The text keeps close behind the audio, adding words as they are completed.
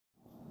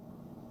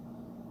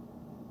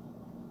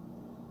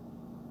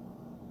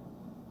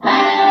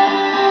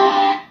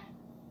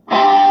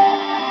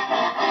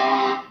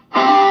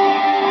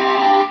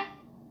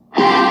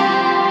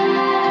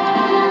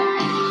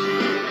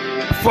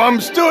From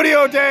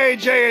Studio Day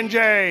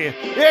J&J,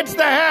 it's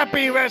the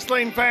Happy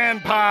Wrestling Fan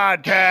Podcast.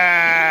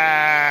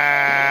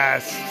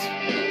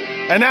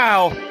 And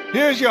now,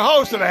 here's your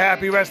host of the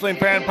Happy Wrestling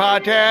Fan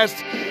Podcast,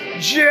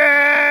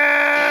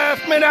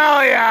 Jeff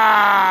Minalia.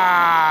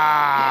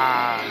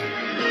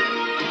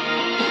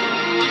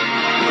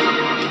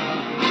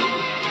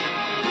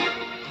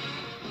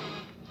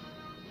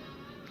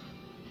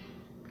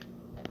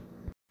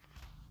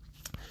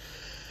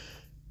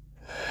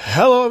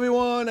 Hello,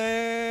 everyone,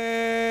 and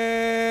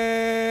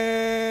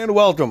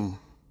welcome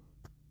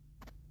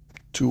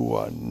to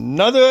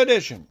another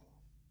edition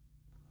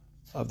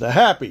of the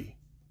Happy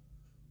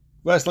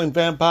Wrestling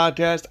Fan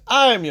Podcast.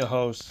 I'm your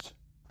host,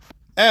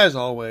 as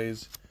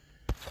always,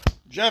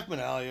 Jeff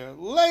Minalia.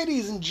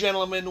 Ladies and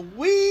gentlemen,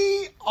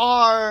 we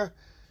are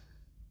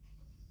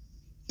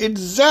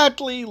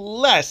exactly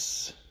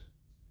less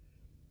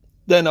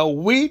than a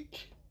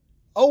week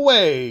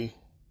away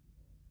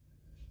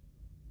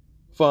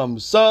from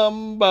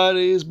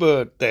somebody's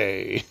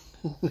birthday.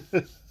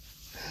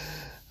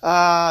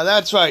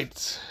 That's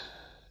right.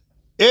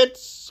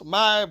 It's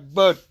my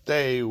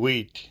birthday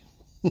week.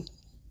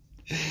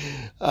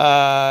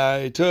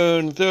 I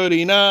turned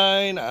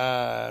 39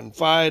 on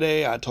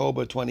Friday,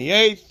 October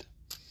 28th.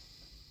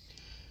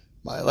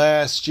 My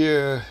last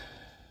year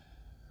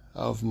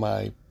of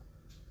my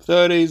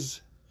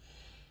 30s.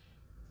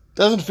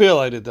 Doesn't feel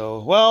like it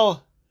though.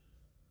 Well,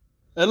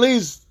 at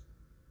least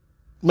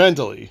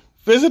mentally.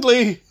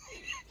 Physically,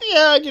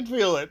 yeah, I can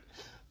feel it.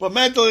 But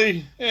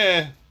mentally,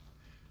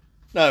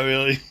 not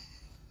really.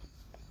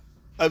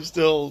 I'm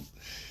still,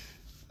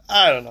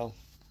 I don't know.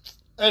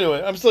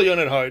 Anyway, I'm still young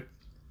at heart.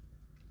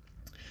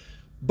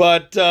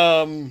 But,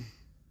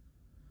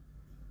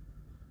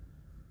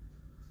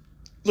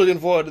 looking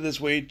forward to this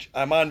week.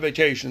 I'm on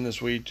vacation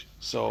this week,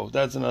 so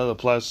that's another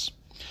plus.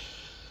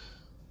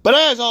 But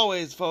as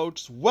always,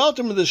 folks,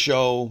 welcome to the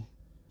show.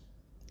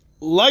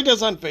 Like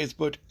us on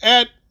Facebook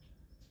at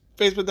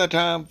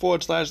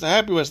Facebook.com/The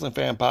Happy Wrestling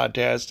Fan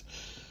Podcast.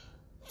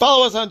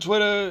 Follow us on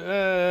Twitter.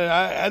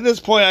 At this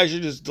point, I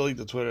should just delete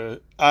the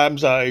Twitter. I'm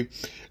sorry.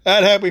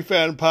 At Happy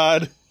Fan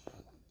Pod.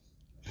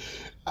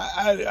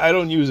 I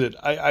don't use it.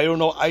 I don't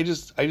know. I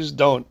just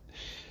don't.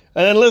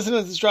 And then listen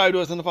and subscribe to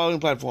us on the following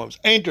platforms: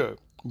 Anchor,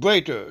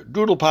 Breaker,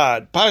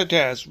 DoodlePod,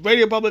 Podcast,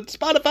 Radio Public,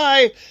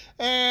 Spotify,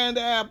 and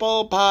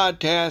Apple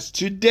Podcasts.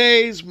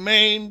 Today's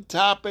main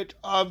topic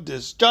of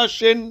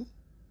discussion,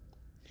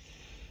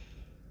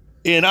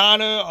 in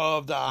honor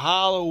of the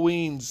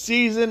Halloween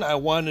season, I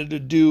wanted to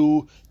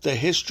do the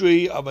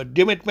history of a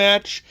gimmick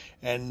match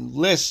and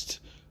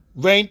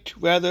rank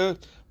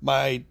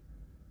my,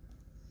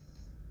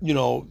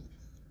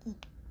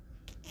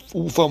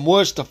 from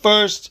worst to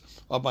first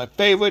of my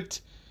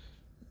favorite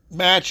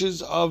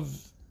matches of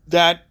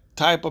that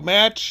type of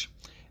match.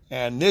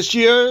 And this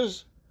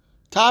year's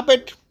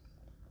topic,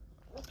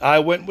 I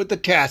went with the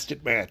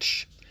Casket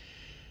Match.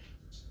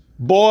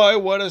 Boy,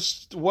 what a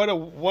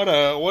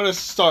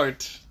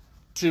start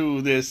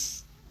to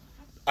this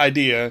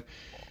idea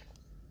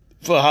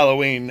for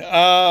Halloween.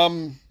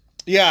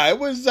 It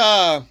was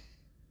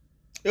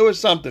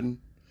something.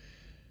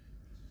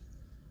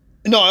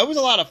 No, it was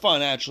a lot of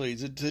fun actually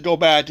to go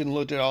back and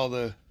look at all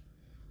the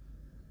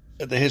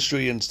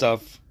history and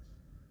stuff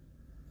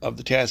of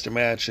the Casket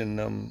Match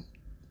and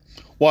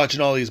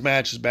watching all these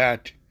matches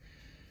back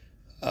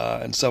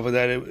and stuff like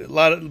that. It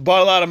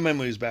brought a lot of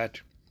memories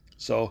back.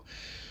 So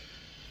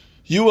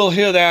you will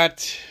hear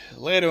that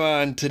later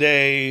on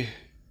today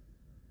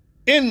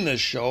in the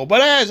show. But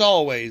as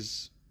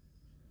always,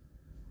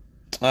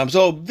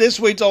 so this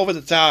week's Over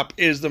the Top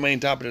is the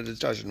main topic of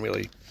discussion,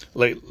 really.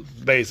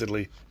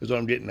 Basically, is what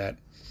I'm getting at.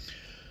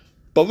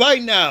 But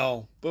right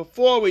now,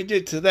 before we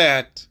get to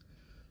that,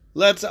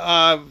 let's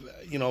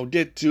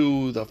get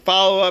to the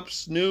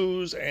follow-ups,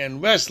 news,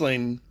 and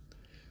wrestling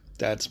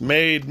that's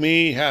made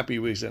me happy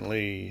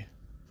recently.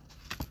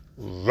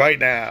 Right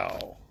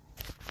now.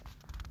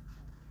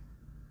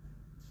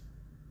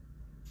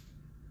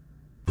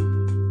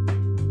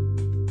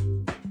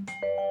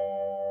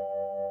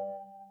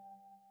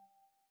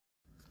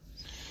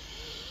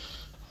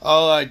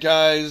 Alright,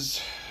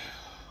 guys,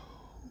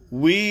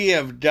 we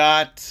have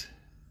got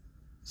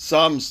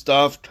some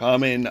stuff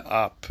coming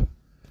up.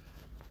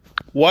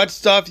 What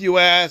stuff, you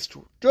asked?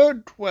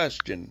 Good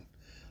question.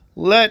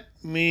 Let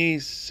me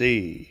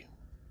see.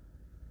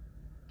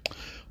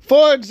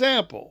 For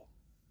example,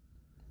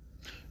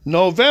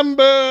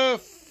 November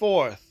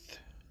 4th,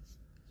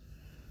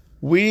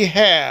 we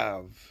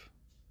have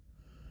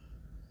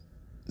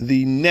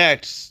the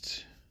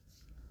next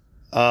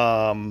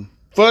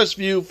First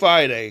View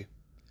Friday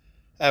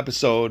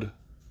episode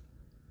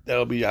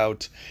that'll be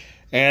out,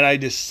 and I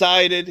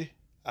decided,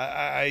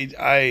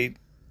 I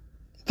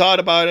thought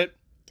about it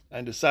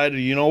and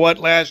decided, you know what,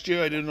 last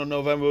year I didn't know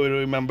November would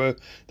remember,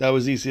 that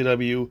was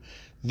ECW.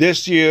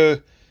 This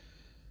year,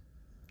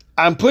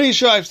 I'm pretty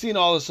sure I've seen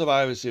all the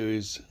Survivor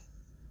Series.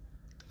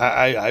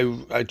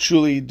 I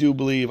truly do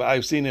believe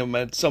I've seen them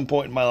at some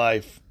point in my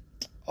life,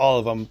 all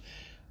of them.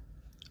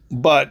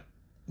 But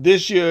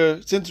this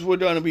year, since we're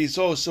going to be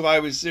so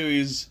Survivor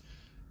Series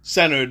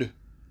centered,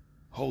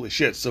 holy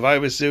shit,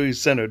 Survivor Series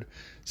centered.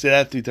 Say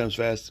that 3 times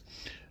fast.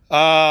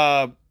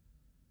 We're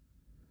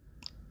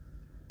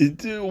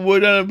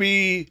going to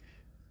be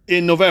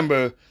in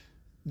November,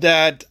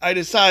 that I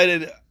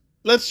decided,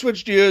 let's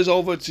switch gears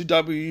over to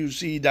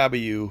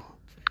WCW.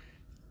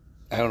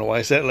 I don't know why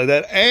I said it like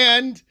that.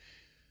 And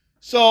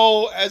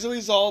so, as a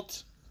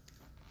result,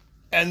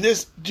 and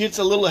this gets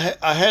a little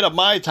ahead of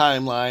my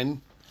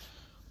timeline,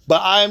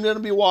 but I'm going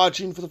to be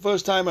watching for the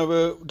first time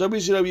ever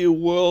WCW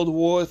World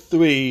War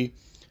III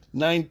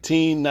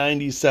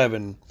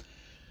 1997.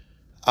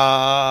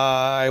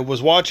 I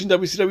was watching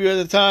WCW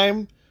at the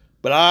time,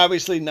 but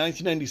obviously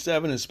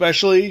 1997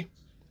 especially,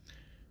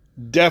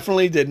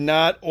 definitely did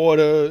not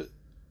order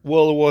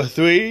World War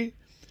III,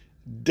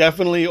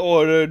 definitely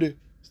ordered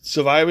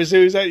Survivor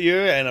Series that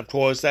year, and of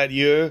course that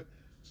year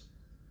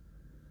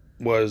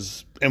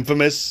was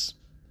infamous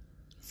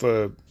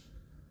for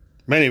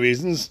many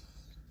reasons.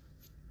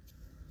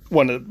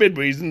 One of the big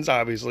reasons,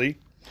 obviously,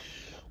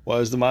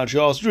 was the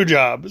Montreal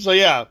Screwjob. So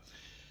yeah, I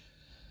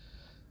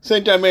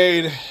think I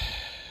made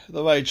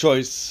the right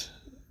choice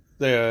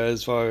there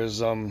as far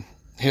as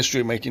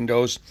history making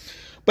goes.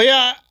 But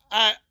yeah,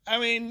 I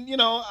mean, you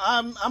know,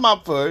 I'm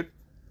up for it.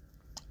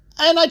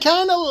 And I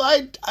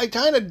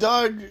kind of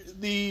dug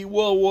the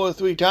World War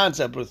III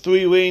concept with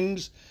 3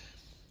 rings.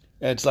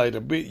 It's like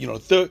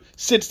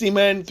 60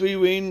 men, 3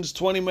 rings,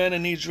 20 men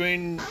in each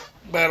ring,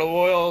 battle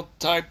royal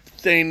type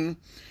thing.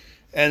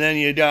 And then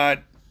you got,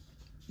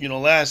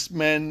 last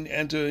men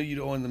enter,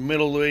 in the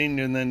middle ring,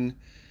 and then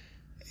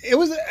it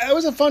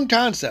was a fun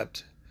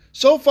concept.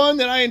 So fun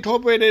that I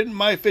incorporated it in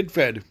my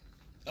FitFed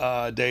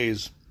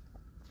days.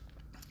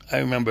 I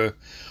remember.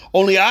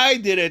 Only I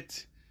did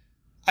it.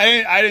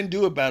 I didn't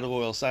do a battle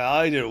royal style.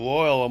 I did a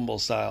Royal Rumble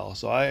style.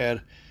 So I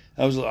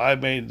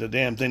made the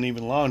damn thing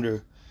even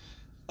longer.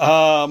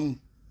 But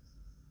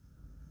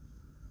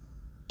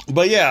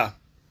yeah.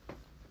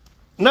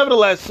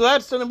 Nevertheless, so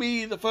that's going to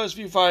be the first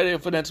few Friday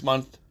for next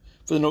month,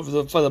 for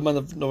the month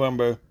of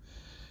November.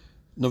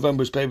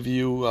 November's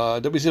pay-per-view,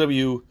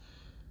 WCW.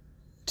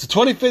 It's the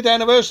 25th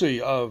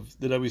anniversary of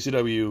the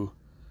WCW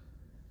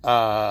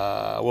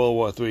World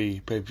War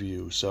III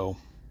pay-per-view. So,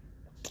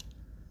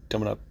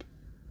 coming up.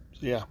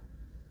 So, yeah.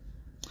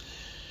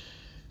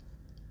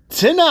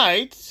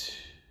 Tonight,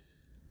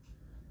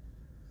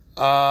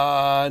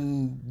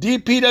 on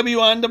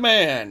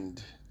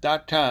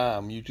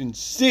DPWOnDemand.com, you can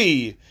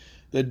see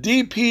the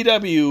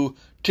DPW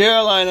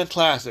Carolina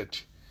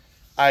Classic.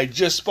 I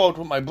just spoke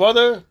with my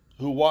brother,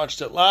 who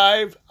watched it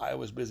live. I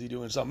was busy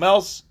doing something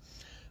else.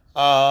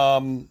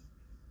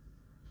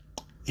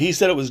 He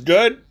said it was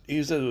good.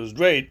 He said it was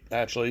great,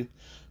 actually.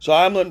 So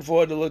I'm looking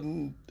forward to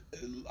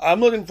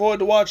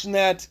watching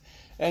that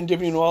and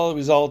giving you all the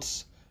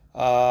results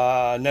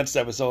next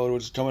episode,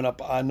 which is coming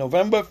up on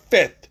November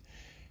 5th.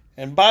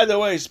 And by the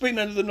way, speaking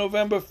of the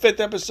November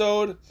 5th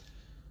episode,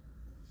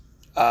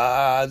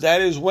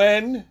 that is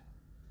when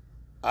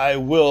I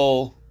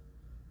will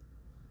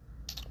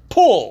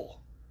pull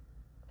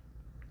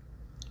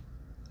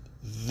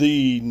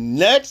the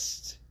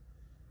next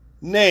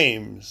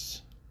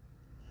names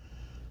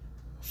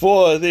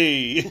for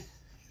the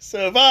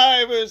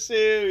Survivor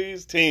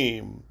Series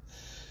team.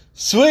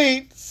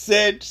 Sweet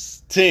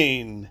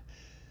 16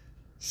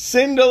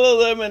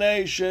 Single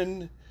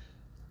Elimination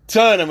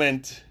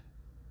Tournament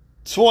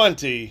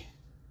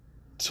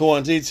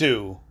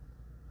 2022.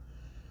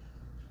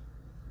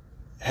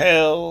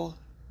 Hell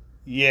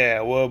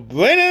yeah, we're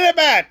bringing it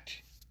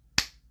back.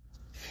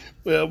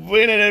 We're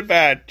bringing it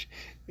back.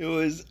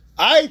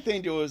 I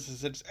think it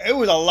was a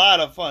lot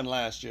of fun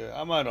last year.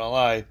 I'm not gonna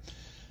lie.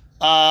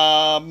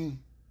 I mean,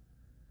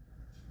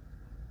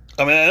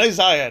 at least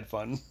I had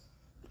fun.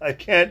 I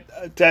can't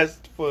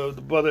attest for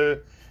the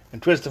brother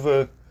and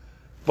Christopher,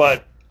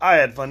 but I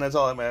had fun. That's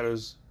all that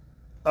matters.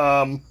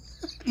 No,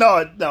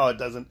 it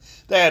doesn't.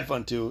 They had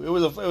fun too. It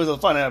was a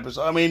fun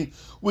episode. I mean,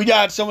 we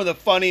got some of the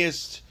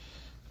funniest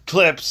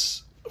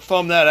clips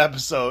from that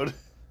episode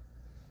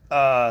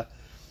to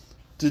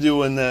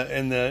do in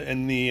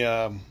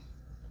the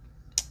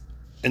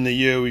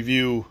year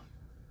review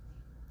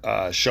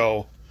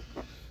show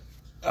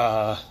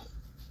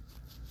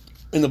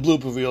in the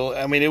blooper reel.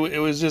 I mean, it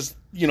was just,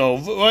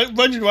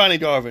 Rugged Ronnie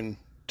Garvin.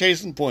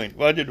 Case in point,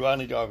 Rugged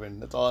Ronnie Garvin.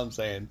 That's all I'm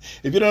saying.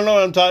 If you don't know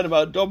what I'm talking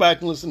about, go back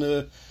and listen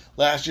to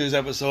last year's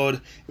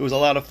episode. It was a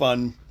lot of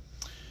fun.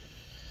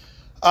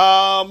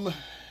 So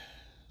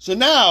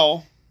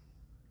now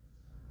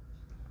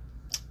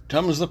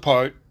comes the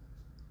part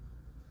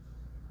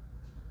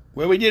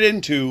where we get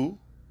into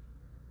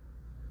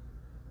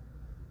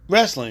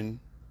wrestling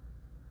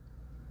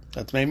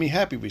that's made me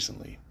happy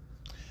recently.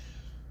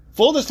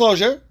 Full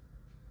disclosure,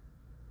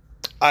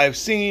 I've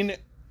seen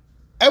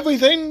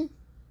everything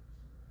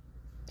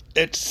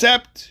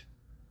except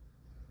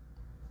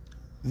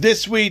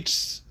this past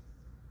week's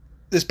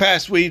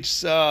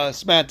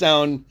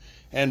SmackDown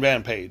and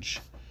Rampage.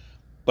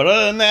 But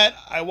other than that,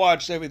 I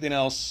watched everything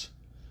else.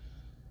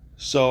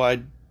 So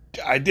I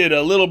did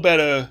a little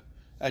better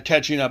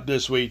catching up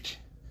this week.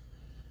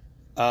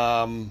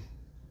 But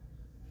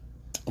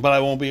I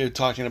won't be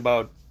talking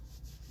about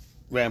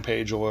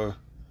Rampage or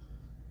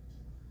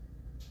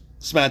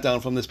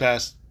SmackDown from this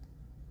past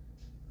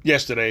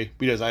yesterday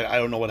because I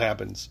don't know what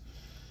happens.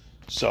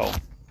 So,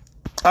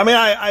 I mean,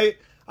 I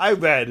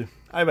read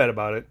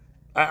about it.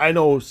 I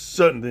know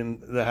certain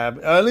things that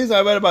happened. At least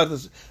I read about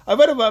this. I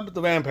read about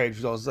the Rampage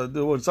results.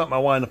 There was something I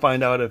wanted to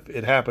find out if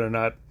it happened or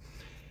not.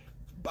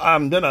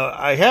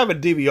 I have a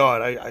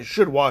DVR. I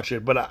should watch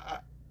it,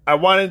 but I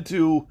wanted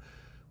to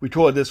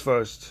record this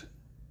first,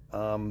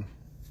 and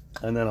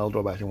then I'll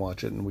go back and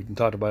watch it, and we can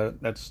talk about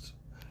it next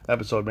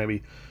episode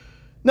maybe.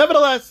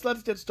 Nevertheless,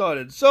 let's get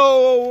started.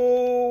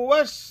 So,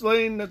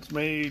 wrestling that's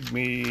made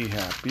me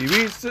happy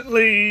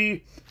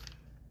recently,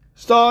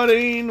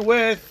 starting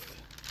with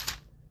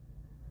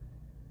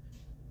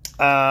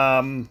what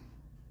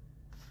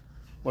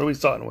are we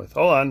starting with?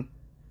 Hold on.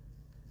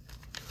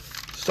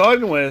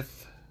 Starting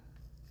with,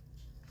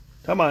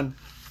 come on,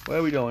 where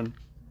are we going?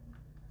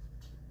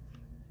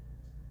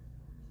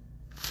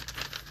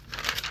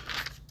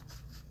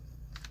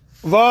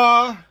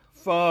 Raw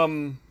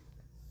from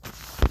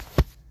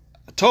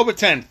October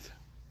 10th,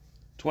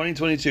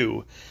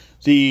 2022.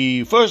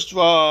 The first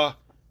Raw,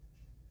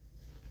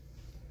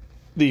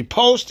 the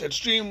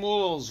post-Extreme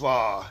Rules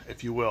Raw,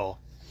 if you will.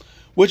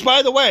 Which,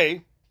 by the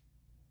way,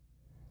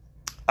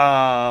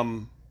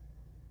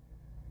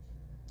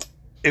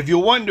 if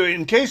you're wondering,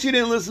 in case you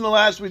didn't listen to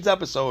last week's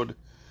episode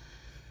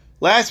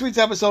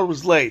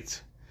was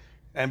late.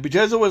 And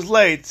because it was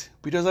late,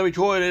 because I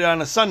recorded it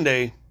on a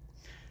Sunday,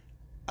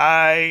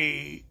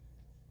 I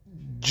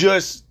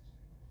just,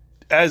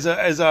 as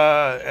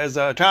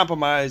a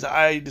compromise,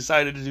 I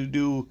decided to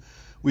do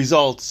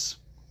results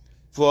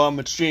from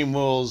Extreme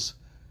Rules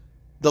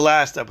the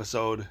last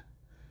episode,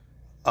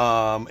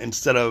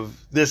 instead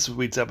of this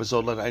week's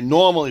episode like I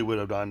normally would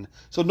have done.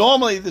 So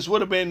normally this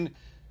would have been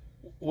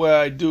where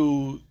I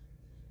do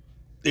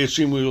the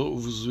Extreme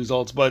Rules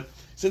results, but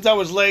since I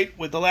was late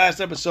with the last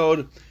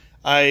episode,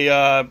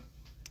 I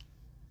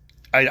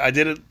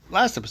did it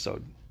last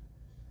episode.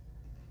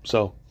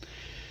 So,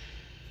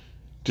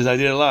 because I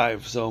did it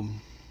live. So,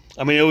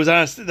 I mean,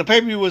 the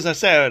pay-per-view was a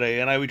Saturday,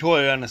 and I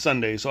recorded it on a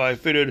Sunday. So I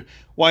figured,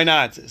 why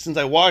not? Since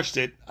I watched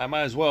it, I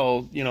might as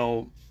well,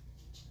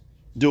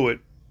 do it.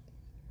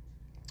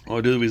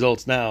 Or do the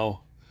results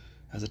now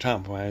as a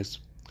compromise.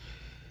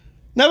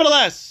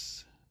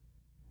 Nevertheless,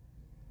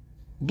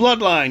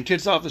 Bloodline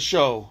kicks off the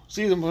show.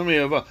 Season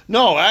premiere of...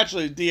 no,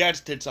 actually,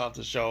 DX kicks off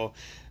the show.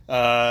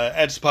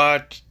 Ed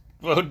Spot,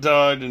 Road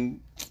Dogg, and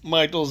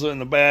Michaels are in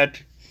the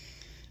back.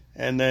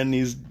 And then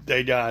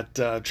they got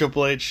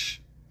Triple H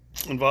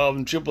involved,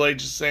 and Triple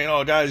H is saying,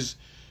 "Oh, guys,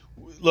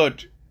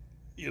 look,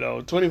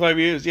 25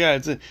 years, yeah,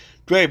 it's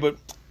great, but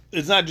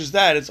it's not just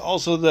that; it's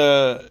also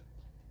the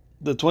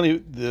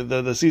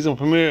season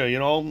premiere. We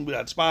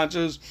got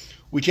sponsors.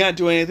 We can't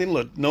do anything.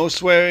 Look, no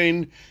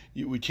swearing.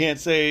 We can't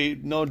say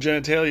no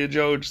genitalia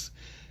jokes.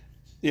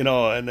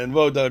 And then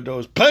Road Dogg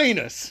goes,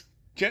 penis.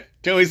 Can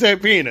we say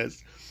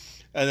penis?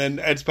 And then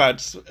Ed Spot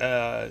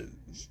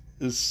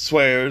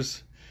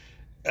swears."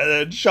 And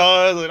then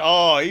Shaw's like,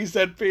 "Oh, he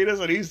said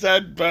penis, and he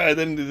said," and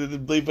then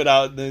bleep it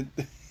out, and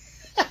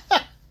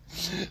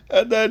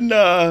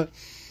then,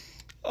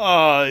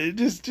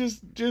 just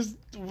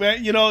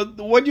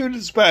what you'd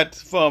expect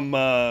from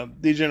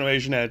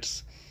D-Generation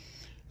X,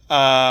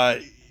 or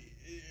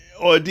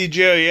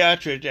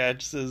D-Geriatric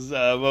X, as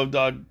Road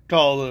Dogg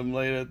called him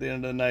later at the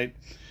end of the night.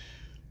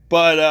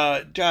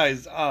 But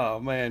guys, oh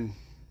man,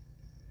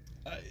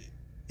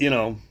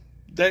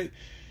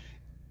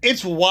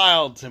 it's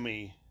wild to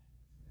me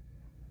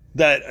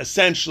that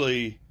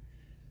essentially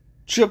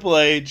Triple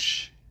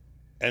H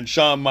and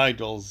Shawn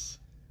Michaels,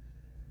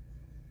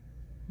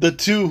 the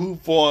two who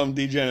formed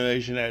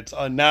D-Generation X,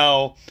 are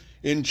now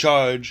in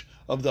charge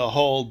of the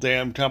whole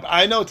damn company.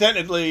 I know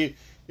technically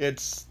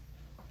it's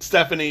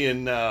Stephanie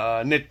and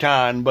Nick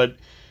Khan, but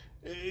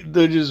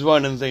they're just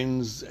running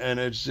things, and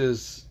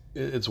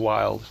it's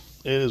wild.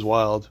 It is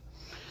wild.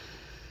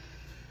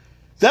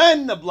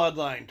 Then the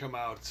Bloodline come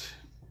out,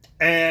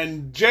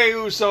 and Jey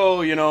Uso,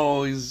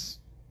 he's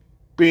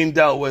being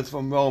dealt with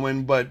from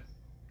Roman, but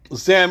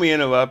Sammy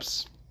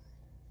interrupts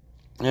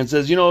and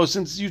says,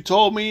 since you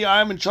told me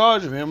I'm in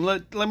charge of him,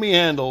 let me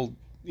handle,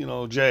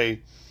 Jay.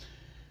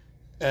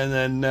 And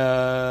then,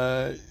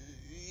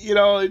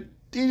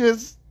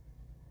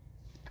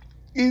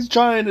 he's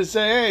trying to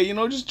say, hey,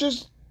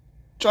 just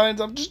trying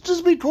to,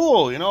 just be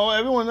cool,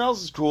 everyone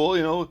else is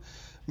cool,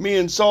 me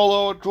and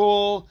Solo are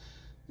cool,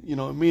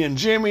 me and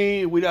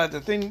Jimmy, we got the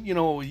thing,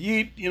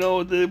 yeet, we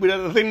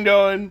got the thing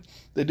going.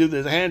 They do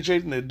the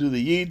handshake and they do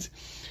the yeet.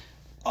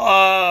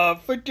 All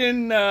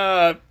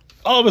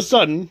of a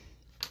sudden,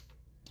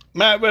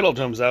 Matt Riddle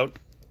comes out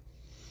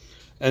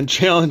and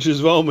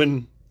challenges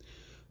Roman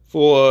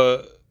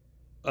for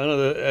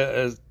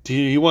another.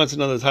 He wants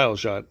another title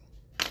shot,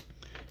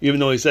 even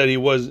though he said he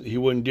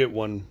wouldn't get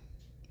one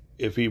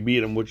if he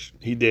beat him, which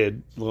he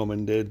did.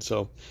 Roman did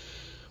so,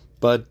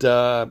 but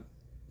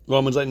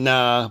Roman's like,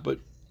 nah. But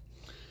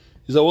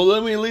He's like, well,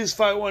 let me at least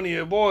fight one of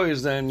your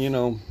boys then, you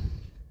know.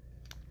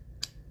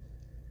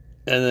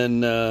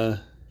 And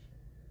then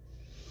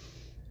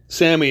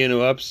Sammy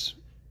interrupts.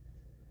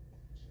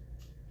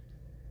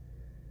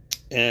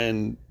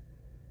 And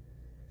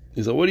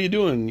he's like, what are you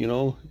doing, you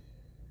know?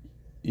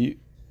 You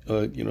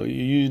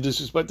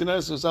disrespecting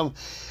us or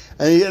something?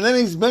 And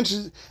then he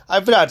mentions, I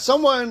forgot,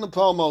 somewhere in the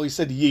promo he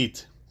said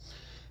yeet.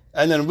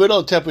 And then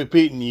Riddle kept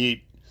repeating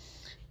yeet.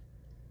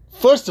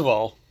 First of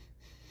all,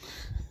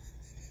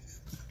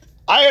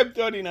 I am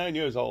 39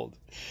 years old.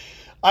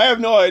 I have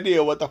no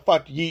idea what the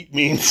fuck yeet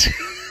means.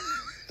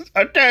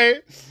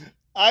 Okay?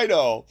 I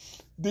know.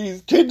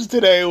 These kids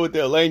today with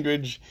their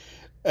language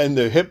and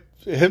their hip,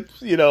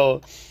 you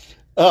know.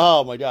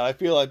 Oh my God, I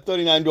feel like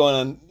 39 going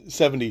on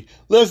 70.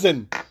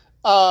 Listen,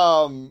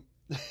 but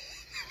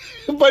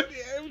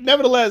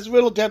nevertheless,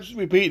 Riddle kept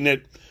repeating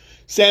it.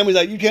 Sammy's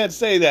like, you can't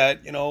say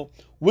that, you know.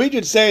 We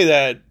could say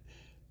that,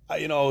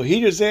 you know,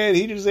 he just said,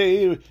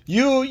 you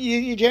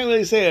can't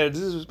really say it. It's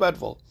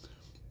disrespectful.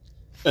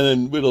 And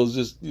then Riddle's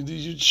just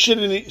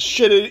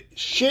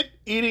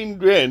shit-eating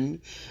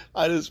grin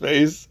on his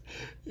face.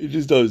 He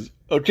just goes,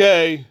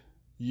 okay,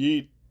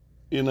 yeet,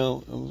 you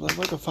know. I'm like,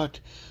 what the fuck?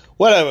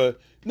 Whatever.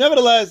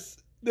 Nevertheless,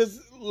 this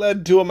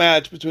led to a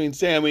match between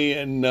Sammy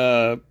and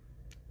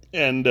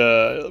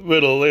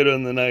Riddle later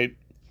in the night.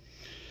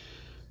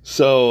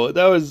 So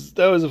that was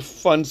a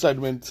fun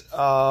segment.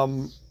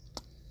 Roman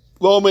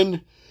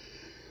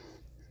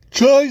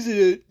tries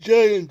to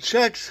giant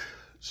checks,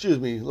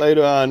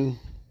 later on.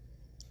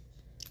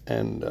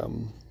 And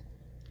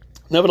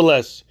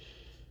nevertheless,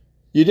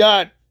 you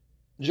got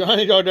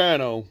Johnny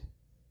Gargano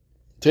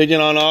taking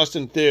on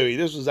Austin Theory.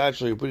 This was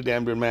actually a pretty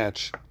damn good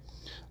match. I'm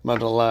not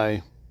gonna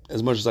lie,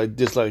 as much as I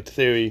disliked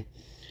Theory.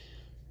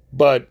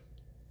 But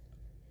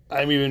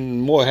I'm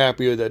even more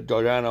happier that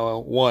Gargano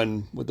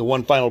won with the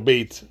one final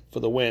beat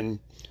for the win.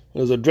 It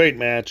was a great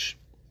match.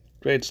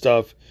 Great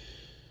stuff.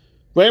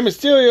 Rey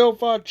Mysterio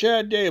fought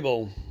Chad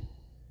Gable.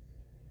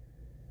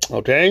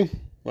 Okay,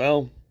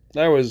 well,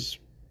 that was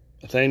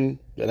a thing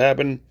that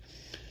happened.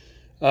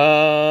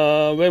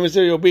 Rey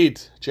Mysterio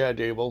beat Chad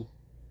Gable.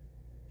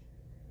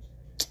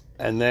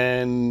 And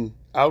then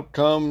out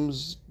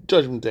comes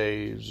Judgment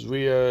Day.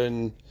 Rhea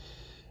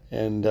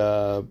and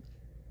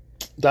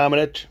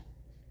Dominic.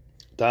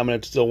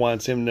 Dominic still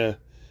wants him to,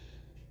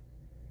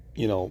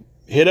 you know,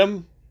 hit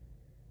him.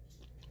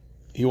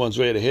 He wants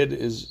Rhea to hit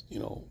his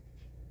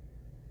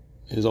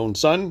own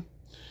son.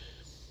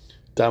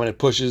 Dominic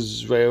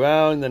pushes Rey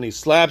around, then he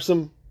slaps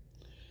him.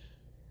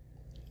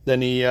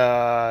 Then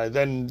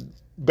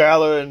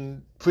Balor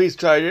and Priest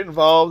try to get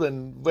involved,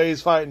 and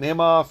Rey's fighting him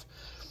off.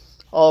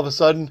 All of a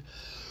sudden,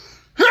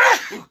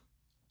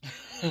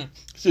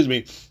 excuse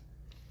me.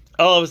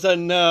 All of a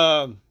sudden,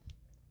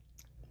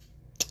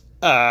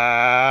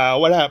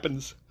 what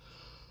happens?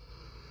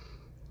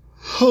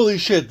 Holy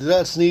shit! Did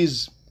that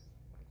sneeze?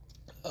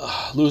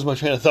 Lose my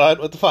train of thought.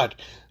 What the fuck?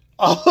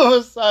 All of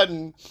a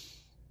sudden,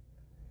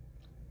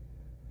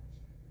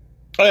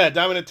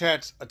 Dominic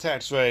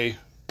attacks Rey,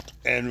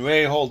 and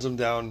Rey holds him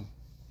down.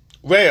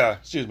 Rhea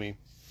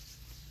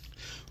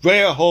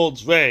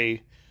holds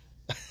Rey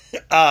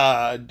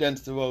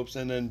against the ropes,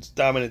 and then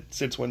Dominic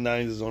sits when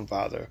Nine's his own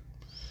father.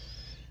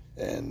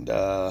 And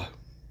to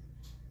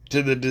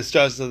the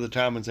disgust of the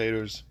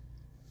commentators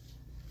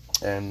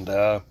and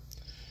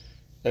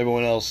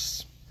everyone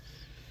else.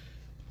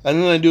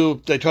 And then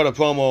they cut a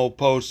promo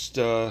post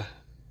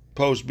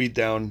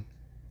beatdown.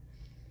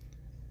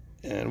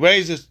 And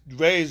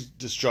Rey's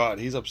distraught.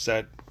 He's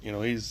upset. You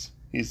know, he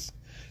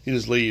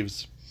just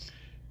leaves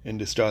in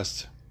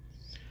disgust.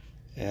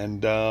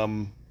 And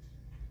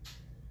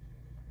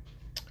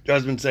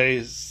Judgment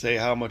say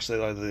how much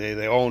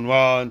they own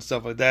Raw and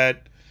stuff like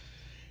that.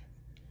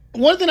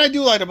 One thing I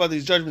do like about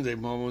these Judgment Day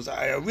moments,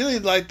 I really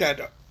like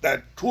that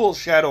cool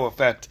shadow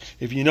effect.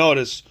 If you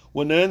notice,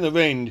 when they're in the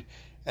ring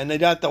and they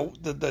got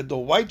the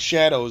white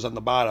shadows on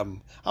the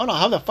bottom. I don't know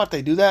how the fuck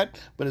they do that,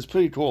 but it's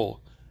pretty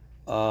cool.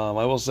 I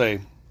will say,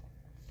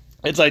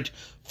 it's like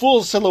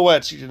full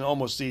silhouettes. You can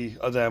almost see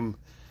of them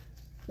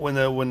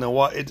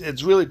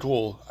it's really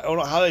cool. I don't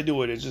know how they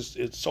do it.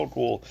 It's so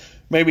cool.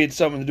 Maybe it's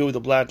something to do with the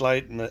black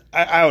light and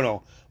I don't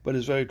know, but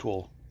it's very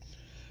cool.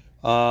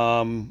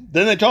 Then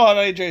they call out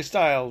AJ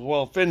Styles.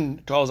 Well,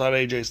 Finn calls out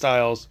AJ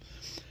Styles,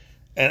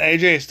 and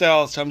AJ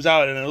Styles comes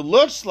out, and it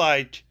looks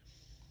like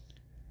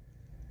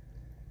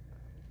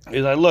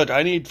he's like, "Look,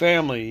 I need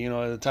family. You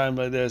know, at a time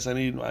like this, I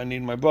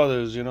need my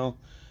brothers. You know."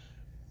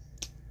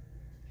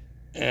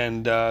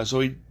 And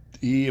so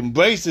he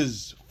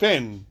embraces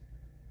Finn.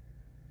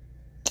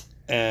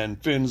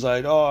 And Finn's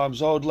like, "Oh, I'm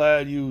so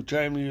glad you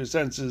came to your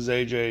senses,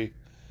 AJ."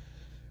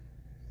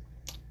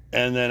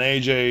 And then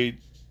AJ,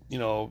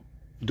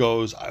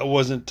 goes, "I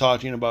wasn't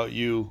talking about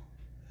you."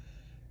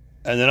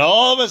 And then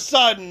all of a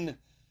sudden,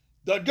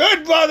 the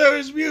Good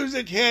Brothers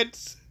music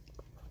hits.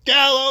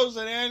 Gallows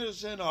and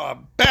Anderson are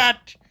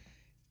back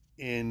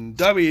in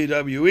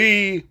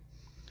WWE.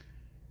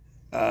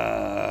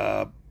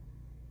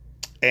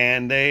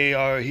 and they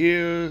are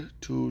here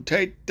to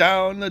take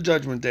down the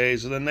Judgment Day.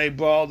 So then they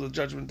brawled with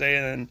Judgment Day,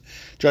 and then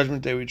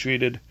Judgment Day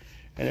retreated,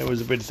 and it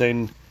was a big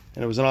thing,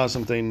 and it was an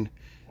awesome thing,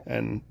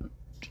 and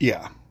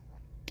yeah.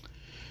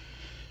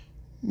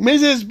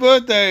 Miz's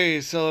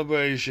birthday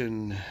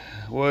celebration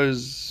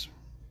was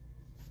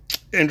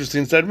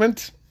interesting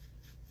segment.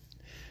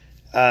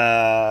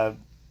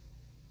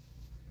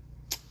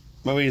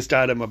 Maurice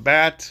got him a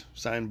bat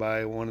signed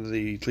by one of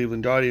the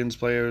Cleveland Guardians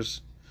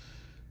players.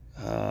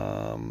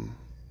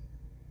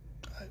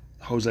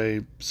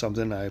 Jose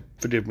something.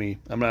 Forgive me.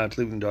 I'm not a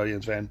Cleveland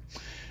Guardians fan.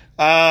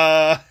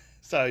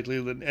 Sorry,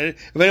 Cleveland.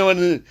 If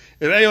anyone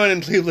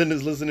in Cleveland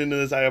is listening to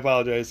this, I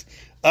apologize.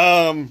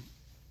 And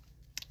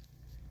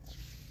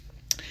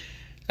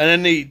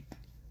then they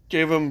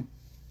gave him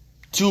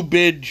 2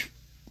 big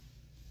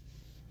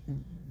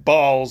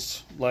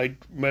balls, like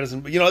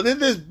medicine. You know,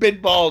 this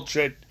big ball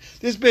trick,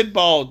 this big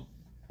ball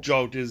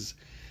joke is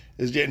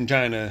getting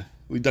kind of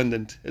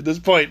redundant at this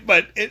point.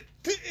 But to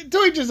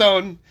each his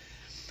own.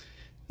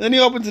 Then he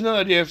opens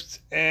another gift,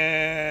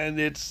 and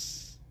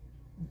it's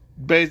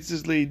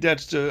basically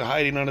Dexter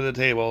hiding under the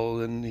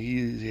table, and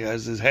he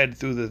has his head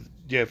through the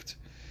gift.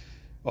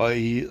 Or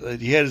he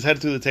had his head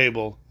through the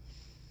table,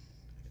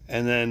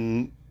 and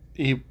then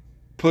he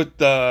put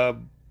the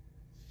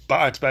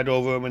box back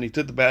over him, and he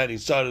took the bat, and he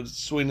started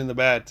swinging the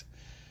bat,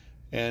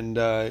 and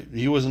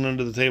he wasn't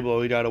under the table,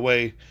 or he got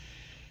away.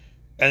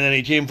 And then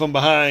he came from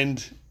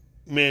behind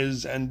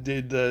Miz and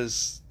did the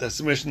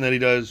submission that he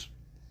does,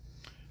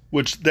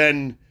 which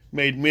then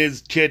made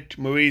Miz kick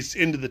Maurice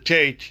into the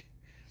cake,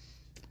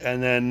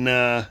 and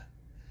then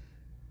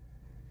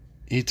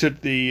he took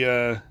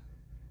the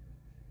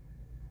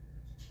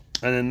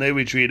and then they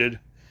retreated,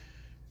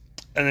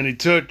 and then he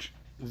took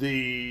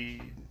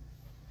the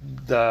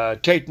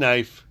cake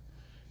knife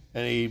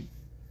and he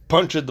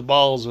punctured the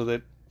balls with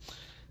it,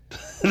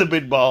 the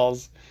big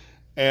balls,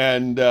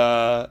 and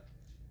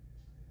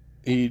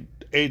he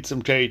ate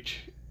some cake,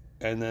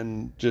 and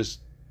then just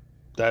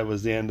that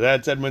was the end of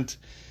that segment.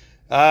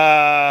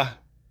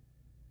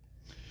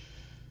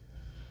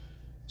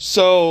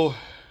 So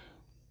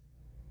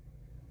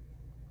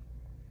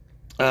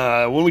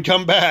when we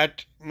come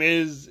back,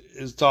 Miz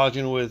is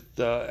talking with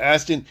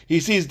Aston.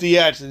 He sees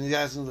DX, and he's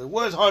asking, like,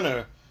 "Where's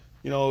Hunter?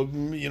 You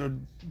know,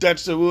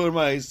 Dexter ruined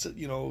my,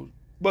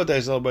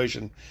 birthday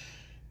celebration.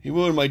 He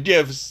ruined my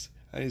gifts,"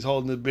 and he's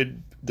holding the big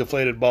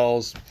deflated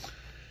balls.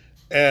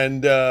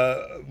 And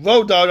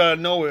Road Dogg out of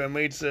nowhere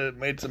makes a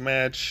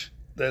match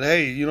that,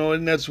 hey,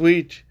 isn't that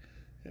sweet?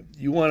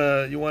 You want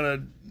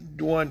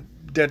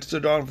Dexter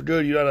down for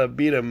good, you gotta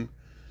beat him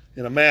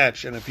in a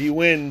match, and if he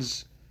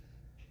wins,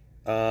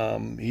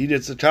 he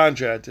gets a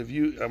contract. If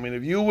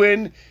you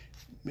win,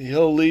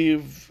 he'll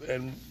leave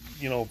and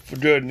for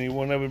good, and he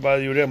won't ever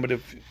bother you again. But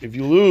if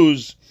you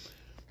lose,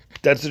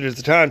 Dexter gets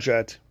the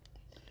contract.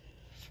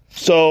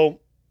 So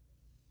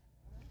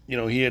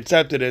he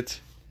accepted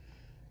it,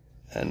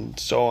 and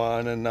so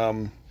on,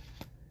 and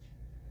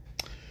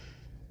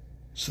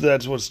so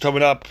that's what's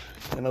coming up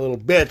in a little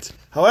bit.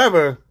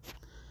 However,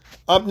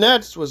 up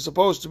next was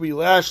supposed to be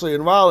Lashley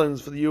and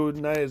Rollins for the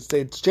United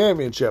States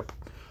Championship.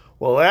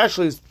 Well,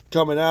 Lashley's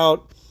coming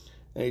out,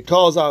 and he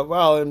calls out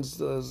Rollins,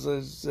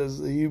 says,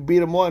 "You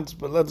beat him once,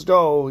 but let's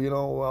go,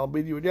 I'll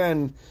beat you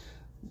again."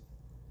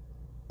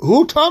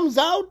 Who comes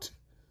out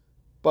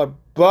but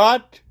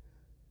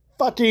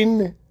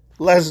fucking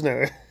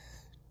Lesnar?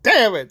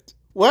 Damn it.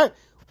 What?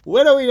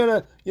 When are we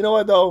gonna... You know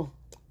what, though?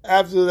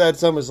 After that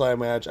SummerSlam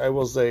match, I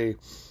will say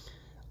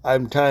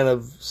I'm kind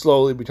of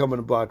slowly becoming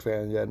a Brock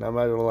fan again. I'm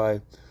not gonna lie.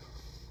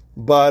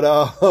 But,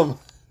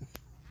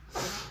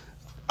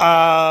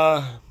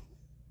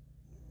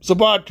 so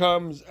Brock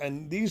comes,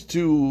 and these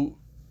two...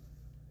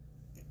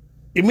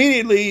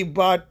 Immediately,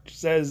 Brock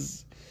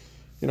says,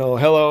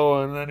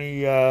 hello, and then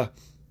he...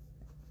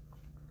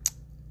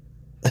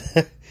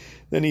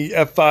 then he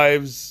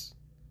F5s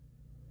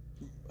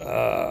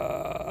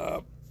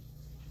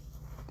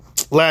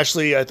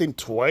Lashley, I think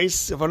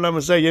twice, if I'm not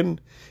mistaken.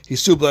 He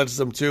suplexes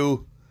him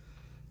too.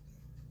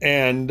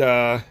 And,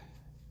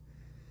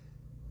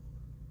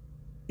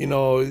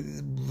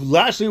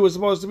 Lashley was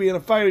supposed to be in a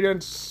fight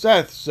against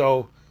Seth,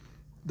 so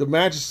the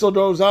match still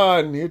goes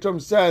on. Here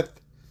comes Seth.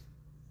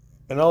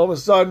 And all of a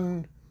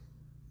sudden,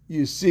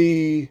 you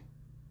see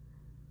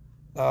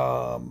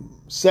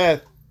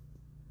Seth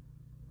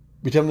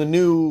become the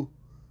new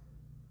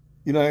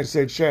United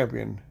States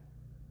champion.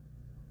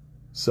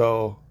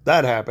 So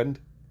that happened.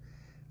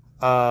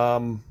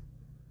 And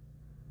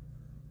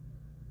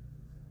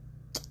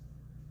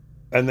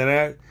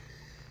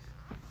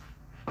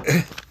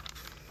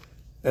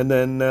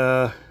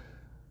then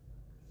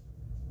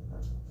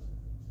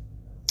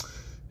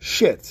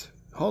shit.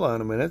 Hold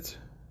on a minute.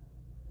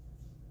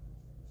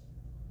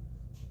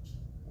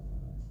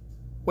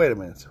 Wait a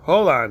minute.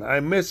 Hold on. I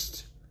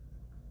missed.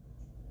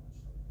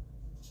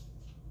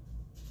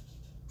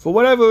 For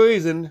whatever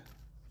reason.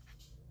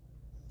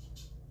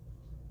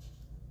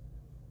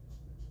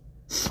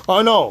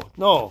 Oh,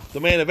 no. The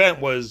main event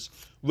was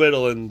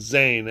Riddle and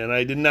Zayn, and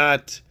I did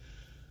not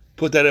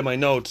put that in my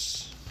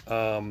notes.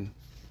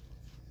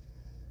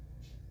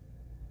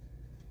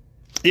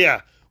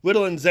 Yeah,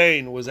 Riddle and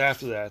Zayn was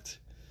after that.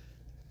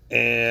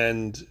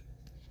 And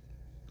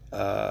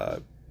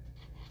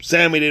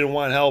Sammy didn't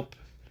want help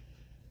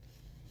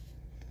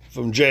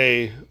from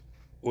Jay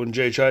when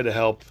Jay tried to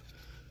help.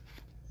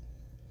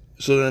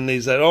 So then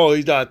they said, oh,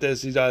 he's got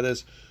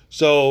this.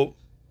 So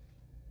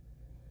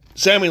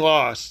Sammy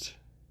lost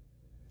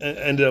and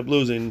ended up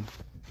losing.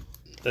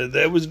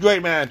 It was a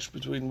great match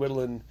between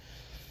Riddle and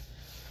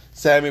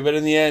Sammy, but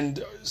in the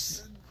end,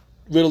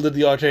 Riddle did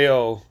the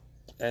RKO,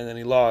 and then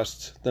he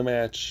lost the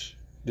match,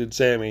 did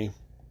Sammy.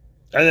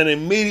 And then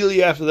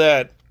immediately after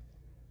that,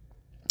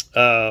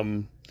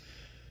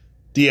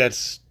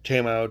 Diaz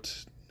came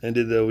out and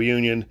did the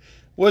reunion.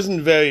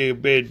 Wasn't very a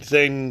big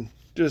thing,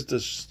 just a,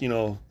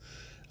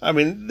 I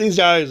mean, these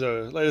guys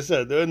are, like I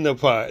said, they're in their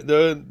prime.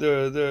 They're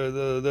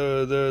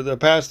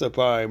past their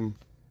prime,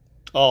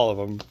 all of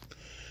them.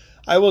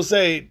 I will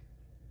say,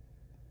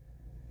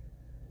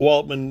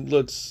 Waltman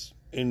looks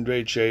in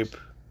great shape.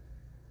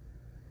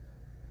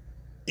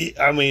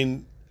 I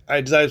mean,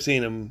 as I've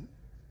seen him,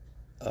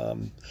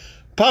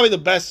 probably the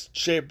best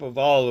shape of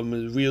all of them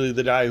is really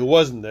the guy who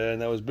wasn't there,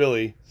 and that was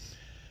Billy.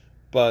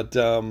 But,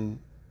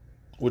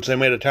 which they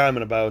made a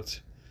comment about,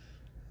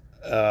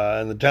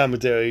 and the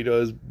commentary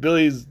goes,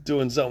 Billy's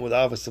doing something with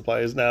office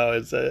supplies now.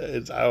 It's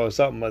or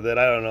something like that.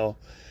 I don't know.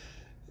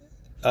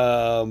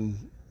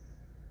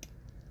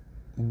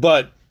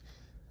 But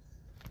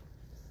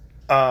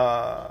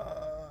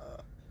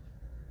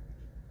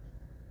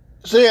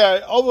so yeah,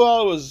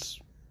 overall it was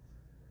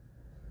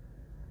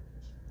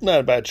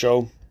not a bad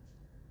show.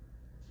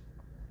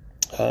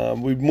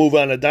 We move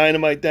on to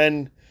Dynamite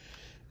then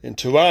in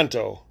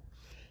Toronto,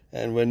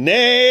 and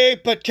Renee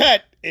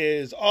Paquette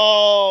is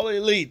all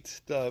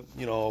elite, the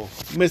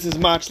Mrs.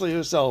 Moxley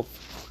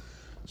herself.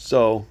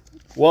 So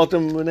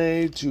welcome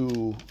Renee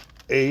to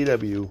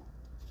AEW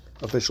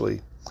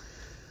officially.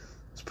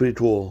 It's pretty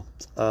cool.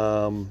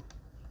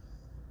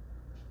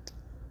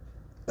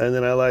 And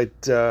then I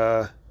liked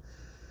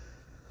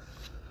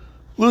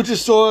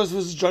Luchasaurus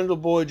vs. Jungle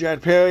Boy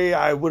Jack Perry.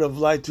 I would have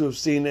liked to have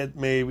seen it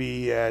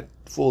maybe at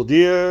Full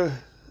Gear.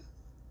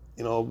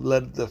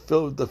 Let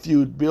the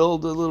feud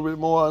build a little bit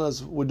more,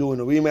 unless we're doing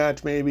a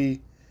rematch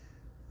maybe.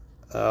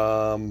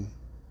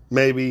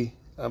 Maybe.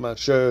 I'm not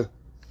sure.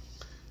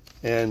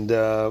 And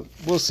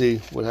we'll see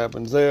what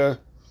happens there.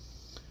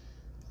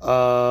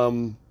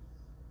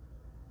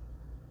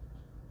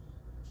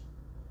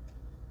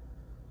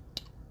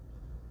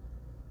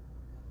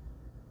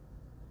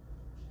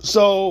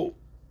 So,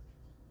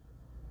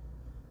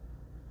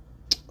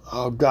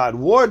 oh God,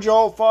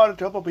 Wardlow fought a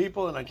couple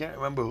people, and I can't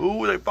remember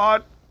who they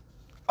fought.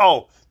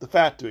 Oh, the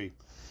Factory.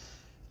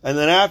 And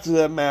then after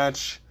that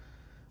match,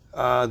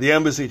 the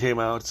Embassy came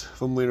out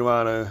from Ring of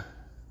Honor,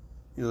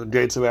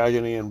 Gates of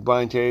Agony and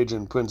Brian Cage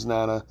and Prince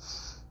Nana,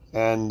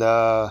 and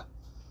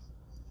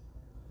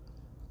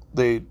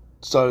they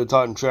started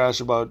talking trash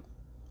about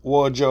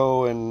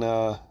Wardlow and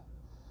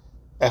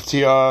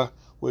FTR,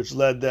 which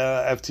led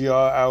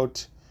FTR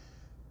out.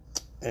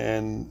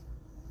 And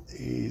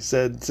he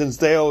said, since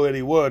they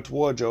already worked,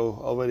 Wardlow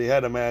already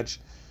had a match,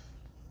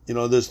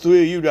 there's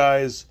three of you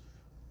guys,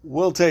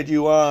 we'll take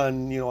you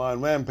on, on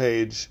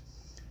Rampage.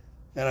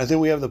 And I think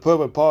we have the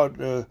perfect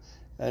partner.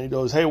 And he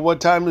goes, hey, what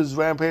time does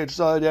Rampage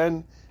start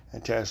again?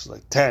 And Cash is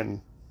like,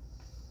 10.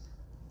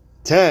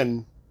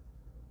 10.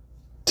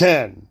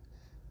 10.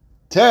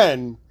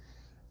 10.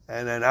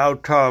 And then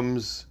out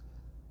comes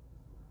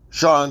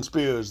Shawn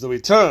Spears, the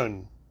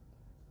return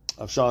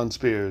of Shawn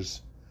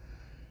Spears.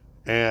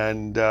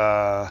 And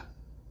so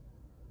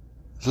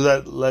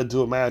that led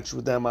to a match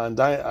with them on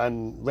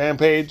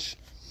Rampage.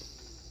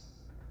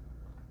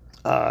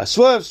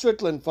 Swerve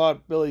Strickland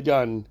fought Billy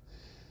Gunn.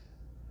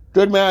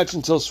 Good match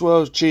until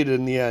Swerve cheated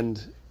in the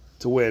end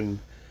to win.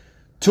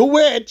 To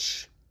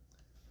which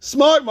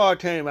Smart Mark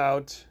came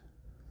out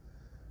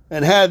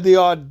and had the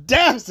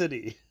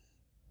audacity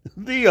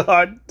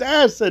to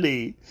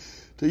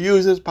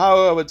use his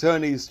power of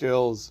attorney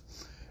skills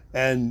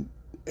and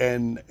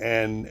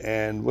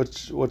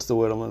what's the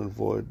word I'm looking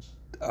for?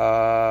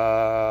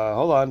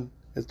 Hold on.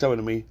 It's coming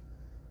to me.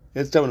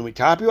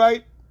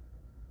 Copyright?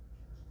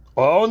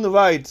 Or own the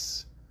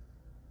rights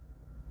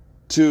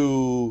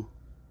to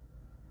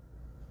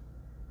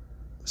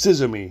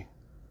scissor me.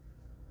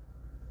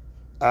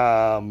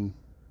 That's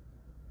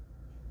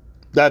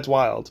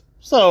wild.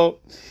 So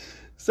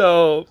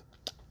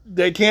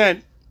they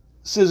can't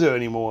scissor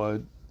anymore,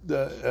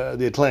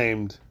 the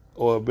Acclaimed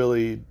or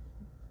Billy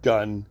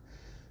Gunn.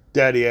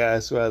 Daddy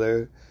ass,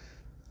 rather.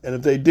 And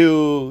if they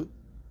do,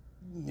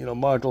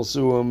 Mark will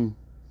sue them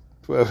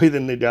for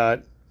everything they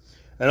got.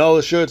 And all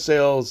the shirt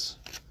sales,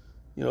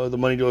 the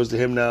money goes to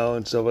him now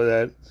and stuff like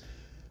that.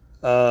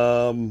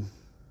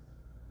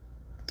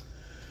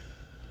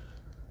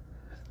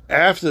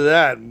 After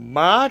that,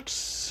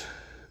 Mox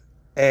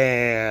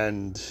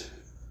and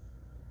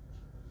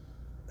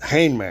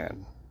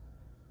Hangman.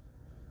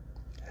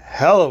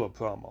 Hell of a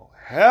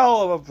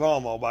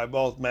promo by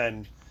both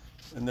men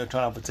in their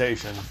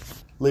confrontation.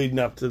 leading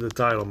up to the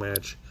title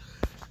match.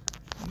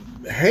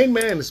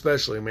 Hangman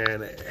especially,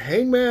 man.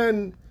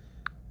 Hangman,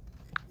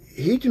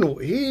 he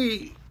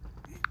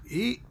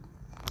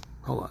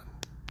hold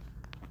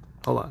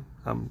on.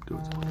 I'm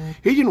doing something.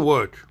 He can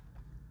work.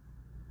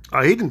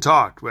 He can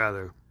talk,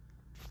 rather.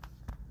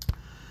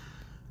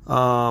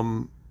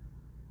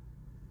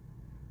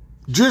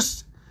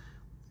 Just,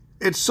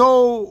 it's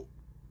so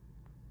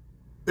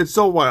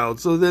wild.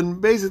 So then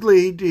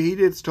basically he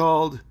gets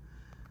told,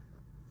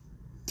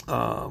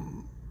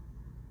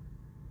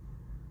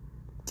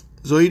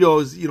 so he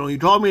goes, you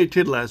told me a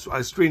kid I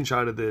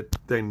screenshotted the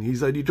thing. He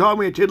said, you told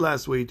me a kid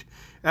last week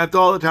after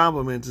all the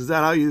compliments. Is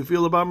that how you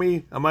feel about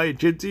me? Am I a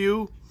kid to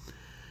you?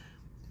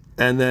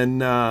 And then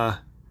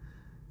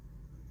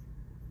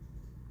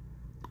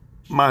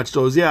March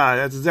goes, yeah,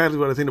 that's exactly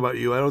what I think about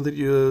you. I don't think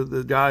you're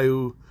the guy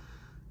who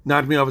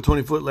knocked me off a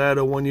 20-foot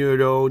ladder 1 year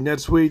ago.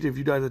 Next week, if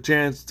you got the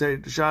chance to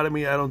take a shot at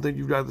me, I don't think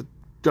you've got the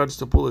guts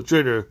to pull the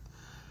trigger.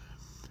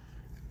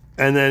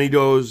 And then he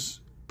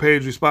goes,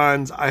 Page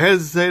responds, I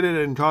hesitated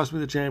and cost me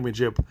the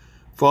championship.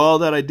 For all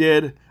that I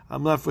did,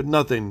 I'm left with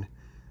nothing.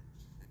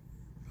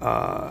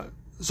 So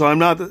I'm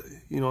not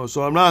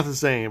the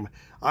same.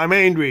 I'm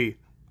angry.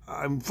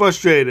 I'm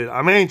frustrated.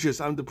 I'm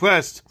anxious. I'm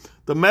depressed.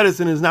 The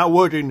medicine is not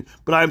working,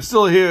 but I'm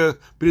still here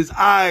because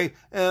I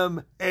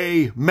am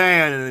a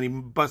man. And then he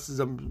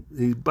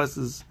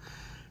busts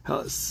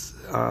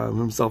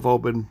himself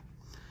open.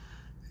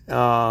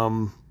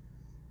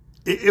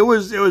 It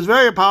was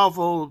very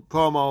powerful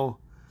promo,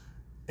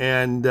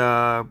 and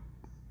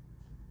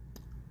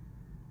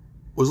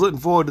was looking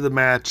forward to the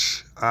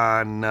match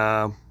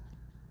on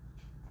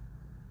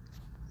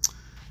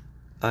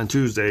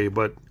Tuesday,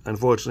 but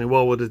unfortunately,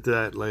 we'll get to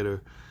that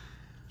later.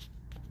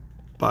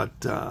 But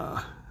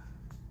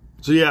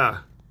so yeah,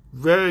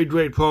 very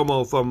great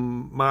promo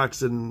from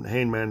Mox and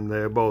Heyman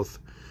there both.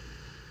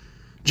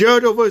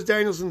 Jericho vs.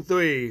 Danielson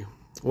 3.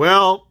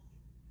 Well,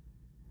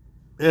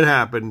 it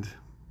happened.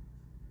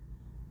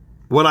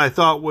 What I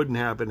thought wouldn't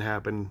happen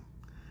happened.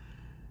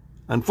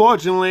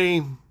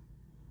 Unfortunately,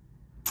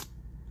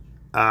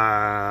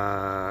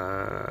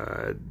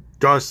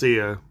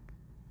 Garcia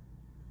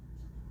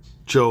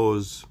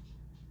chose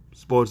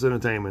sports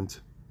entertainment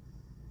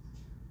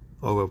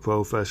over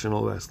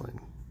professional wrestling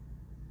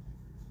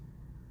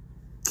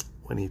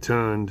when he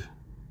turned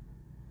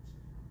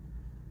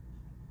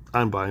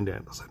on Bryan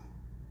Danielson.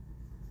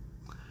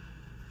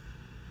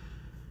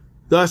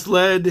 Thus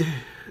led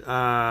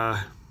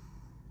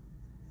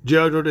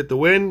Jericho get the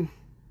win,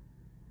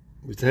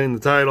 retained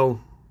the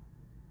title,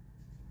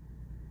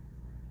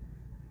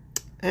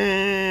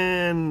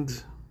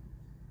 and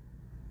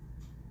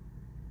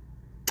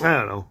I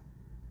don't know.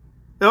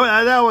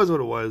 That was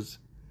what it was.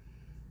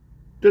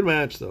 Good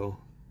match, though.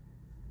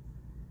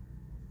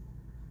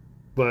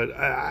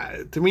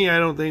 But to me, I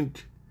don't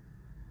think.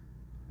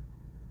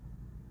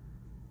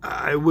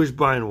 I wish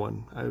Bryan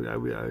won.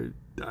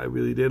 I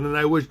really did, and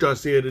I wish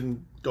Garcia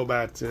didn't go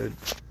back to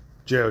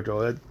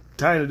Jericho. That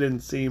kind of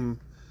didn't seem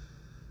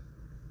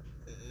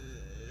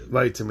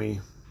right to me.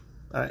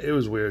 It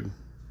was weird.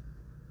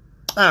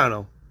 I don't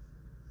know.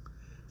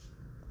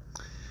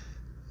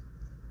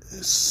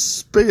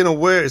 Speaking of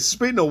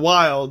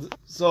wild,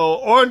 so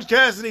Orange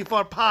Cassidy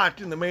fought Pac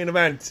in the main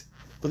event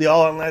for the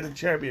All-Atlantic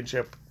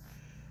Championship.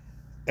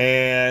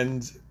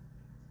 And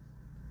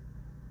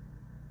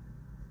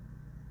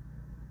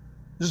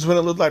just when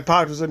it looked like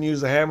Pac was going to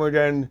use the hammer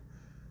again,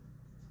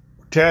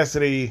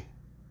 Cassidy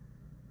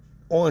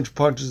orange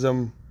punches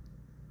him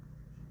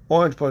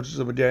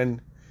again.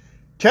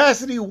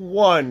 Cassidy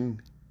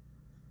won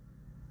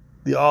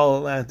the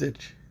All-Atlantic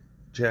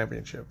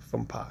Championship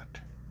from Pac.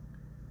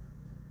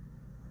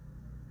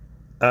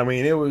 I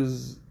mean, it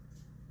was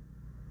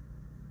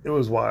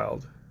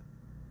wild.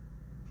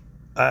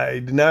 I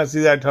did not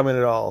see that coming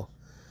at all.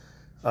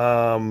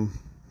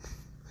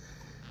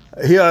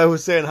 Here I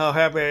was saying how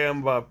happy I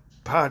am about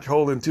Pac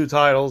holding 2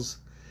 titles,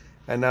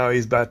 and now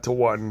he's back to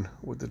 1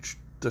 with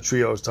the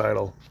trios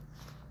title.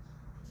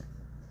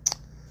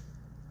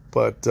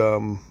 But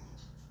yeah,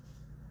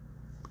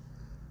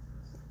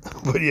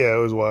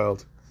 it was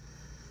wild.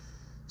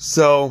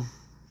 So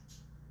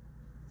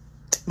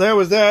there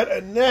was that,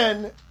 and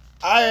then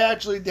I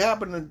did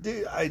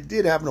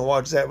happen to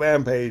watch that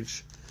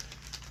Rampage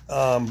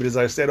because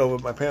I stayed over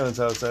at my parents'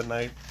 house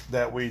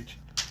that week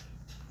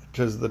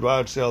because of the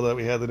garage sale that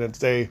we had the next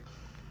day.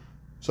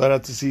 So I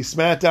got to see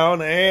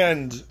SmackDown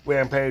and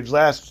Rampage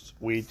last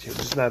week,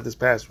 just not this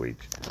past week.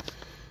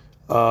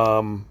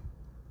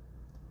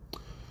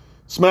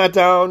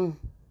 SmackDown,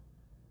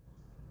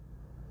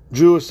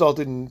 Drew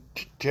assaulted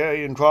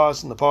Karrion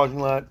Kross in the parking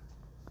lot,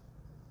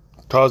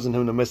 causing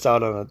him to miss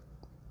out on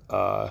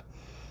a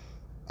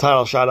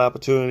title shot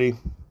opportunity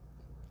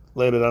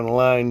later down the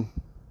line.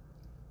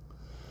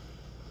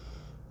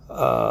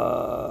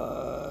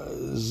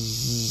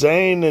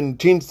 Zayn and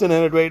Kingston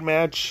had a great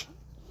match.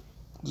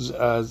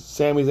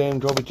 Sami Zayn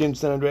and Kofi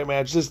Kingston had a great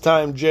match. This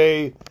time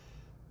Jay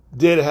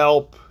did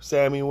help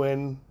Sami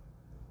win.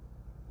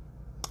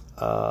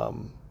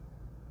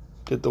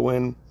 Get the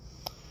win.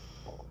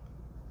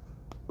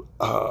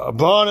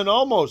 Braun and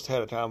almost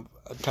had a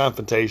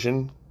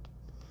confrontation.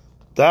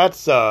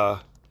 That's my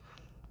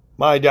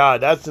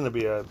God, that's gonna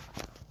be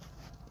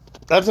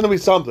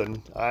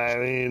something. I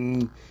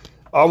mean,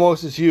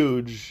 almost is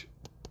huge,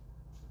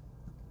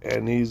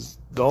 and he's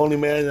the only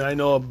man that I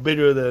know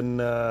bigger than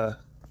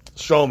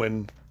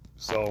Strowman.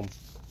 So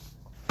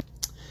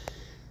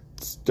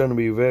it's gonna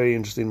be a very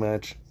interesting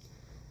match.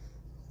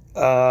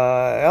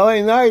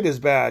 LA Knight is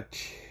back.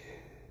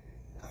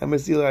 I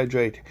miss Eli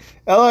Drake.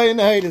 LA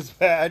Knight is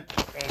back,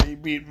 and he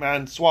beat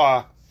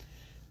Mansoor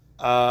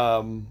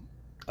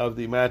of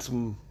the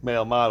Maximum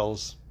Male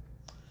Models.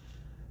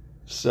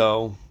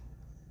 So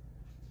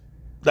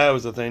that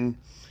was the thing.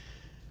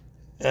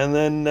 And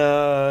then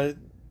the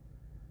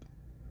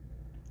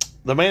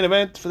main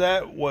event for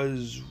that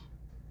was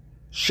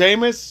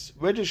Sheamus,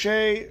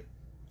 Ricochet,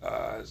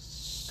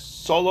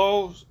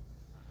 Solo,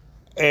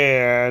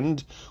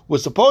 and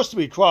was supposed to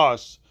be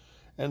Cross.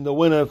 And the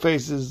winner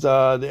faces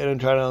the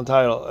Intercontinental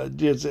title.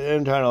 Gets the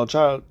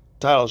Intercontinental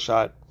title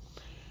shot.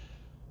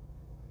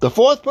 The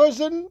fourth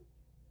person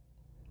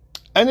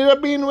ended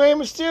up being Rey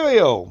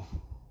Mysterio,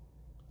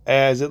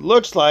 as it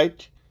looks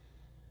like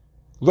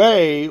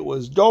Rey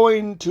was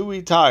going to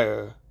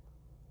retire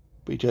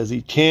because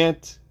he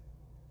can't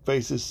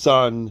face his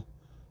son.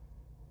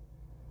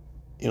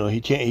 You know,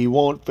 he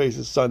won't face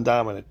his son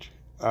Dominic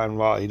on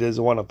Raw. He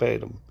doesn't want to pay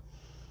him.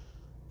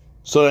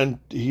 So then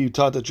he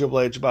talked to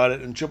Triple H about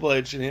it, and Triple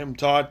H and him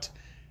talked,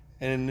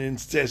 and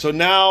instead, so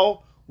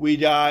now we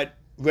got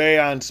Rey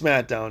on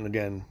SmackDown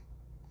again.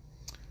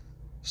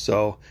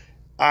 So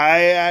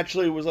I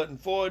actually was looking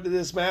forward to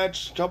this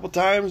match a couple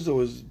times. There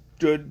was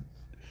good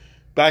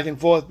back and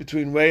forth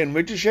between Rey and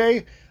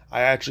Ricochet.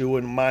 I actually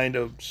wouldn't mind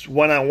a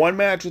one-on-one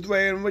match with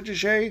Rey and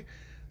Ricochet.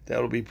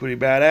 That would be pretty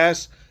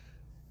badass.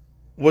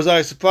 Was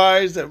I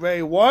surprised that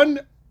Rey won?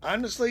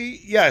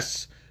 Honestly,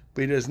 yes.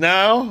 Because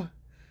now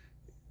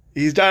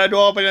he's got to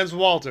go up against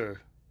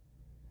Walter.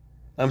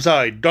 I'm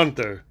sorry,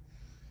 Gunther.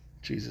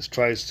 Jesus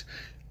Christ.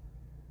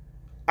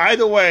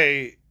 Either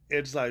way,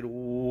 it's like,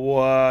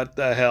 what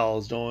the hell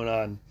is going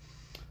on?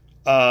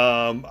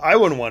 I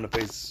wouldn't want to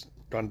face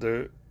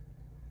Gunther.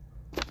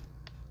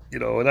 You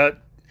know, that.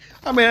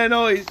 I mean, I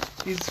know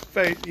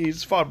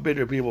he's fought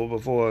bigger people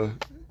before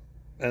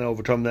and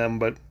overcome them,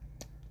 but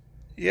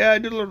yeah, I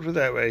did look for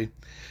that way.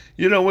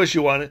 You don't wish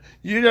you wanted.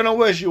 You don't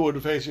wish you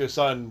would face your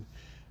son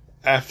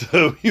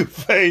after you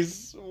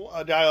face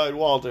a guy like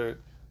Walter.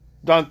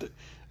 Gunther.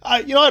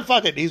 You know what?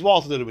 Fuck it. He's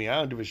Walter to me. I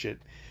don't give a shit.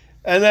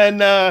 And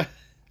then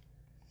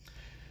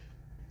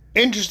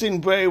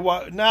interesting Bray.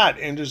 Not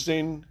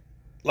interesting.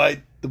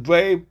 Like the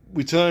Bray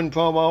return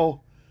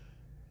promo.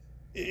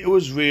 It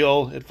was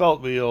real. It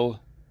felt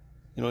real.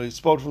 You know, he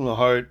spoke from the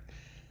heart.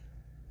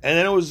 And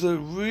then it was a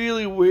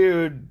really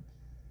weird,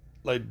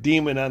 like,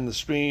 demon on the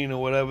screen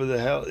or whatever the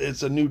hell.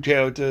 It's a new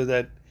character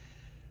that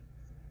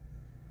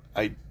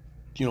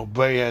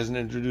Bray hasn't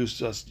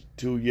introduced us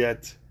to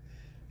yet.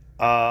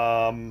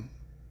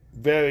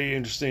 Very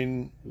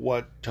interesting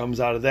what comes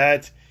out of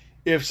that.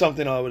 If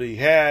something already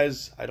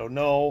has, I don't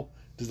know.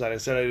 Because like I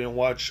said, I didn't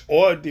watch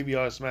or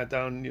DVR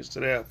SmackDown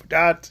yesterday. I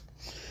forgot.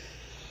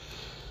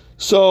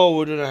 So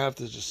we're going to have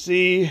to just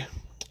see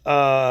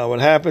what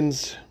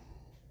happens.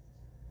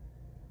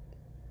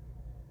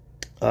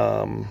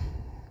 And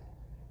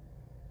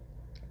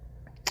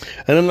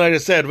then, like I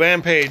said,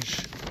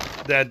 Rampage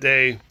that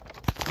day,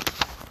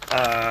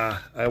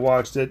 I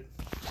watched it.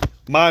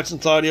 Mox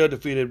and Claudio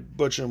defeated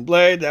Butcher and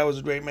Blade. That was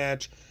a great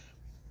match.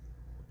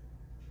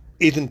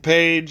 Ethan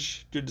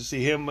Page, good to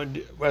see him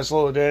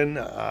wrestle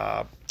again.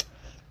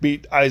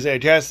 Beat Isaiah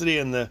Cassidy,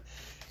 and the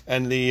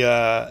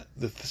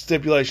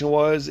stipulation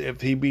was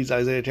if he beats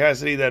Isaiah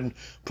Cassidy, then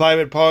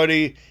Private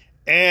Party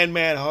and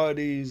Matt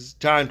Hardy's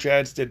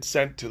contracts get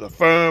sent to the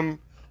firm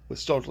with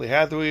Stokely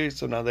Hathaway.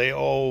 So now they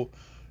own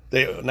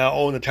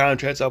the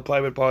contracts of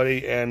Private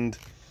Party and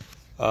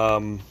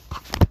Matt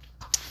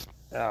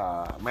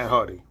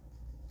Hardy.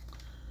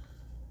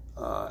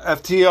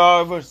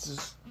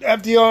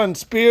 FTR and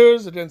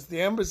Spears against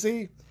the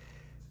Embassy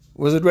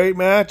was a great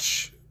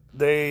match.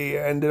 They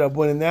ended up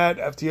winning that.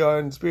 FTR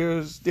and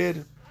Spears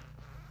did.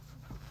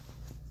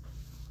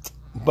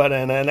 But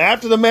and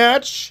after the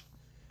match,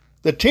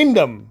 the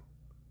Kingdom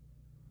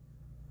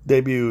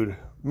debuted.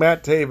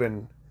 Matt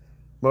Taven,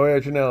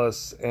 Maria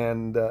Kanellis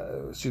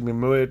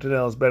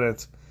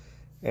Bennett,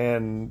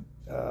 and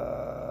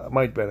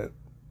Mike Bennett.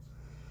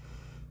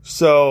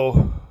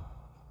 So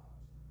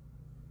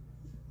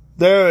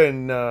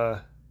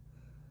they're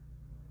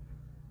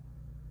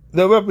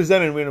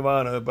representing Ring of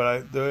Honor,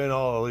 but they're in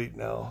All Elite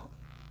now.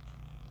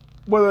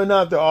 Whether or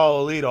not they're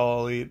All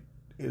Elite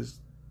is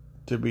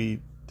to be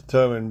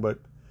determined, but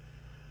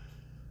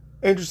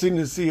interesting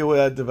to see how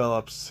that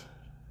develops.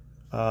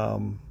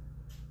 And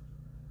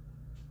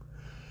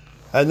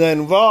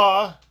then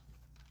Raw,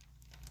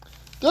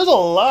 there's a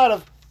lot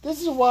of,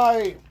 this is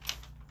why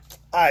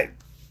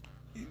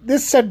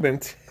this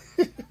segment,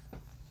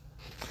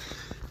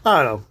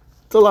 I don't know,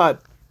 it's a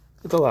lot,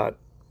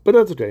 but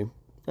that's okay.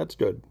 That's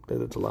good.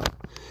 That's a lot.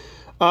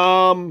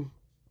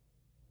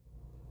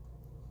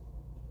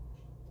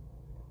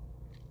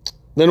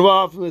 Then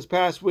Raw from this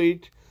past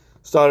week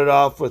started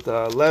off with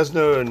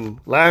Lesnar and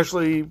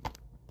Lashley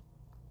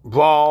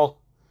brawl.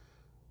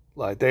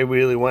 Like, they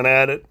really went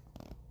at it.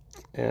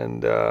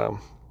 And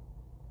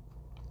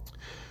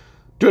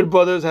Good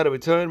Brothers had a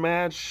return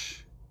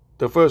match.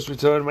 The first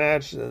return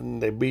match.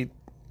 And they beat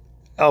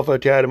Alpha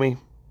Academy.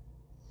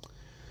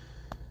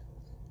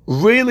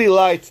 Really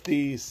liked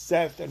the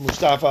Seth and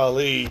Mustafa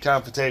Ali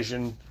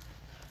confrontation.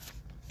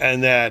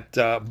 And that,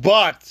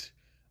 but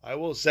I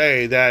will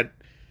say that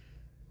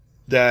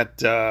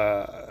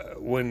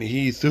when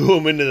he threw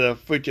him into the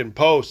freaking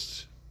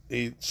post,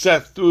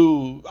 Seth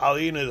threw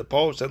Ali into the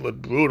post. That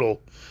looked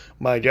brutal.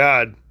 My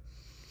God.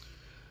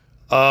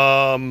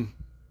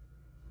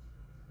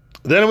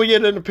 Then we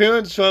get an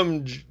appearance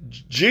from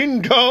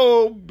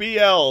Jingo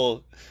BL.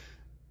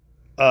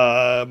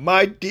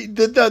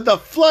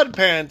 The flood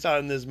pants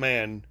on this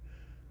man.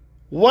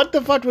 What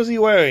the fuck was he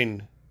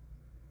wearing?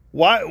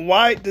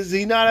 Why does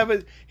he not have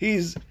a?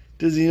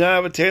 Does he not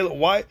have a tailor?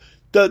 Why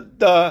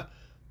the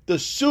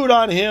suit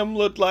on him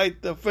looked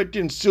like the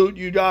freaking suit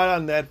you got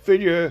on that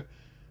figure,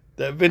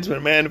 that Vince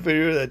McMahon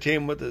figure that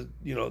came with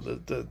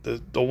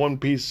the one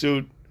piece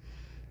suit.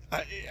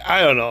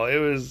 I don't know.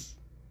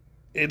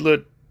 It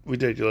looked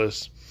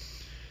ridiculous.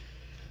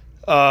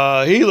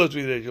 He looked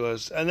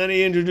ridiculous, and then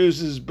he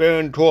introduces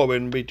Baron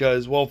Corbin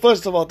because, well,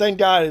 first of all, thank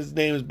God his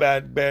name is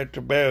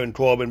Baron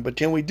Corbin. But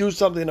can we do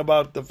something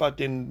about the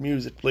fucking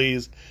music,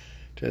 please?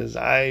 Because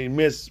I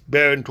miss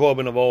Baron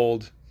Corbin of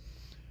old,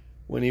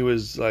 when he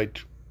was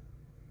like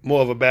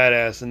more of a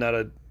badass and not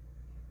a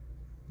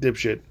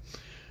dipshit.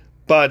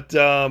 But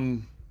at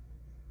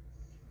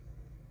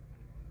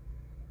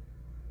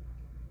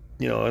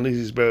least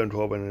he's Baron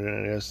Corbin,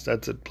 and I guess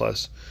that's a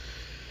plus.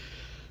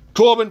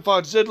 Corbin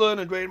fought Ziggler in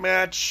a great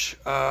match,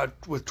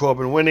 with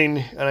Corbin winning,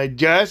 and I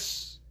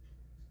guess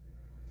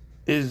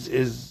is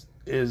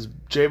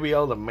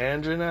JBL the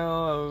manager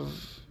now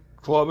of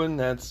Corbin?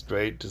 That's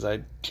great, because I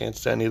can't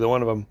stand either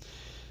one of them.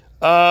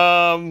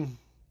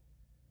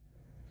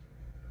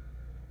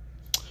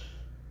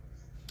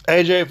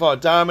 AJ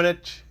fought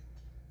Dominic,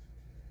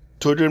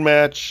 to a good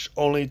match,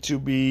 only to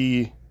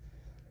be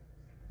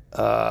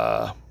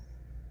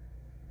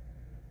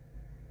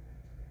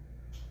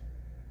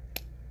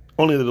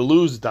only to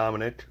lose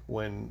Dominic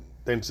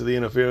thanks to the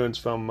interference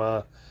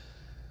from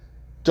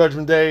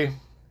Judgment Day.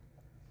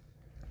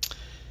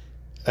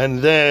 And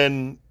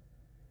then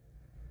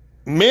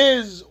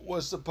Miz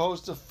was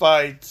supposed to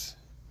fight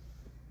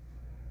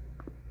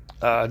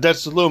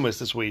Dexter Lumis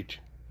this week.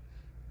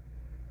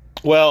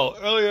 Well,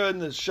 earlier in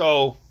the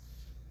show,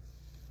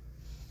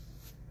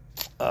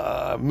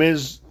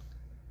 Miz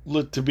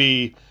looked to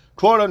be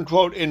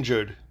quote-unquote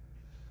injured.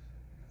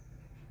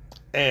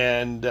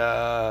 And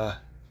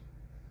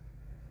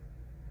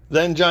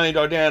then Johnny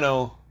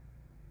Gargano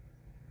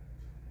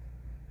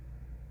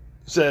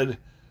said,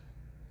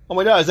 "Oh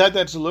my God, is that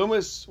Dexter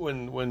Lumis?"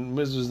 When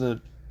Miz was in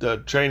the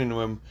training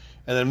room,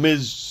 and then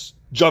Miz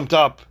jumped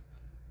up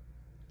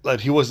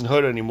like he wasn't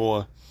hurt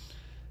anymore,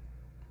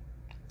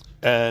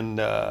 and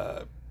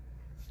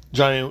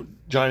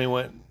Johnny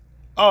went,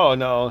 "Oh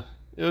no,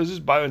 it was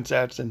just Byron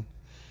Saxton."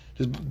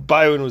 Just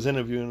Byron was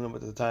interviewing him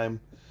at the time,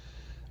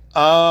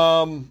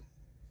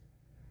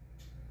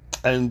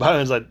 and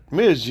Byron's like,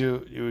 "Miz,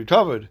 you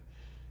recovered."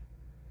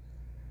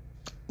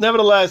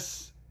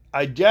 Nevertheless,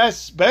 I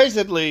guess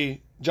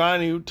basically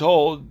Johnny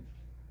told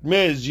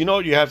Miz, "You know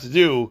what you have to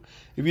do?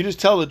 If you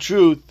just tell the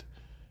truth,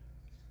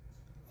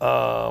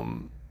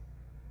 you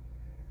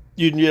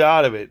can get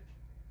out of it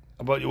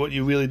about what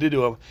you really did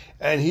to him."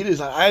 And he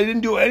just like, "I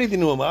didn't do anything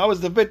to him. I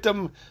was the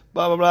victim."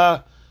 Blah blah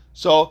blah.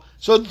 So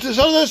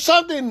there's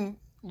something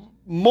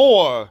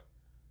more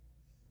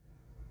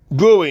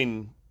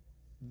brewing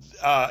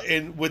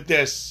in with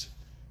this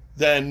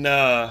than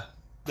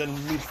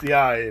meets the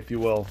eye, if you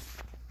will.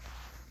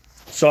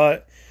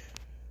 So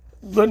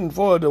looking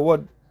forward to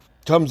what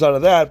comes out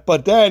of that.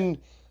 But then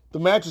the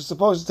match was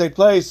supposed to take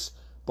place,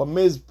 but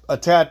Miz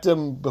attacked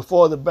him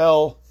before the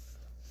bell.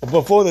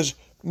 Before this,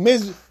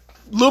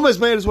 Loomis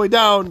made his way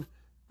down,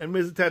 and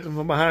Miz attacked him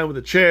from behind with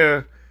a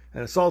chair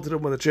and assaulted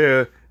him with a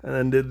chair, and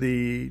then did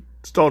the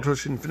Stone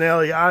Crushing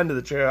finale onto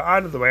the chair,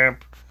 onto the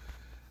ramp,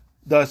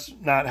 thus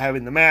not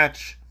having the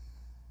match,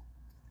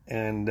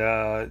 and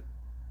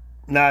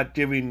not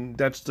giving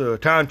Dexter a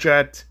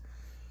contract.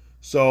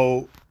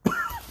 So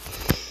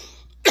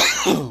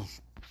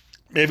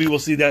maybe we'll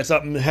see that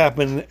something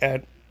happen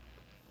at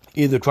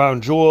either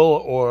Crown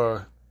Jewel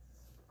or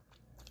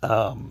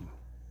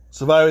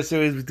Survivor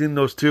Series between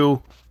those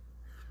two.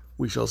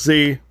 We shall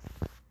see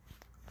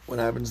what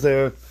happens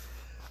there.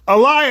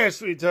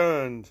 Elias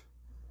returned.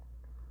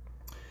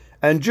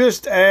 And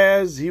just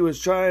as he was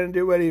trying to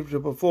get ready to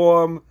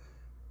perform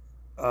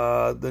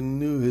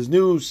his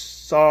new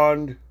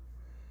song,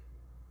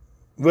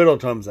 Riddle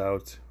comes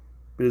out.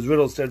 Because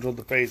Riddle's scheduled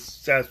to face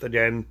Seth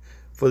again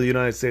for the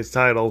United States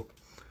title.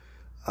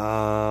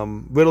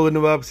 Riddle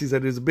interrupts. He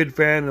said he's a big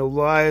fan of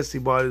Elias. He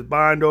bought his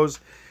bondos.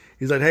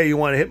 He's like, "Hey, you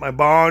want to hit my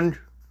bond?"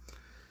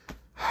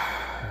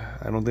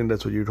 I don't think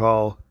that's what you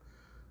call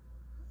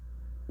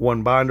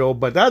one bundle,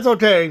 but that's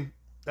okay.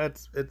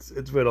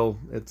 It's Riddle.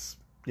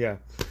 Yeah.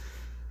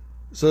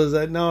 So is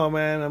that no,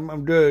 man?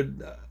 I'm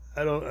good.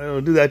 I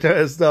don't do that kind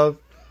of stuff.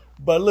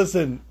 But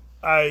listen,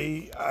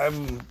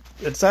 I'm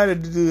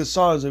excited to do the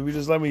songs if you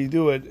just let me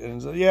do it.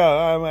 And so yeah,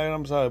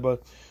 I'm sorry,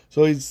 but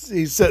so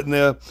he's sitting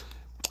there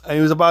and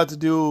he was about to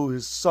do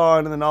his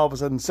song, and then all of a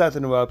sudden Seth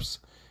interrupts,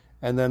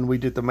 and then we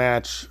did the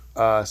match,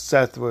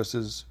 Seth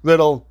versus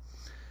Riddle,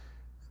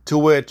 to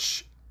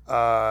which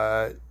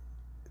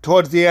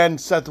towards the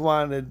end Seth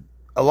wanted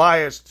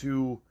Elias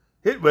to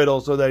hit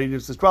Riddle so that he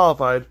gets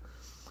disqualified,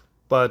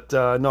 but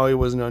no, he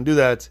wasn't going to do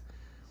that.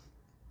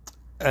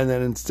 And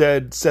then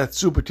instead, Seth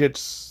super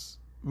kicks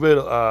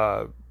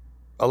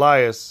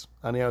Elias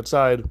on the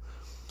outside,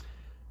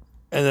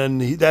 and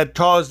then that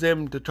caused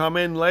him to come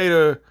in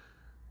later,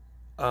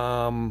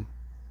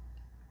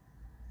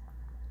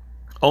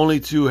 only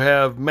to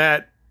have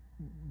Matt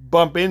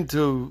bump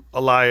into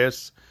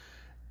Elias,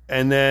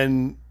 and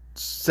then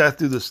Seth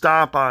do the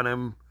stomp on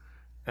him,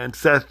 and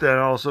Seth then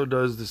also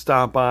does the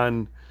stomp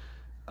on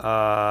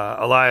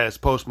Elias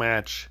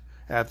post-match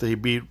after he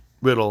beat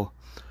Riddle.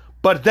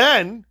 But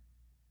then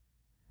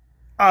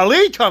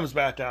Ali comes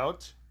back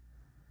out,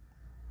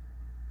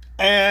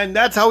 and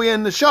that's how we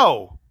end the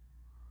show.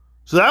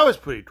 So that was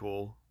pretty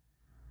cool.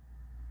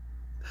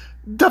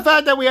 The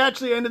fact that we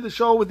actually ended the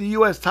show with the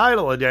U.S.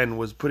 title again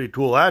was pretty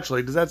cool,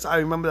 actually, because I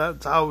remember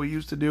that's how we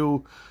used to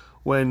do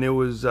when it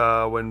was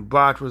when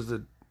Brock was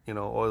the,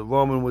 or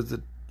Roman was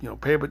the,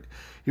 paper.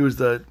 He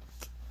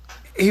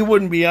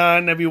wouldn't be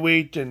on every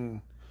week, and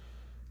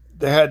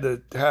they had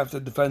to have to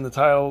defend the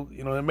title.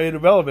 It made it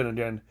relevant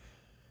again.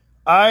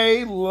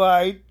 I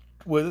like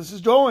where this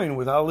is going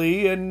with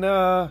Ali and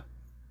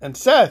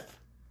Seth,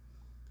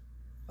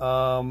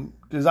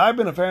 because I've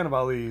been a fan of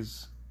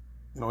Ali's.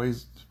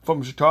 He's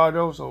from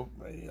Chicago, so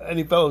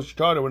any fellow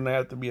Chicago wouldn't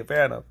have to be a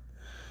fan of.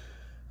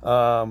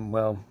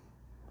 Well,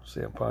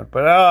 CM Punk,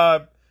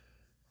 but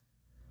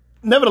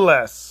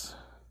nevertheless,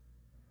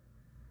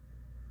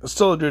 it's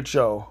still a good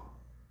show.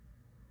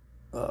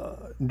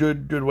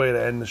 Good way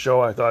to end the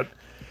show, I thought.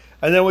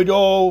 And then we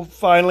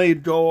finally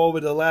go over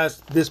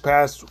this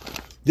past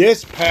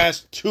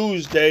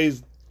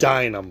Tuesday's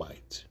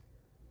Dynamite.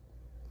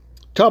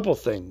 Couple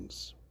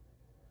things.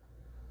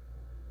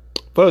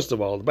 First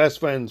of all, the best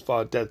friends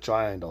fought Death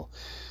Triangle.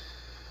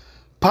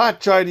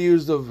 Pac tried to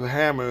use the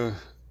hammer.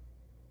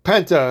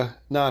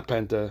 Not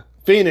Penta.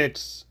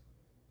 Phoenix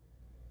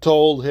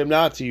told him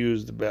not to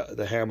use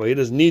the hammer. He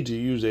doesn't need to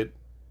use it.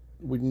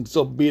 We can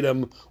still beat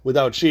him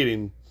without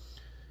cheating.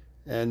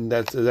 And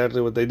that's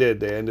exactly what they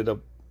did. They ended up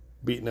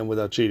beating him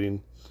without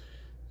cheating.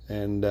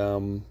 And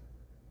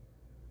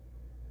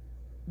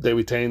they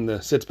retained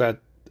the six-pack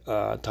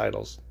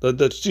titles.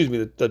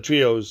 The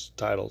trios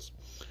titles.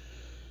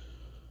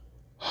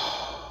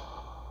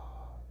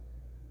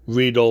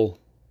 Riddle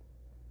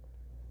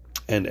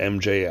and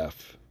MJF.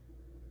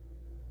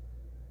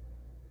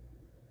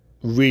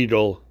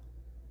 Riddle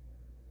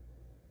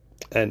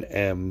and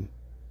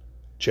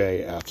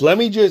MJF. Let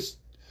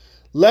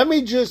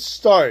me just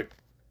start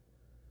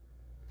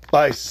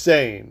by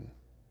saying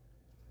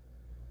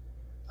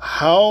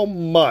how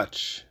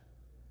much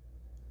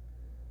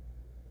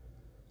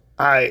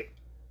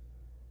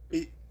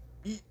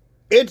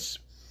it's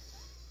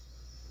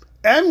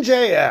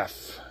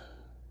MJF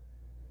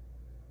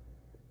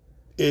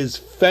is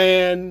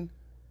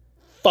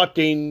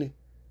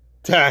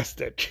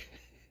fan-fucking-tastic.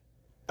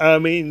 I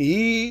mean,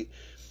 he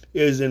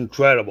is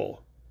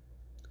incredible.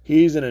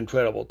 He's an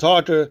incredible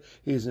talker.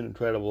 He's an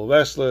incredible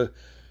wrestler.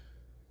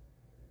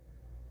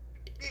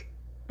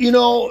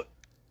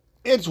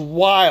 It's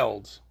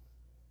wild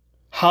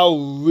how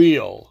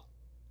real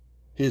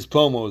his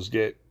promos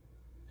get.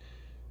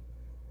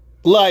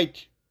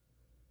 Like,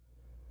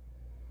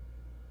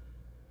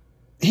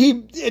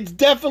 it's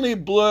definitely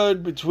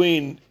blurred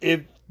between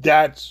if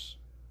that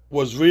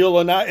was real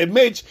or not. It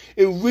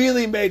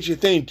really makes you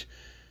think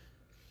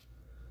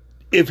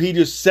if he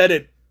just said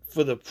it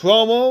for the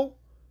promo,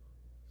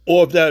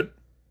 or if that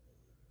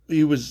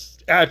he was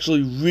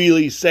actually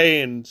really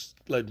saying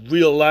like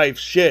real life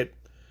shit.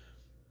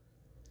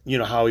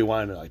 How he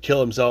wanted to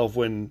kill himself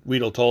when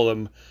Riddle told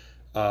him,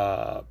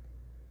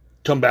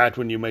 come back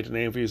when you make a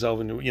name for yourself,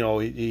 and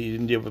he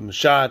didn't give him a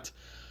shot.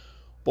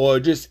 Or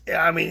just,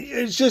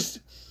 it's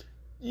just,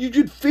 you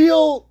could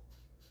feel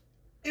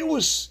it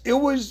was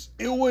very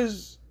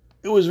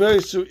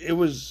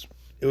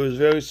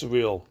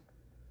surreal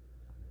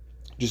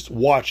just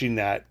watching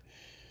that.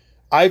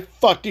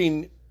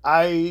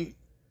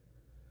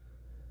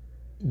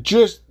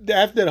 Just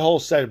after that whole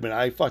segment,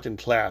 I fucking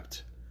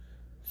clapped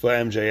for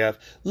MJF.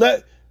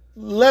 Let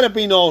it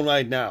be known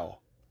right now.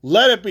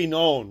 Let it be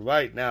known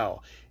right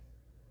now.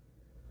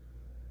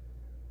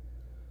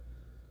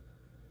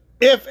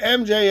 If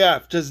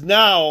MJF does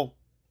now,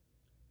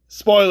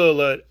 spoiler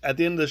alert, at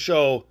the end of the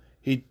show,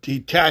 he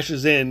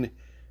cashes in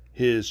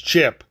his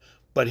chip,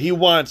 but he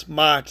wants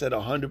Mox at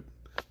 100.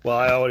 Well,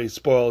 I already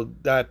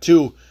spoiled that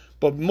too,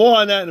 but more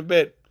on that in a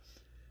bit.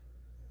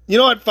 You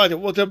know what? Fuck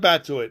it. We'll come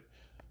back to it.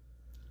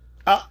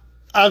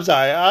 I'm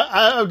sorry.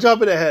 I'm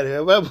jumping ahead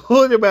here.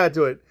 We'll get back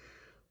to it.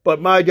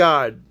 But my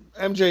God,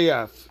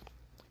 MJF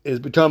is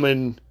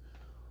becoming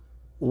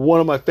one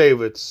of my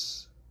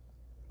favorites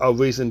of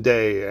recent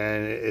day,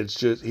 and it's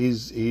just he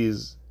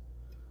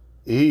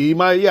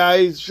might, yeah,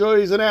 he's sure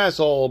he's an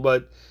asshole,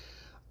 but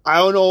I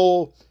don't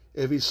know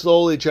if he's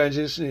slowly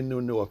transitioning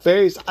into a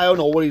face. I don't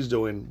know what he's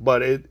doing,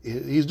 but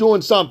he's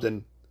doing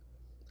something,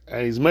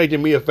 and he's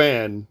making me a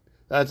fan.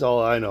 That's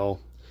all I know.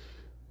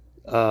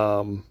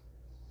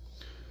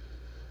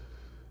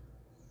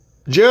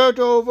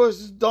 Jericho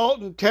versus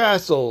Dalton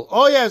Castle.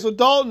 Oh yeah, so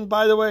Dalton,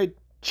 by the way,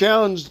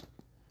 challenged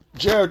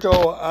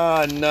Jericho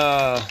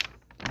on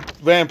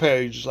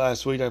Rampage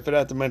last week. I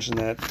forgot to mention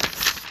that.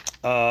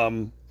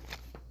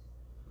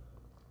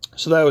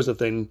 So that was the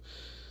thing.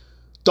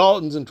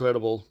 Dalton's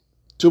incredible.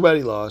 Too bad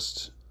he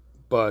lost,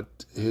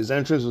 but his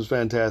entrance was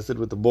fantastic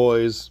with the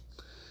boys,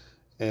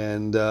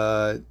 and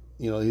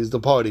he's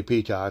the party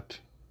peacock,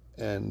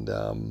 and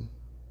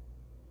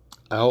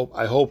I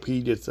hope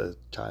he gets a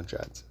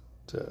contract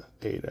to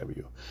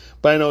AEW.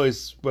 But I know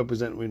he's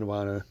representing Ring of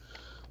Honor,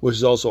 which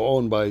is also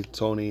owned by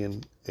Tony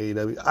and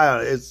AEW. I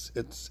don't know.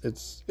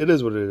 It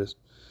is what it is.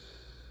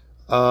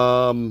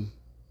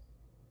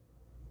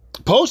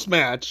 Post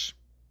match,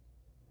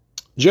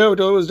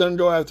 Jericho was going to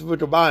go after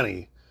Victor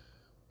Bonnie,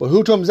 but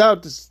who comes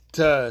out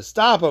to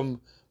stop him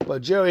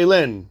but Jerry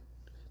Lynn?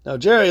 Now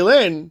Jerry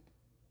Lynn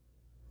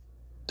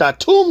got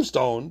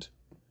tombstoned,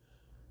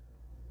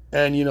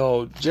 and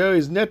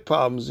Jerry's neck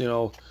problems.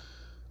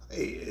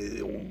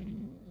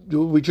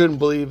 We couldn't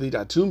believe he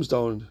got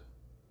tombstoned.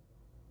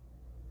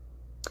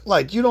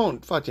 Like, you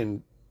don't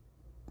fucking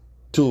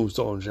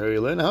tombstone Jerry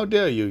Lynn. How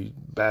dare you, you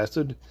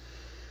bastard?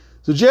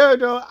 So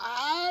Jericho,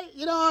 I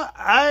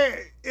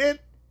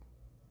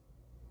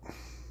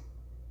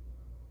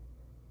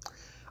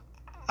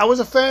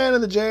was a fan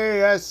of the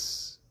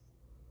JAS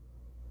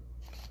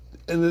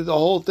and the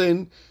whole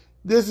thing.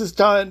 This is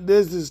kind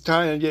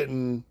of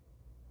getting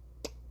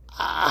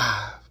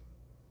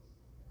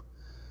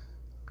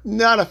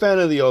not a fan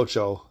of the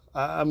Ocho.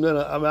 I'm not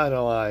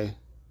gonna lie.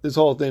 This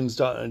whole thing's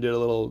starting to get a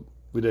little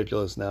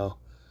ridiculous now.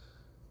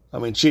 I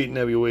mean, cheating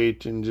every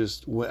week and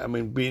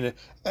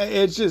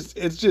it's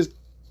just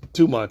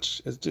too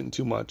much. It's getting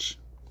too much.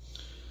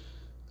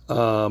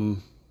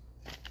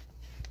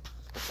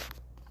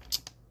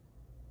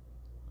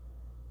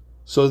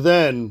 So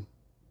then,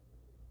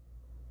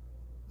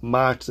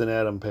 Mox and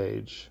Adam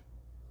Page.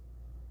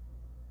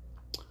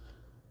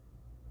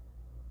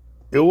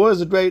 It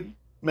was a great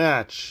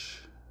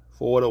match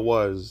for what it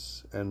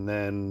was, and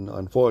then,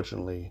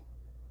 unfortunately,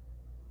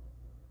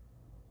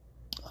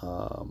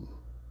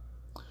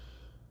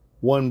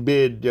 one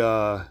big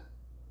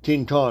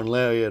King Kong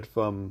lariat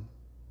from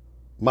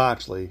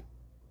Moxley.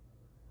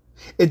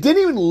 It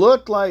didn't even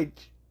look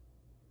like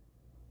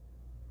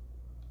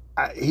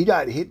he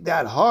got hit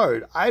that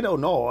hard. I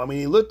don't know. I mean,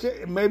 he looked,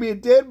 maybe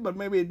it did, but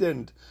maybe it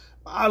didn't.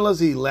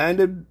 Unless it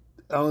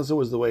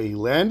was the way he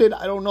landed,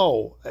 I don't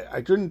know.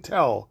 I couldn't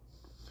tell.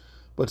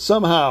 But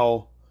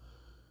somehow,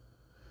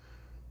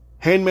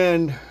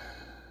 Hangman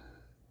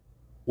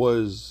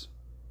was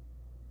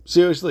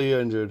seriously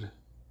injured.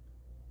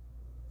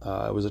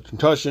 It was a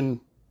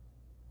concussion.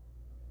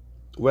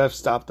 Ref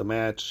stopped the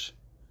match.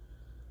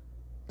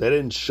 They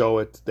didn't show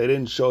it. They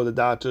didn't show the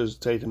doctors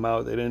take him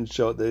out. They didn't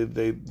show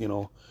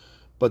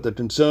but the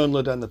concern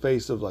looked on the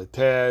face of like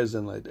Taz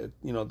and the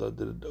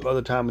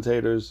other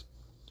commentators,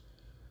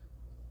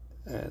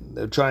 and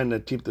they're trying to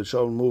keep the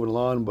show moving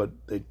along, but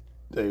they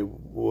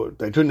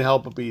couldn't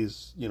help but be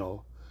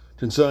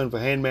concerned for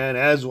Hangman,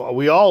 as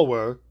we all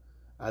were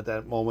at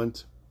that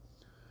moment.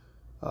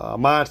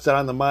 Mox sat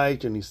on the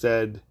mic and he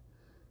said,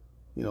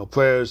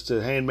 prayers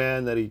to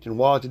Hangman that he can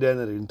walk again,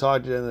 that he can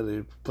talk again, that he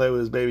can play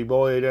with his baby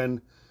boy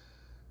again,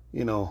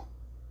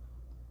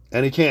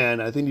 and he can.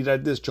 I think he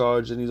got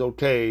discharged and he's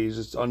okay. He's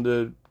just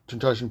under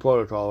concussion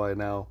protocol right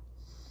now.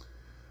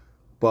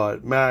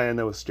 But man,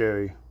 that was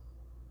scary.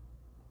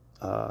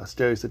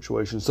 Scary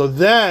situation. So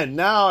then,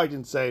 now I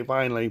can say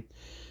finally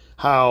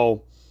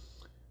how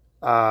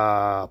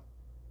what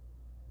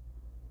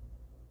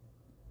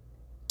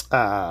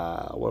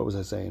was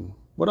I saying?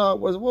 What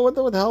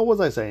the hell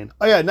was I saying?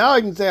 Oh yeah, now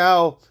I can say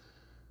how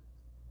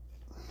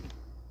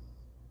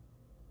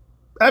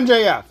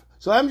MJF.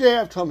 So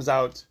MJF comes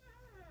out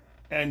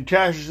and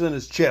cashes in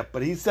his chip,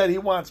 but he said he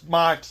wants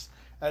Mox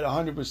at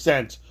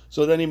 100%.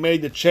 So then he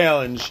made the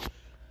challenge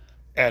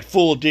at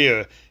Full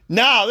Gear.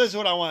 Now, this is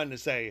what I wanted to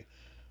say.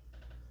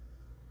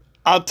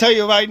 I'll tell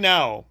you right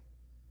now,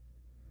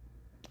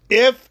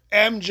 if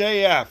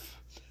MJF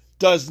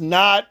does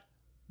not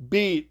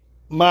beat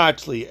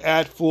Moxley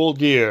at Full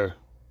Gear,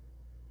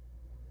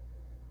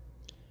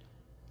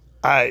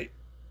 I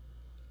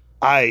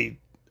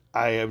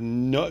have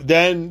no.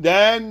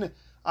 Then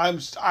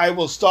I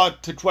will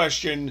start to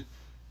question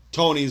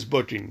Tony's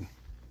booking.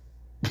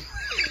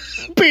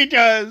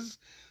 Because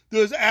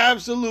there's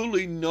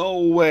absolutely no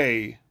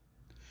way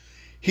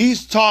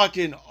he's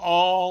talking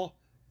all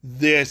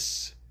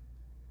this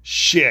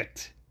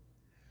shit.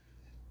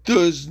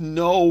 there's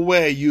no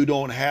way you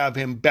don't have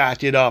him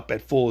back it up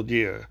at Full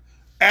Gear.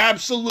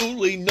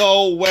 Absolutely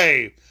no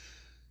way.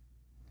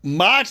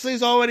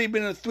 Moxley's already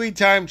been a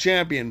 3-time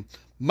champion.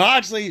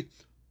 Moxley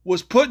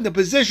was put in the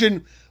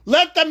position,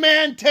 let the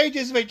man take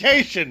his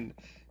vacation.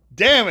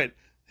 Damn it.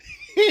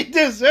 He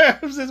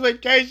deserves his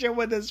vacation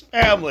with his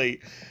family.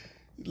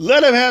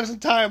 Let him have some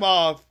time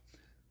off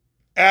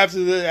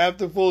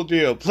after Full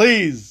Gear.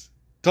 Please,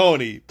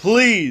 Tony,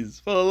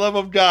 please, for the love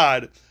of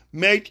God,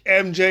 make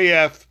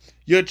MJF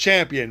your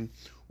champion.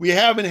 We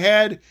haven't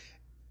had,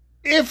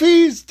 if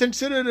he's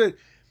considered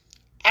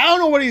I don't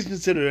know what he's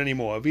considered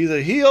anymore. If he's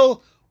a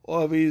heel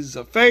or if he's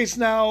a face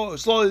now, or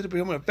slowly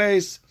becoming a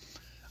face.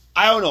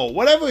 I don't know.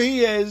 Whatever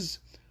he is,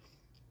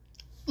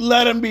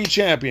 let him be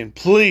champion.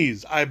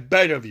 Please, I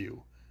beg of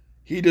you.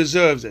 He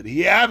deserves it.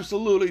 He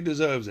absolutely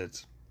deserves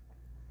it.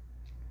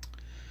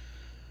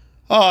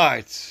 All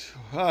right.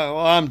 Well,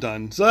 I'm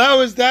done. So that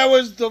was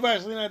the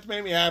wrestling that's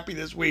made me happy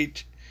this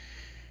week.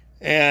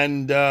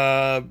 And,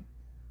 yeah.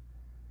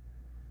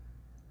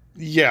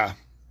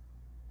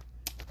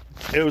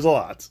 It was a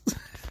lot.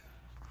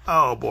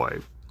 Oh, boy.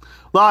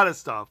 Lot of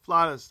stuff.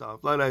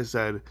 Like I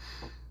said,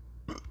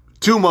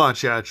 too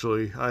much,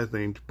 actually, I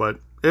think. But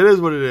it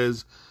is what it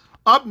is.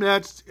 Up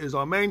next is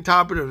our main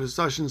topic of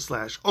discussion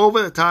 /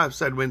 over-the-top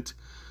segment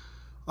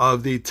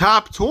of the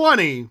top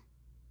 20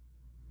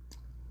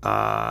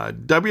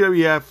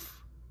 WWF,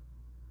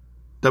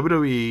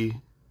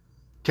 WWE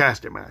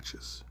casket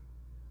matches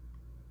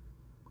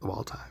of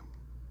all time.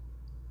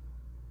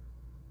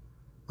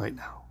 Right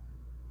now.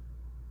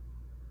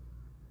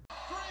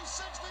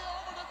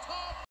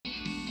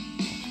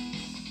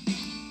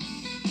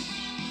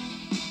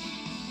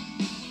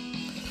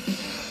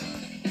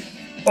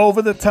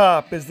 Over the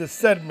Top is the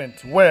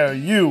segment where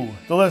you,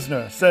 the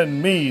listener,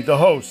 send me, the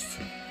host,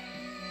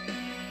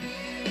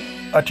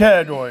 a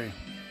category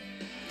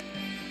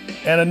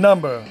and a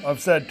number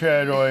of said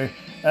category,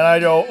 and I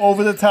go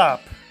over the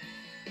top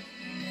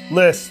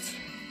list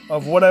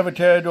of whatever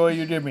category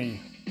you give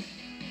me.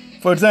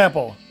 For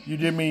example, you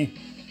give me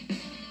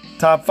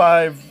top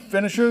 5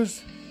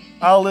 finishers,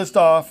 I'll list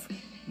off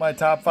my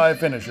top 5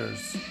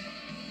 finishers.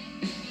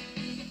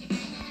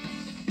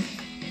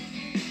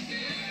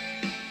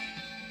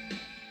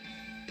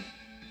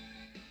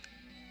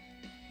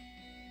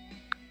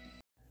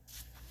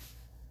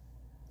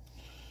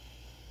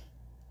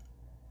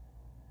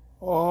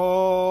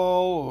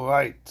 All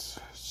right,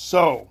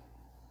 so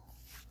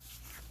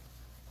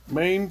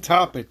main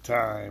topic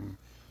time,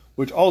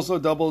 which also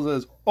doubles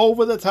as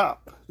over the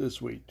top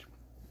this week.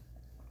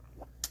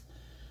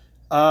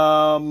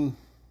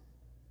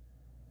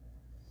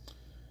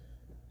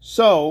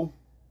 So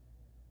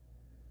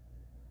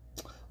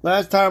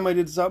last time I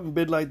did something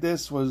big like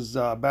this was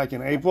back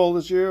in April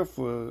this year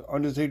for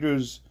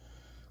Undertaker's.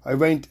 I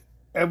ranked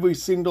every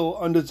single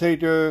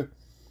Undertaker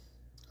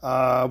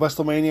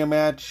WrestleMania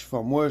match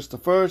from worst to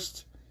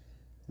first.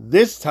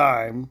 This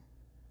time,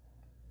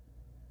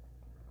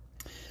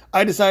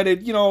 I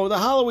decided, the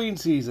Halloween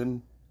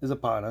season is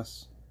upon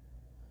us.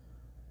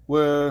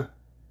 We're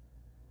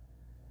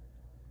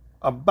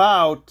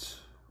about,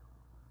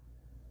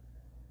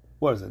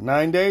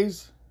 9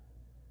 days?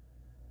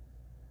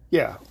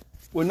 Yeah,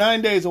 we're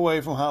 9 days away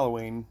from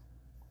Halloween.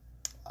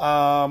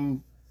 At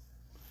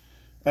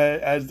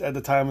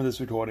the time of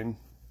this recording.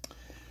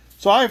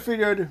 So I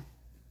figured,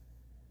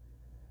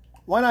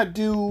 why not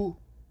do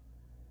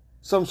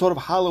some sort of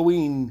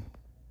Halloween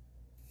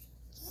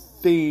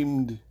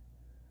themed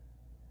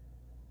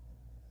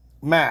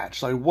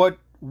match? Like what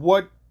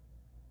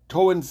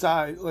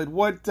coincides? Like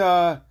what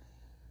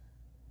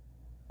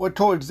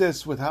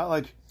coexists with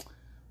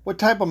what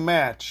type of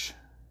match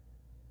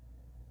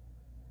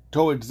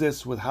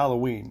coexists with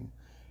Halloween?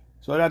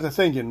 So I got to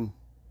thinking,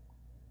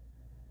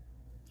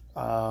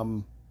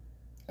 and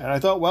I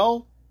thought,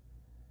 well,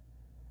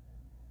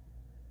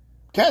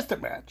 casket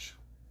match.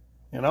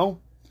 Now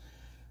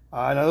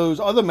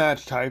those other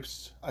match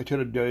types I could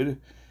have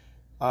did.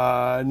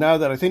 Now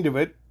that I think of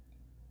it,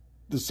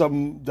 there's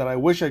some that I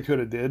wish I could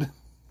have did.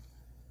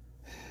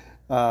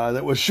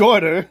 That was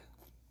shorter,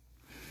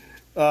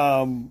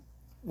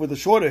 with a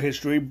shorter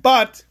history.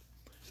 But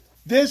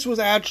this was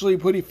actually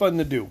pretty fun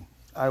to do,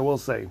 I will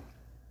say.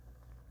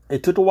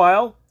 It took a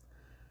while,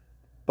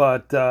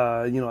 but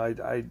I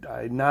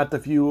knocked a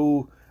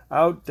few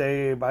out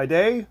day by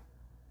day,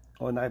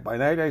 or night by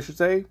night, I should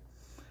say.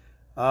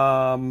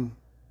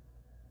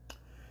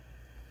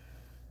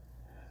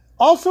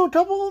 Also, a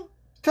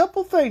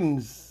couple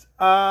things.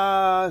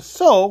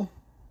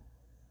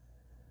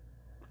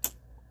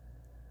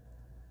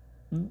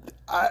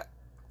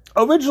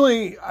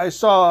 Originally I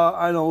saw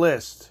on a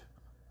list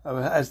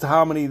as to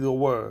how many there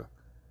were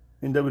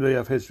in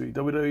WWF history,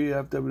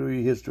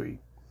 WWE history,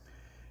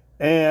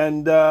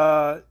 and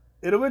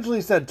it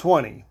originally said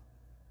 20.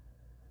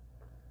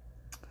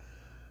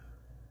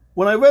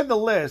 When I read the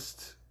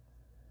list,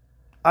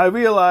 I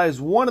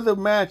realized one of the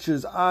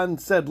matches on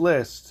said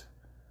list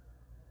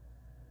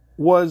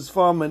was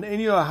from an In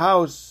Your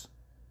House,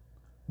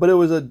 but it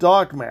was a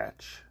dark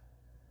match.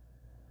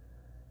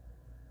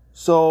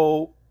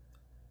 So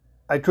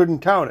I couldn't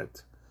count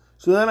it.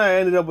 So then I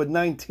ended up with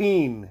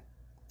 19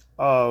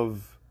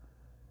 of,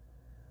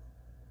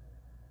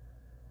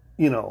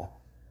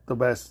 the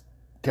best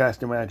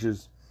casket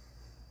matches.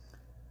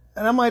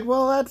 And I'm like,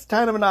 well, that's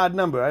kind of an odd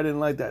number. I didn't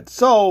like that.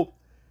 So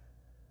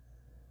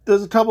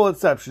there's a couple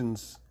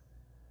exceptions.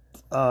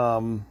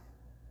 And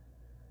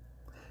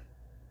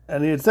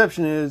the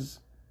exception is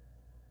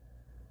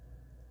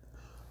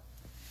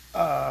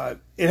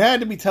it had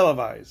to be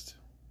televised.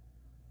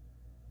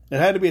 It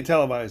had to be a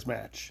televised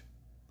match.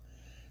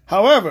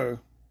 However,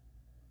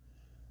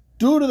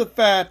 due to the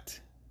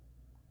fact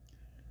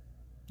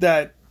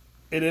that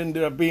it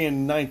ended up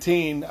being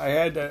 19,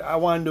 I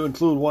wanted to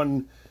include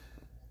one,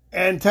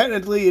 and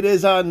technically it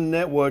is on the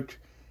network,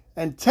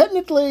 and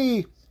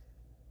technically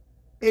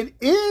it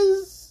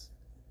is,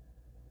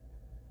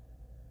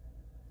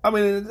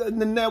 in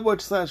the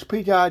network /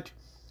 Peacock,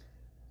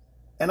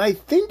 and I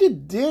think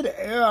it did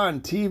air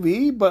on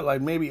TV,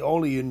 but maybe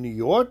only in New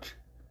York,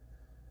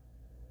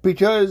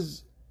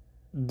 because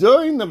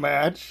during the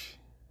match,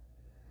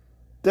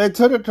 they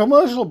took a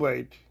commercial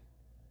break.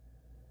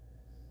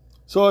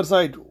 So it's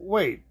like,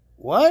 wait,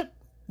 what?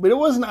 But it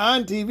wasn't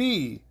on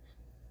TV.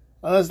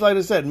 Unless, like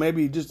I said,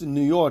 maybe just in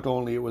New York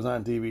only it was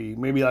on TV.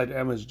 Maybe like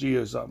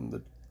MSG or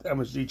something, the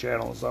MSG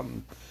channel or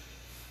something.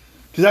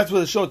 Because that's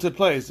where the show took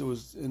place. It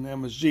was in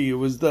MSG. It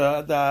was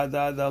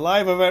the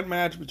live event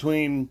match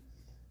between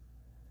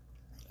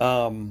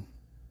Vader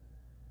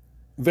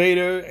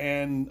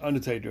and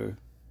Undertaker.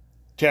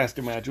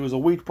 Casket match. It was a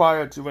week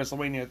prior to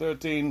WrestleMania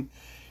 13.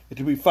 It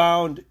can be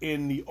found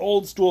in the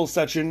old school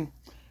section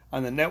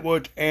on the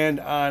network and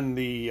on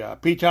the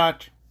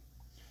Peacock.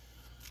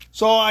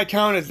 So I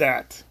counted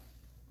that.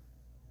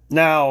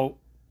 Now,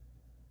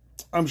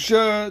 I'm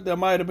sure there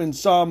might have been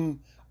some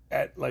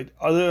at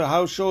other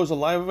house shows or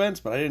live events,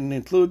 but I didn't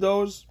include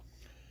those.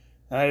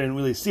 I didn't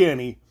really see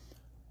any.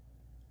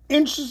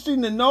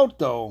 Interesting to note,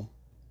 though,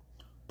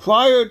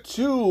 prior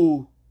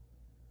to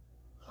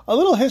a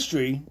little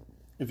history,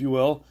 if you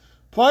will,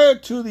 prior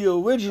to the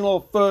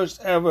original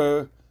first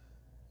ever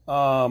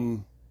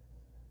coffin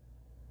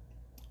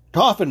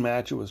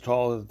match, it was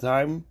called at the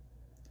time.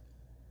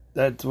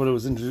 That's what it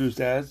was introduced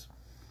as.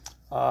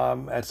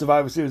 At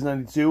Survivor Series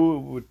 92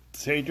 with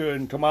Taker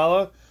and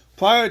Kamala.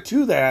 Prior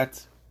to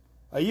that,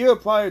 a year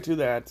prior to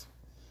that,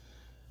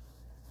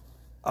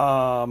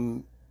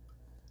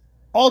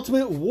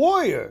 Ultimate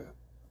Warrior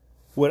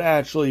would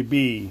actually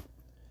be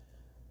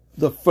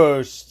the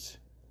first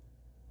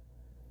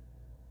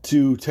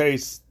to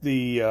taste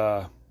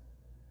the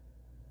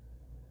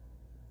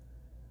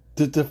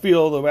to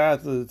feel the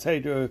wrath of the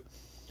Taker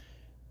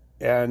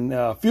and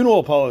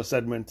funeral parlor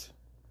segment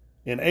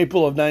in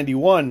April of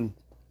 91,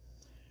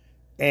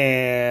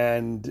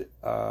 and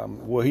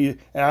where he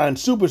on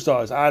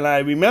Superstars, and I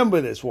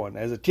remember this one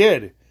as a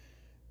kid. It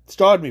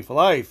scarred me for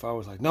life. I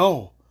was like,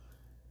 no,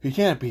 he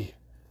can't be,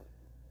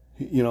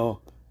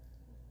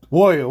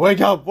 Warrior,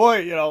 wake up,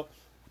 Warrior.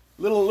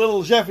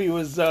 Little Jeffy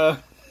was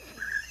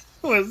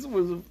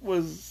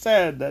was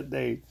sad that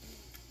day.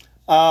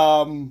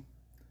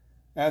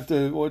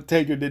 After what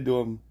Taker did to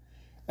him.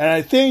 And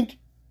I think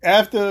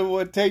after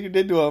what Taker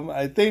did to him,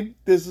 I think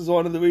this is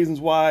one of the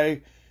reasons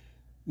why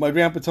my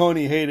grandpa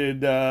Tony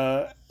hated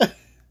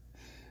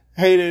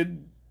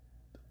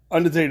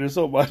Undertaker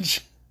so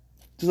much.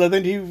 Because I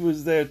think he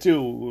was there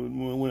too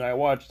when I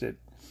watched it.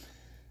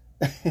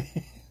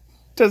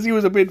 Because he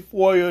was a big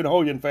Warrior and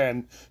Hogan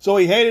fan. So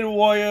he hated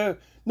Warrior.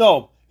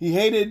 No, he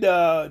hated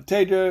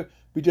Taker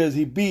because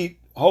he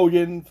beat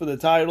Hogan for the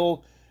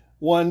title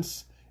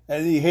once.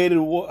 And he hated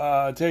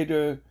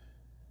Taker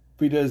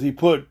because he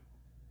put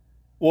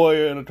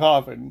Warrior in a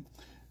coffin.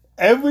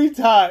 Every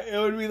time, it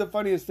would be the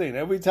funniest thing.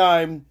 Every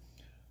time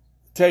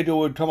Taker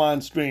would come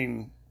on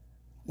screen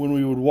when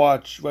we would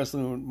watch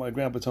wrestling with my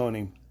grandpa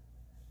Tony,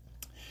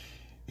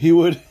 he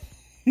would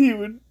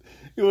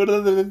look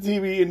at the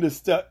TV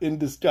in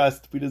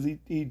disgust because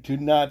he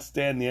could not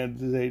stand the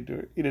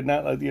Undertaker. He did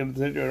not like the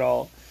Undertaker at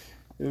all.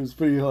 It was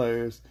pretty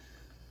hilarious.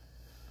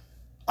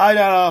 I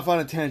got off on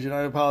a tangent.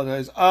 I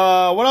apologize.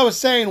 What I was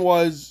saying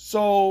was,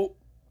 so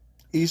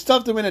he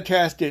stuffed him in a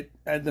casket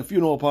at the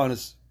funeral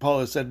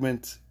parlor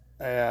segment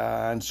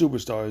on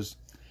Superstars.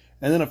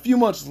 And then a few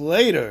months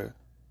later,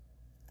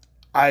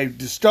 I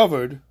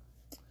discovered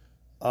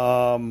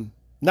not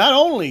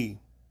only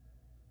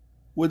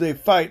would they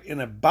fight in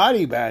a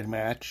body bag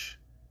match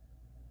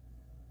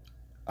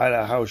at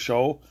a house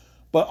show,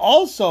 but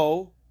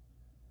also,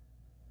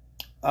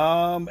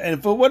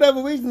 and for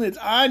whatever reason, it's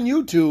on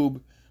YouTube,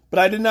 but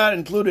I did not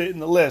include it in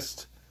the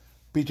list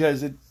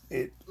because it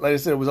like I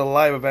said, it was a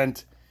live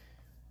event.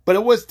 But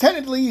it was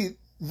technically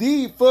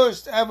the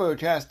first ever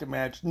casket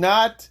match.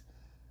 It's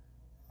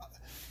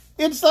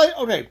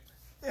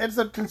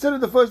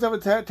considered the first ever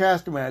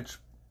casket match.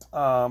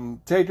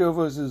 Taker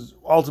versus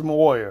Ultimate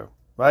Warrior,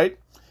 right?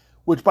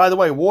 Which, by the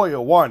way,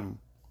 Warrior won.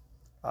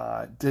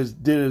 Did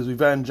his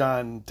revenge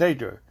on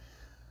Taker.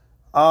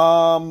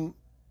 The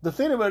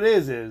thing about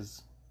it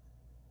is,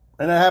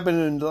 and that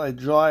happened in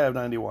July of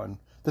 91.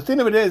 the thing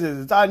of it is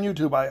it's on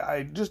YouTube.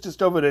 I just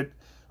discovered it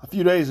a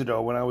few days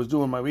ago when I was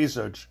doing my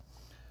research.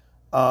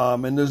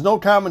 And there's no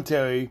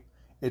commentary.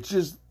 It's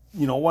just,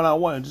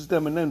 one-on-one, just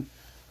them and then.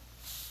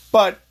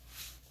 But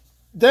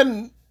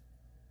then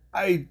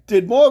I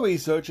did more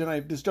research and I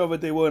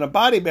discovered they were in a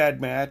body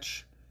bag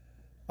match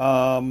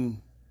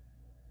on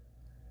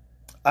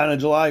a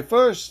July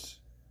 1st,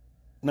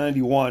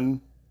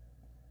 91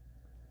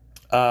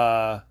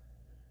 house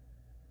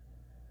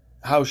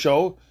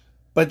show.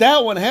 But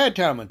that one had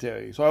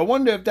commentary. So I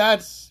wonder if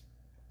that's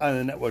on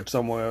the network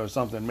somewhere or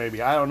something,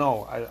 maybe. I don't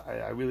know.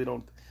 I really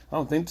don't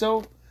think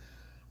so.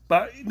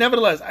 But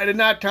nevertheless, I did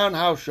not count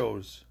house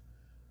shows,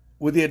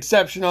 with the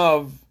exception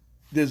of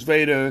this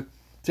Vader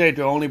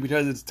Taker, only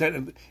because it's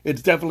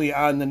definitely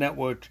on the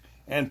network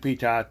and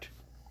Peacock,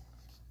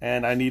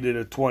 and I needed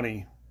a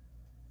 20.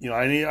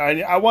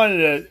 I wanted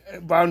to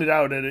round it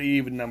out at an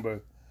even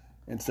number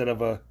instead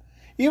of a.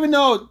 Even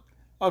though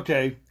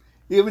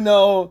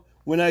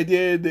when I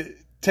did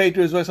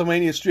Taker's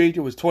WrestleMania Streak,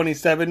 it was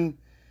 27.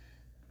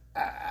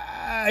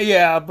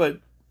 Yeah, but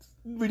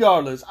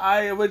regardless,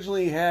 I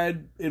originally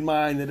had in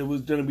mind that it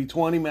was going to be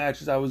 20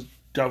 matches I was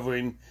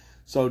covering.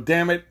 So,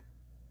 damn it,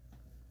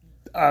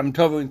 I'm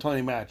covering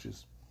 20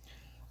 matches.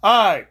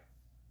 All right.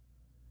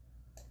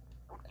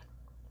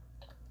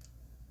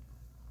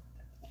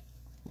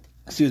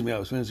 Excuse me, I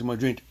was finishing my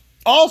drink.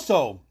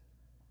 Also,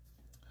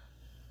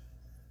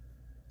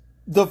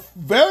 the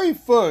very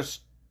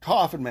first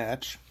coffin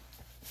match,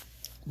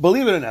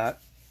 believe it or not,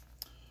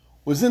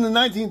 was in the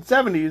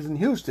 1970s in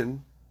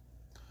Houston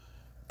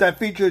that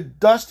featured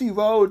Dusty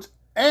Rhodes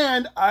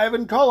and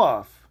Ivan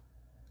Koloff.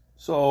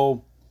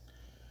 So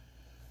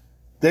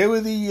they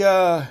were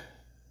the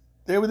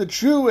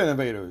true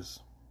innovators.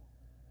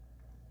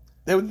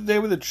 They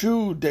were the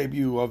true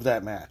debut of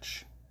that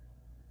match.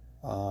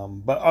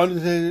 But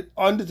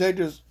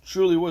Undertaker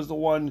truly was the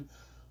one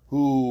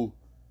who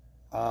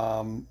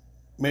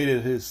made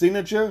it his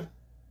signature,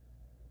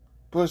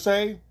 per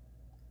se.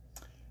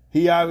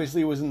 He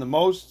obviously was in the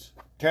most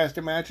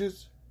casket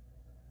matches,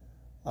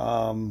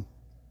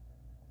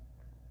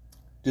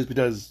 just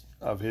because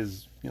of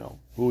his,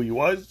 who he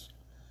was.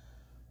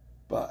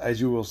 But as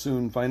you will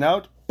soon find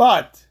out.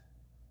 But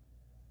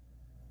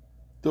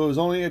there was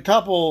only a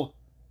couple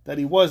that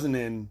he wasn't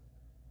in.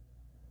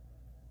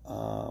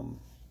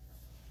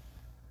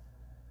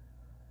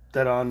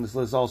 That are on this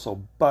list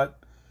also. But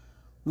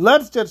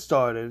let's get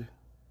started.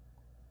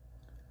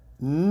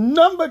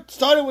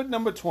 Starting with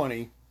number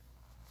 20.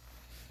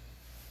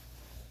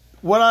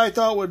 What I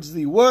thought was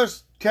the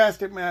worst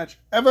casket match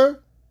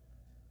ever.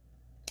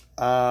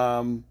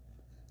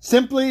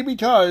 Simply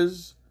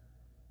because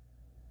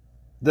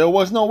there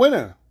was no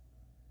winner.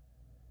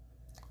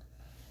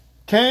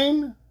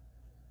 Kane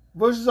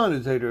versus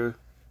Undertaker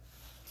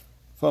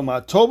from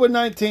October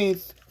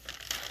 19th,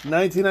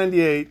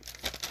 1998,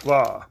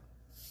 Raw.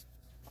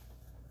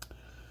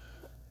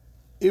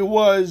 It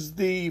was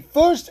the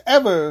first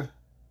ever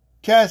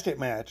casket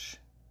match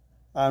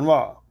on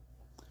Raw.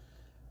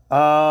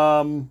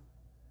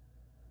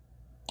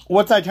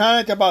 What's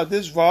iconic about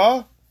this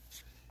Raw?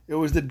 It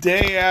was the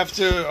day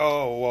after.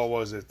 Oh, what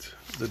was it?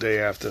 The day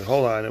after.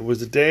 Hold on. It was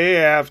the day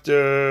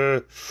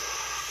after.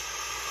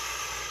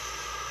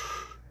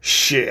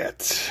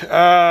 Shit.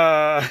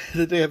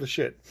 The day after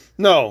shit.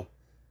 No.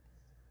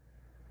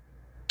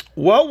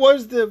 What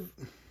was the.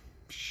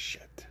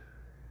 Shit.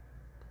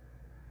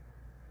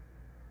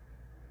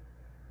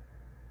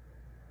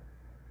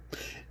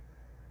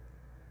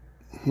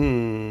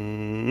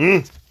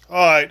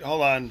 Alright,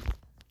 hold on.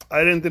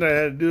 I didn't think I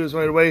had to do this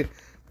right away,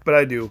 but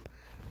I do.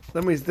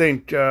 Let me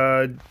think.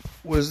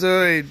 Was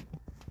there a...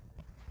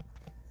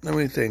 Let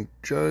me think.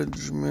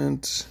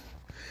 Judgment...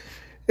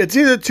 It's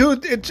either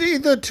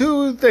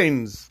two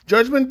things.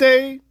 Judgment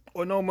Day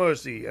or No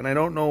Mercy. And I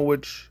don't know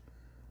which.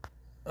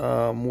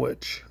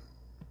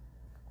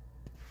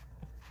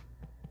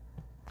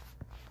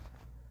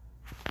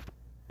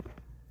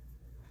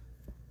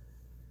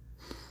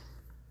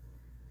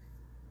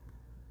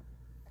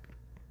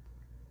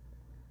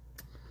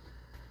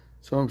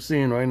 So I'm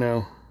seeing right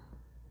now.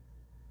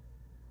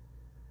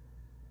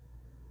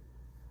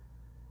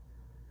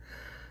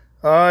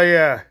 Oh,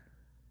 yeah.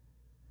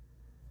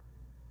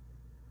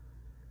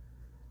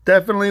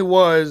 Definitely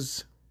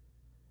was.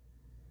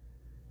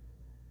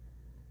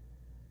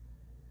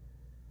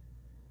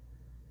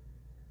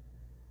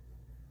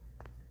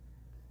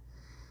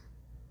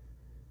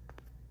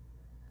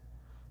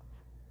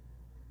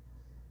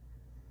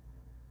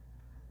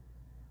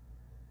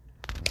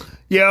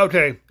 Yeah,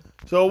 okay.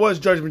 So it was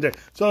Judgment Day.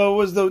 So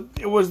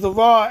it was the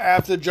Raw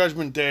after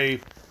Judgment Day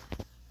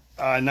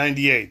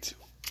 98,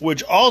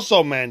 which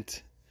also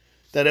meant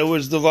that it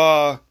was the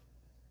Raw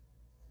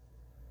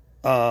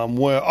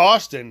where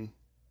Austin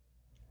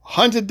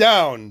hunted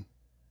down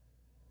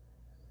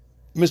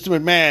Mr.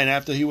 McMahon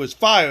after he was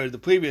fired the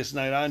previous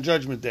night on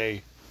Judgment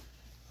Day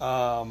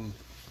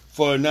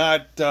for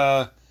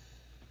not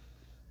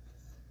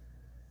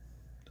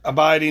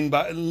abiding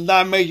by,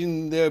 not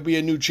making there be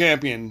a new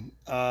champion.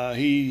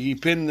 He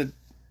pinned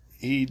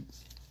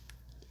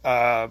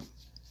the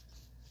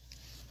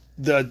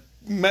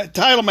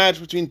title match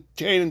between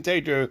Kane and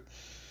Taker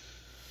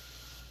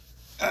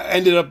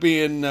ended up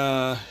being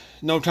no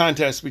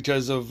contest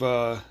because of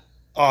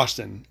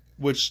Austin,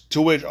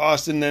 to which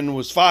Austin then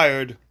was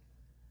fired,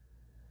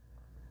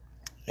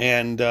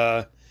 and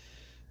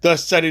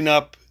thus setting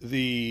up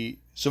the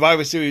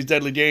Survivor Series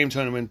Deadly Game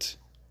tournament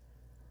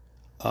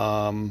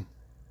that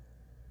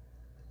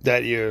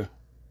year,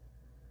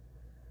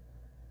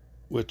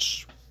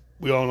 which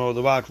we all know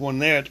The Rock won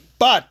there.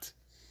 But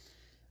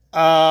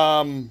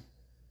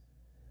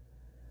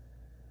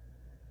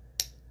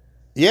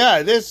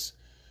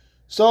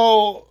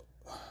so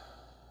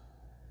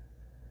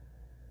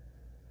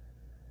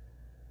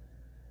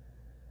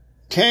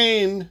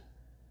Kane,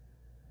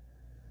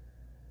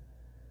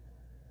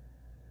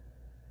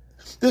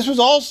 this was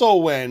also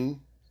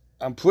when,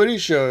 I'm pretty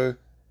sure,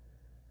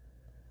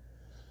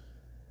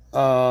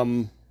 I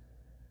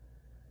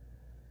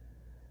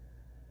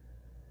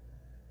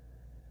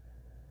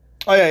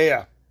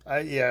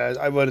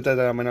wrote it down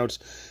on my notes.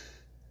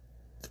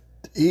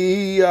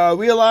 He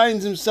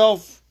realigns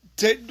himself.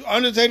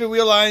 Undertaker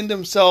realigned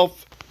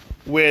himself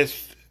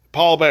with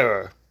Paul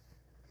Bearer.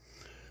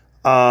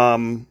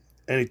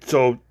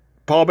 So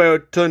Paul Bearer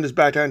turned his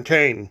back on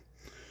Kane.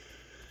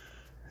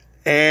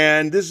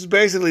 And this is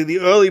basically the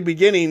early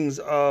beginnings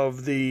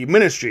of the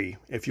ministry,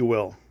 if you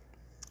will.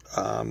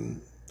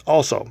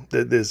 Also,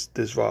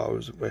 this Raw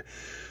was.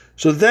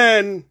 So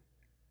then,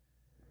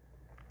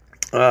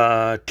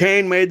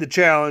 Kane made the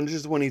challenge. This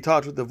is when he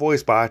talked with the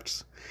voice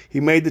box. He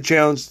made the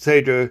challenge to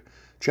Taker,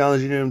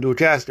 challenging him to a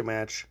casket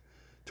match,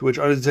 to which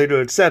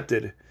Undertaker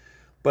accepted.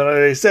 But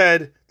as I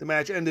said, the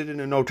match ended in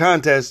a no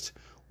contest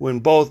when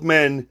both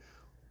men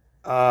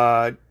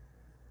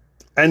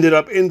ended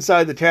up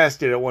inside the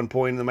casket at one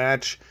point in the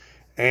match,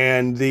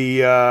 and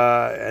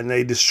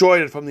they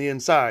destroyed it from the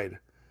inside.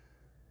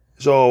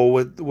 So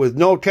with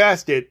no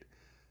casket,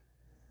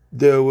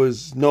 there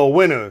was no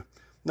winner.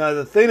 Now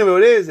the thing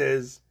about it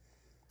is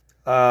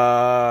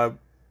throughout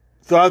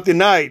the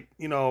night,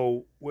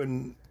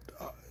 when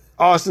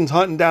Austin's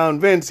hunting down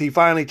Vince, he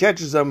finally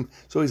catches him,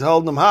 so he's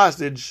holding him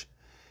hostage,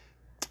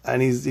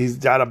 and he's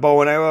got a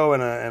bow and arrow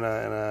and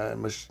a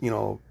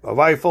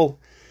rifle.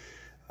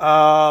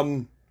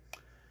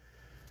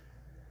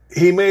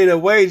 He made a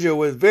wager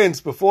with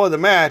Vince before the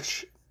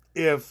match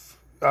if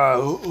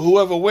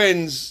whoever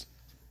wins,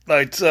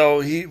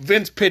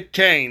 Vince picked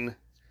Kane,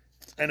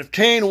 and if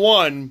Kane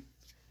won,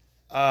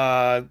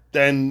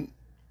 then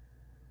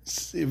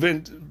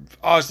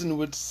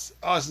Austin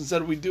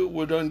said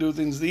we're going to do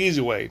things the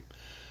easy way.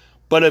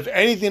 But if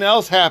anything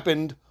else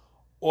happened,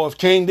 or if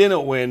Kane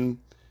didn't win,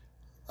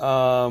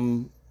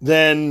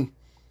 then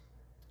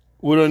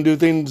we're going to do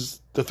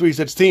things the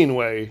 316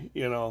 way,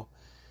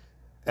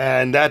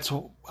 And that's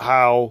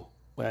how,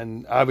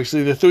 when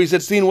obviously the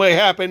 316 way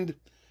happened,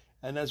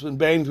 and that's when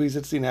Bang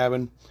 316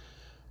 happened.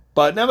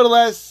 But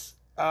nevertheless,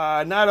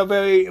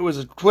 it was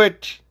a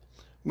quick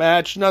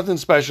match, nothing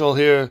special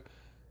here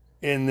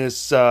in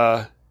this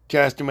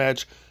casket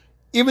match,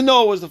 even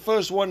though it was the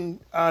first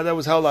one that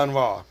was held on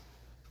Raw.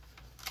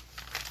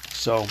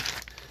 So,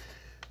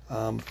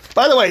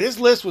 by the way, this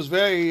list was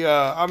very,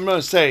 I'm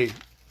going to say,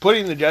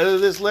 putting together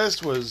this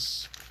list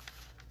was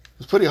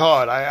pretty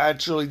hard. I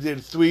actually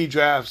did 3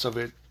 drafts of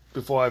it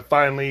before I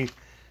finally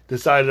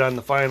decided on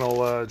the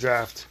final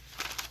draft,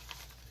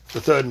 the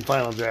third and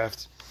final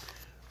draft.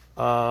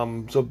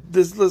 So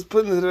this list,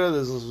 putting together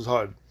this list was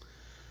hard.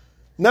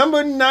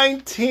 Number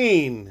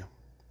 19,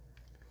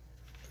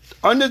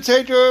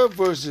 Undertaker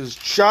versus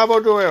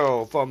Chavo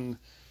Guerrero from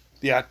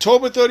the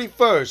October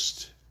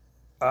 31st,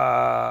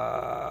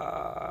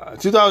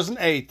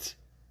 2008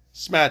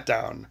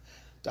 SmackDown,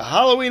 the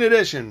Halloween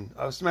edition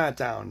of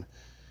SmackDown.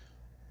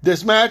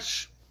 This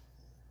match,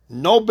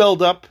 no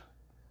build-up.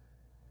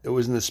 It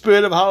was in the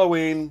spirit of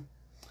Halloween.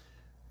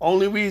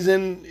 Only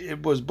reason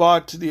it was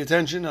brought to the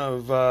attention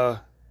of...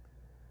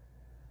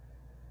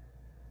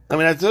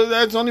 that's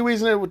the only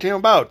reason it came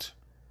about.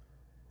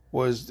 It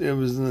was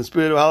in the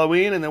spirit of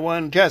Halloween, and they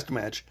wanted a casket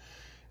match.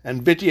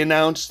 And Vicky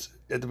announced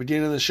at the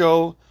beginning of the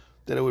show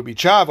that it would be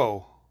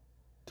Chavo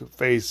to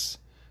face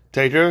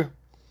Taker.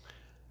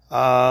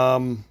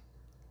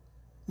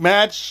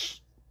 Match...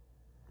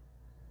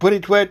 pretty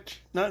quick,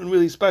 nothing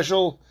really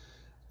special.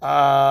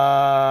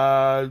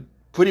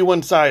 Pretty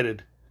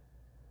one-sided.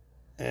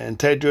 And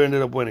Taker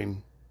ended up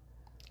winning.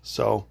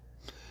 So,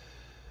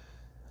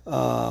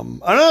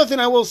 another thing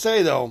I will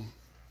say, though,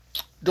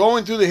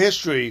 going through the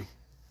history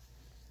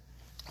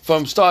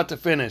from start to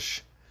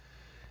finish,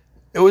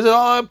 it was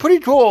pretty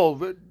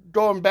cool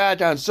going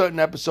back on certain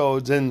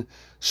episodes and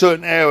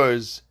certain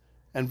eras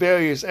and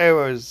various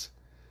eras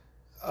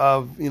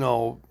of,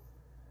 through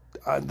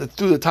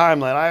the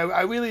timeline.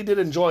 I really did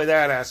enjoy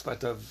that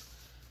aspect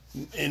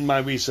in my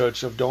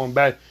research of going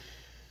back,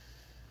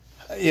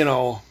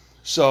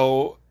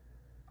 so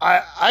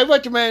I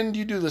recommend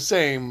you do the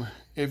same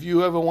if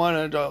you ever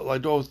want to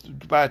go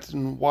back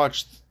and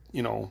watch,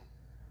 the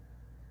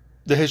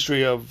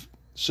history of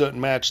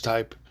certain match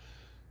type.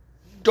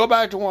 Go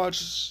back and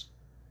watch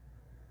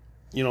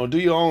do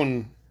your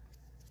own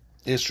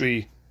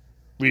history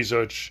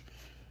research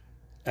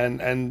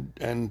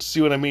and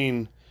see what I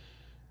mean.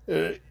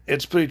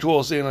 It's pretty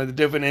cool seeing like the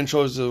different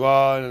intros to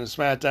Raw and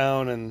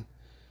SmackDown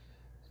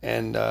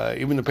and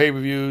even the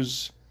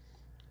pay-per-views,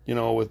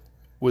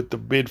 with the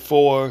bid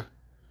for,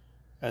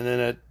 and then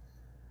it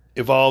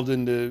evolved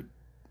into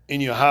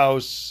In Your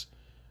House,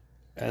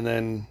 and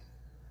then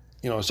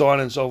so on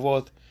and so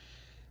forth.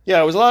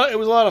 Yeah, it was a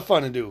lot of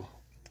fun to do.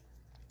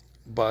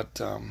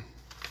 But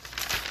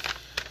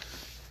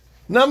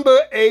number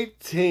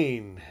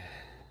 18,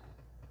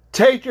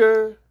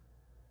 Taker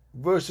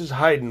versus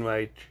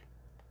Heidenreich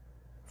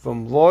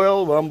from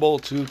Royal Rumble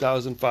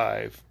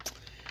 2005.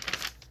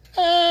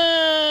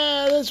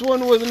 This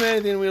one wasn't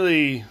anything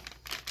really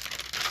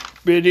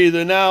big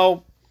either.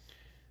 Now,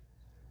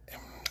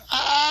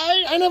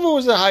 I never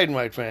was a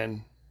Heidenreich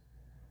fan.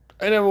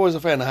 I never was a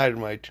fan of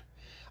Heidenreich.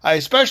 I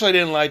especially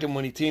didn't like him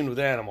when he teamed with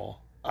Animal.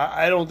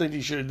 I don't think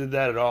he should have did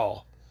that at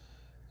all.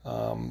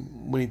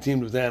 When he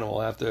teamed with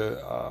Animal after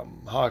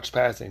Hawk's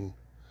passing.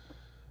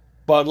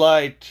 Bud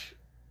Light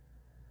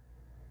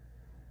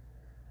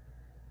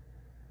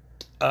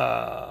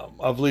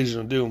of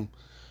Legion of Doom.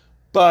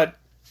 But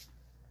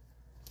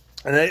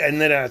and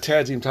then a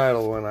tag team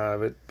title went out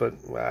of it, but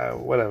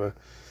whatever.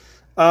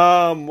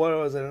 What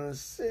was I going to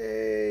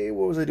say?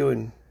 What was I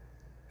doing?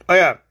 Oh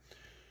yeah.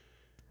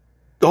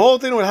 The whole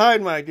thing with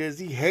Heidenreich is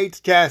he hates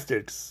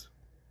caskets.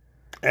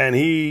 And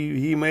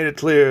he made it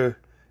clear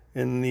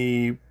in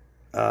the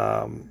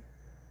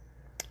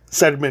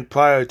segment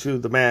prior to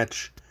the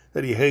match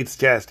that he hates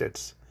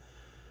caskets.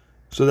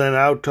 So then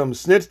out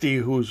comes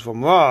Snitsky, who's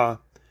from Raw,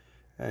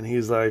 and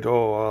he's like,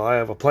 "Oh, well, I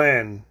have a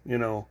plan,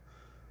 to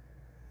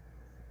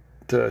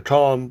try to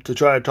calm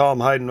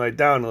Heidenreich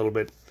down a little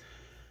bit."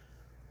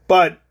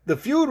 But the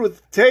feud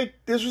with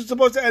this was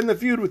supposed to end the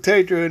feud with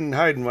Taker and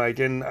Heidenreich,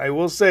 and I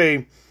will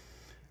say,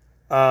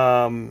 if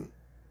I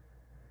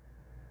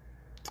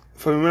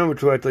remember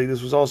correctly,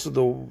 this was also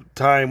the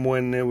time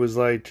when it was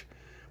like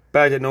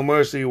back at No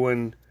Mercy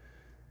when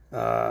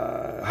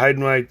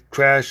Heidenreich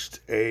crashed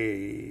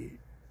his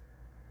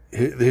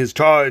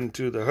car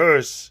into the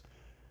hearse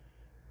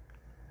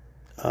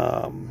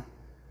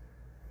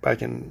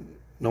back in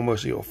No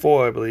Mercy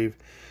 04, I believe.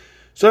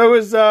 So it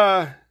was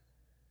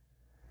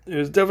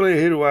definitely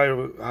a hit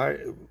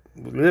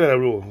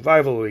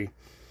rivalry.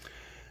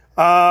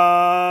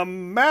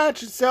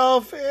 Match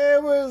itself,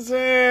 it was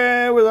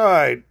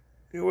alright.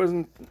 It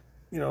wasn't,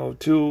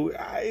 too.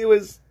 It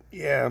was,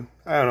 I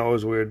don't know. It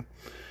was weird.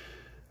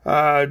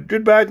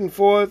 Good back and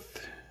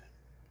forth,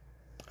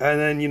 and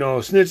then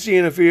Snitsky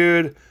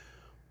interfered,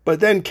 but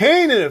then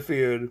Kane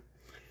interfered.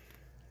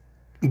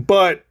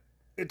 But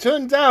it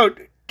turns out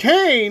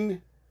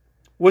Kane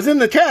was in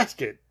the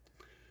casket.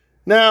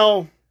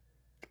 Now,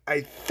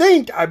 I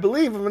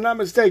believe, if I'm not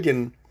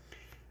mistaken,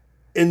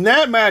 in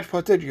that match in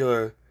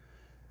particular,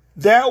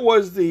 that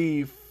was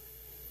the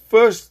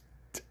first.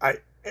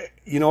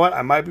 You know what?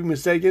 I might be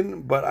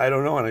mistaken, but I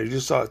don't know. And I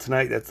just saw it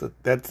tonight. That's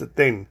the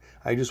thing.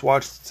 I just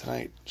watched it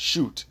tonight.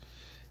 Shoot.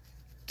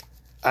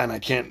 And I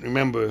can't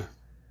remember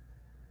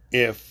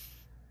if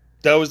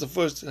that was the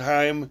first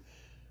time.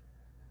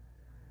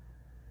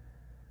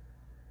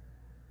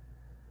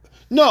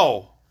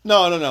 No.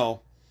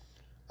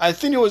 I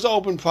think it was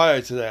open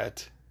prior to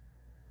that.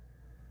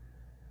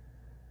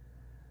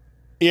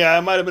 Yeah,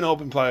 it might have been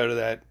open prior to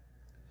that.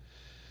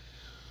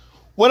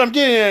 What I'm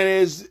getting at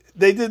is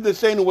they did the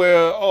thing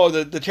where,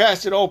 the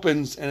casket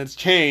opens and it's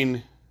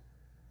Kane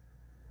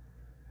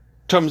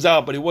comes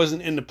out, but he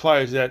wasn't in the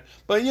prior to that.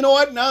 But you know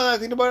what? Now that I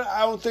think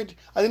about it,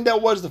 I think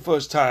that was the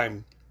first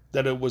time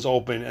that it was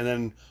open, and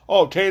then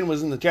Kane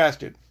was in the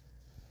casket.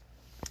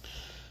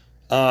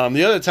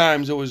 The other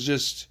times it was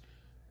just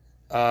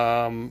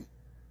they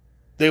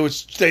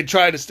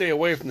tried to stay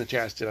away from the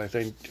casket. I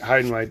think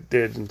Heidenreich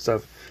did and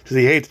stuff because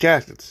he hates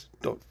caskets.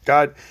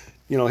 God,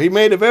 he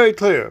made it very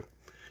clear.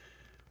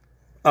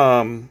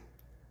 But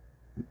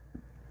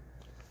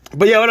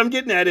yeah, what I'm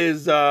getting at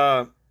is,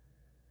 I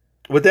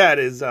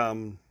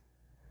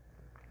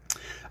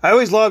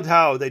always loved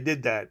how they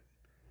did that.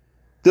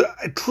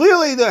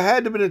 Clearly there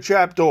had to have been a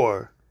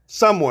trapdoor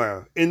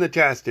somewhere in the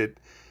casket,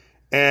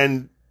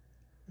 and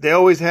they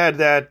always had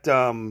that,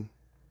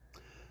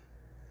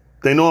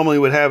 they normally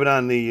would have it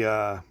on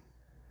the,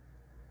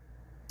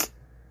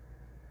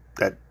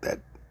 that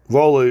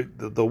roller,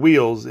 the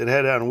wheels. It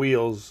had it on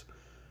wheels.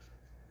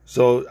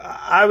 So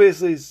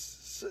obviously,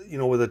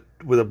 with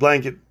a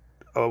blanket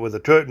or with a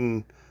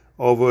curtain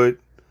over it,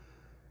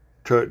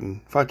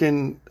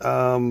 fucking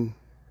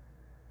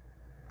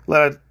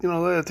let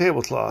a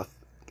tablecloth,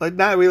 like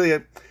not really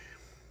it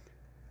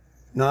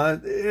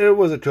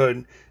was a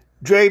curtain,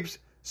 drapes,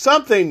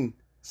 something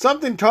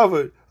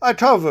covered a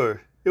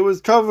cover. It was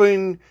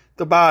covering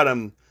the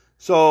bottom.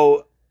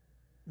 So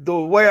the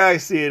way I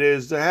see it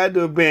is there had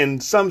to have been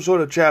some sort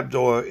of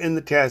trapdoor in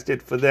the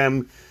casket for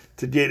them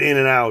to get in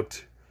and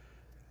out.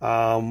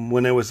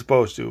 When they were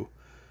supposed to.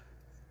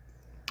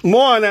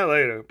 More on that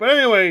later. But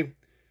anyway,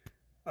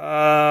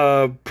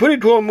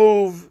 pretty cool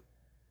move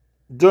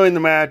during the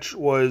match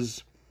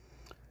was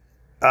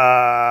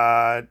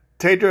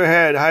Taker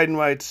had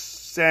Heidenreich's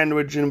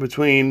sandwich in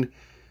between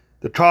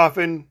the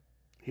coffin.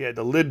 He had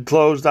the lid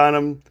closed on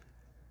him,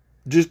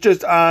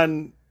 just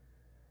on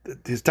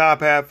his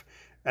top half,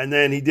 and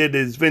then he did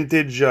his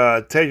vintage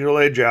Taker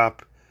leg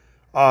drop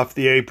off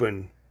the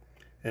apron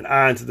and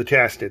onto the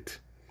casket.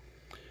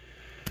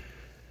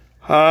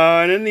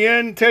 And in the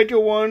end, Taker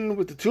won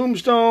with the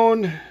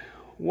tombstone.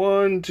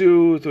 1,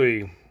 2,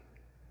 3.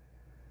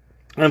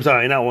 I'm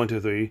sorry, not 1, 2,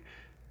 3.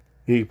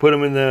 He put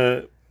him in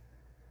the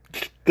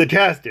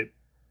casket.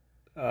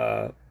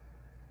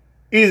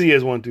 Easy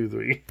as 1, 2,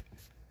 3.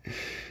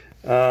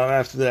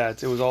 After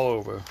that, it was all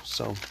over.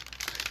 So,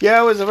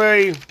 yeah, it was a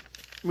very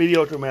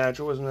mediocre match.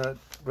 It wasn't that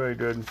very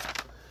good.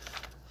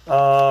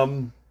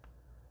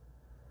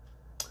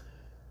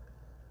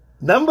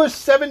 Number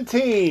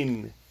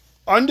 17,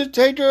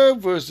 Undertaker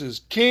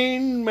versus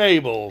King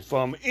Mabel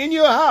from In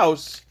Your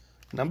House,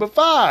 number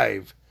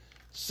 5,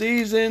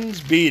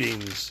 Seasons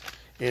Beatings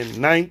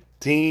in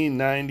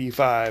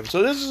 1995.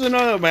 So this is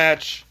another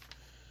match.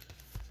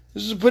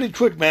 This is a pretty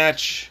quick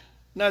match.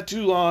 Not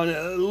too long.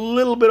 A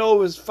little bit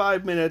over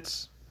 5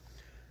 minutes.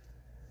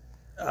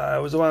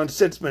 It was around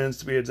 6 minutes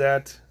to be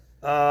exact.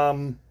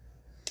 And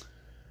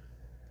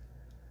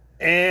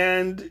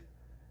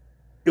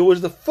it was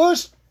the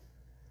first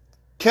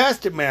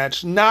casket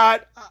match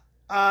not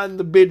on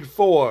the Big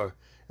Four.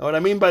 And what I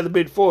mean by the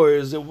Big Four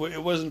is it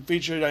wasn't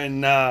featured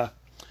in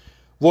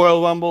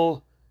Royal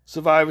Rumble,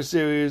 Survivor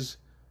Series,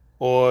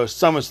 or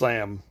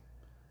SummerSlam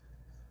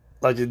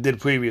like it did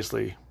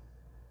previously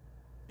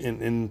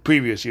in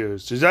previous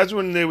years. So that's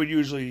when they would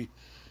usually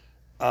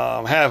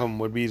have them,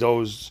 would be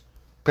those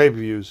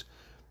pay-per-views.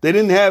 They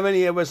didn't have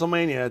any at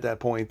WrestleMania at that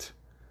point.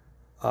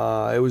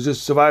 It was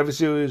just Survivor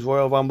Series,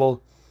 Royal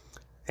Rumble,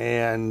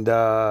 and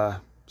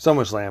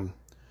SummerSlam.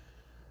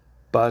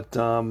 But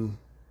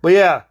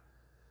yeah.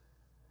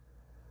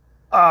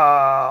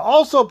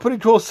 Also, pretty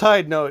cool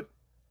side note.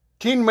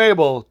 King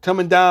Mabel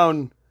coming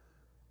down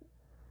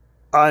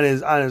on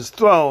his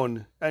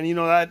throne, and you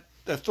know that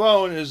the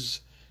throne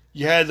is,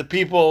 you had the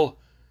people.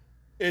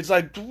 It's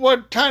like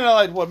kind of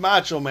like what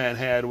Macho Man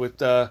had with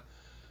the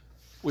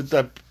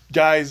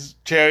guys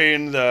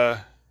carrying the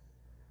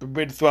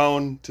big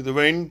throne to the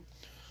ring.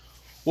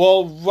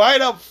 Well,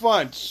 right up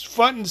front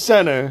and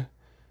center,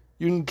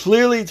 you can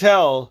clearly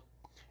tell,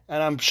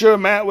 and I'm sure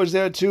Matt was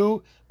there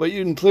too, but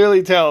you can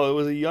clearly tell it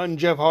was a young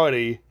Jeff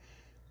Hardy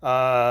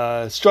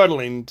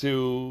struggling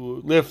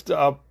to lift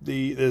up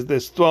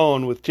this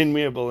throne with King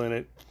Mabel in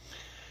it.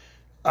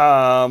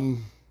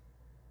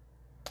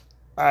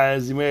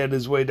 As he made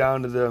his way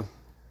down to the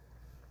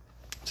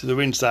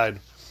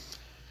ringside.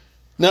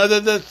 Now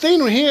the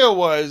thing here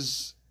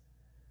was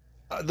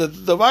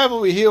the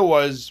rivalry here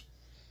was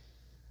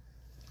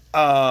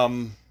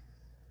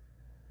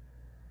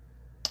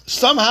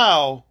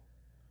somehow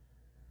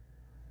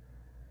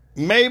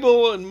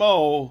Mabel and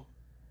Mo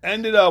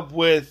ended up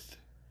with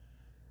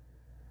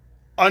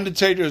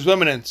Undertaker's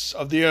remnants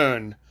of the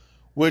urn,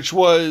 which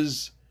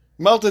was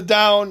melted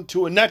down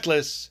to a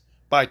necklace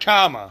by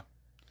Karma,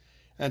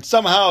 and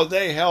somehow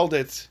they held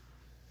it.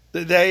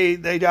 They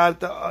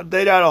got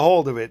a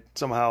hold of it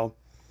somehow.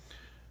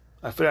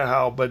 I forget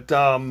how, but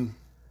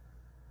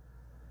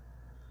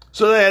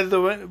so they had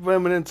the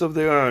remnants of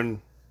the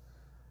urn,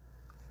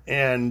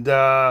 and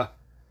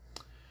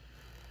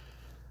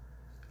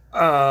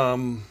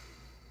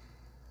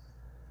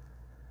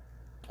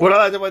what I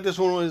liked about this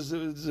one was it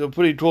was a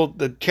pretty cool.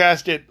 The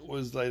casket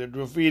was like a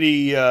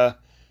graffiti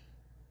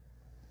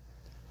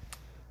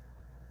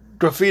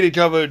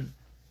covered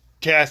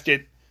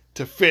casket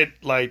to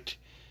fit like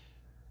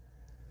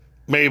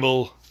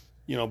Mabel,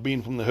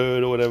 being from the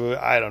hood or whatever.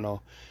 I don't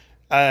know.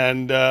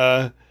 And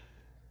like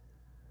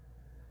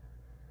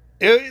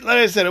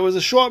I said, it was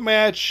a short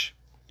match,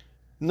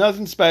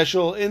 nothing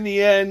special. In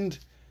the end,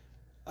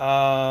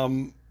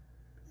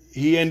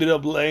 he ended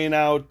up laying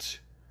out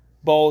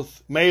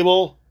both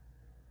Mabel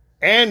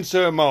and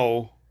Sir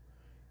Mo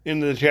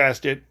into the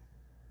casket,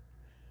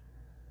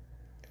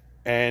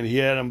 and he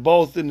had them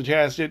both in the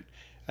casket.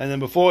 And then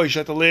before he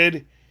shut the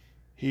lid,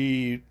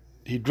 he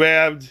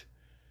grabbed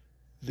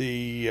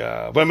the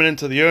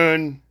remnants of the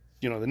urn,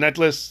 the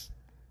necklace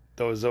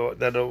that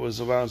was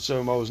around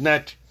Sir Mo's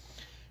neck,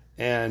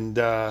 and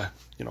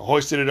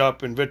hoisted it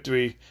up in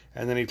victory.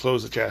 And then he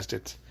closed the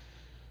casket,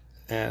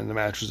 and the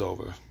match was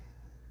over.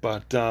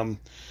 But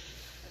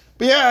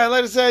yeah,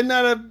 like I said,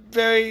 not a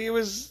very. It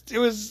was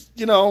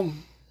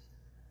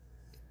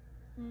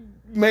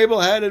Mabel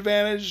had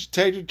advantage.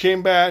 Taker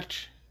came back,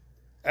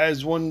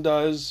 as one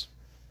does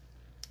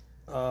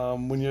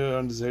when you're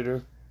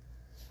Undertaker.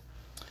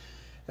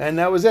 And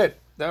that was it.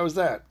 That was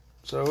that.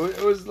 So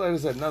it was, like I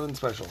said, nothing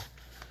special.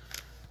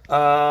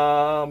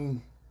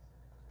 And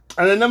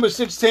then number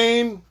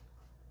 16.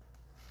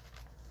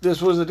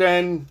 This was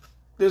again.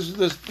 This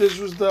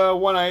was the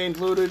one I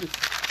included.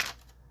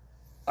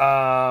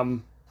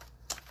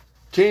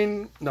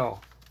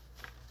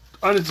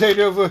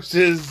 Undertaker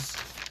versus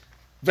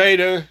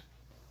Vader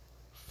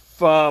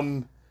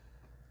from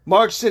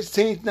March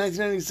 16th,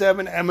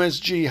 1997,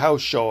 MSG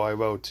House Show, I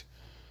wrote.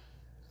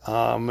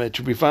 It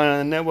should be found on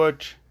the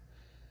network.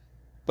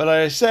 But like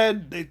I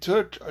said, they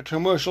took a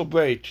commercial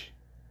break.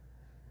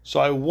 So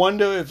I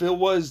wonder if it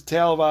was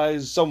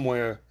televised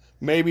somewhere.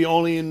 Maybe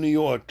only in New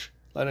York,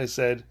 like I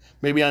said.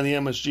 Maybe on the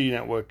MSG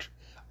network.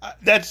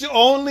 That's the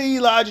only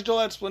logical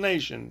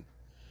explanation.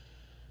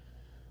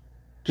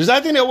 Because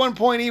I think at one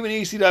point even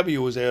ECW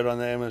was aired on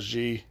the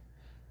MSG.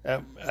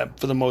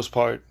 For the most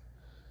part.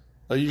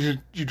 You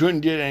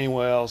couldn't get it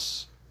anywhere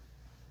else.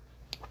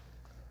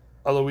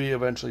 Although we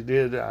eventually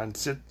did on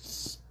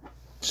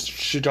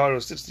Chicago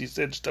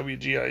 66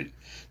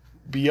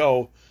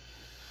 WGIBO.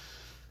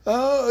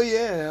 Oh,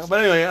 yeah. But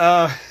anyway,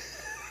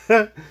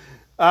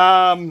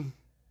 I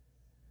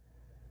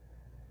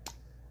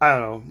don't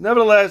know.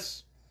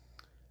 Nevertheless,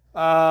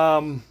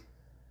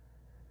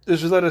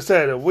 this was, like I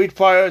said, a week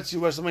prior to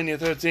WrestleMania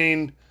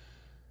 13.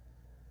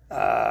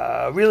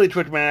 Really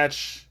quick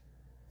match.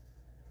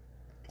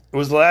 It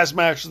was the last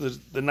match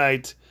of the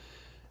night.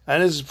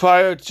 And this is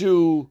prior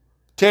to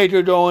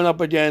Taker going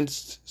up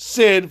against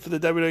Sid for the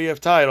WWF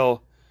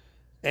title.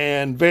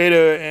 And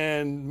Vader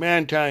and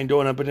Mankind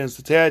going up against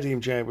the tag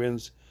team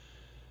champions.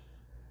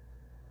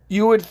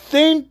 You would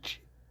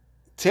think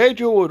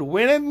Taker would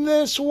win in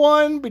this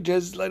one.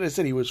 Because, like I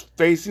said, he was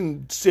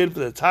facing Sid for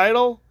the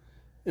title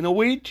in a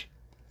week.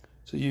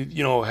 So,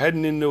 you know,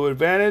 heading into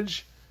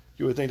advantage.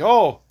 You would think,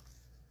 oh,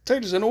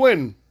 Taker's going to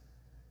win.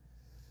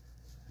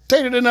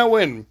 Taker did not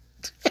win.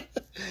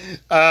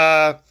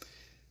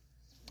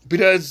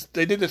 Because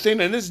they did the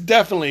thing, and this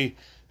definitely,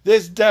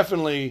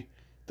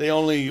 they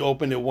only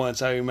opened it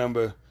once, I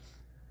remember.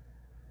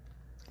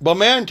 But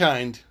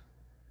Mankind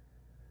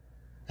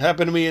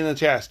happened to be in the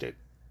casket.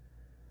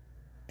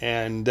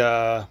 And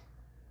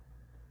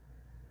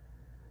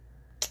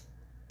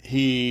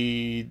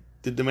he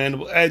did the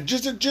mandible.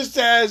 Just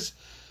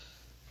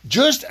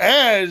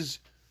as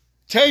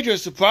Taker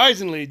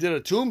surprisingly did a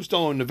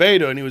tombstone to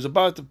Vader, and he was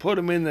about to put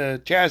him in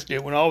the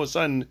casket when all of a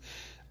sudden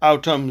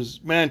out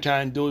comes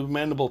Mankind doing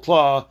mandible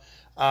claw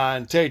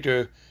on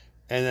Taker,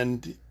 and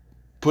then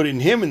putting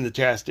him in the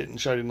casket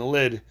and shutting the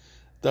lid,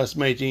 thus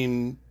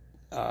making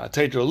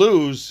Taker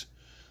lose.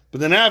 But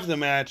then after the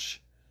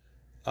match,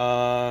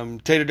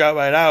 Taker got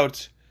right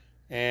out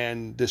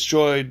and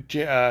destroyed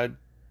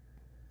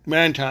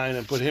Mankind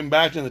and put him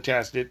back in the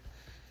casket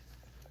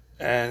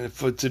and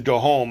to go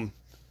home.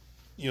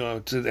 You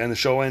know, and the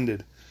show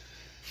ended.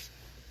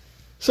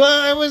 So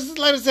it was,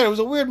 like I said, it was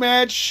a weird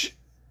match,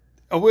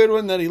 a weird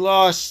one that he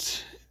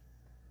lost,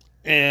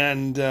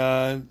 and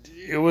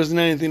it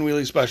wasn't anything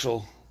really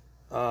special.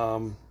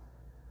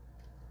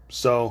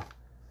 So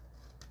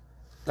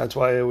that's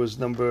why it was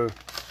what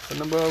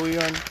number are we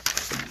on?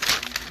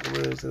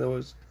 That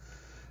was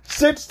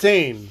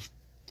 16.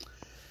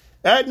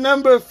 At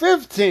number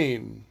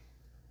 15,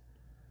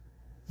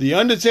 The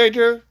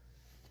Undertaker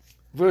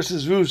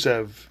versus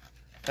Rusev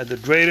at the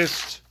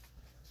Greatest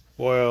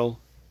Royal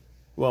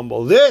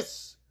Rumble.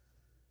 This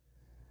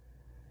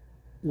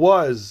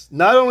was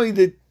not only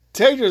the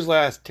Taker's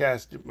last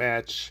casket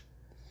match,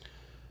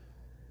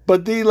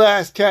 but the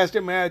last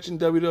casket match in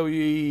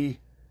WWE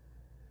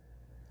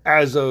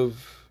as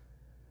of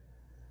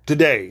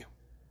today.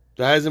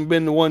 There hasn't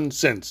been one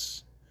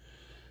since.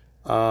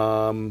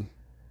 Kind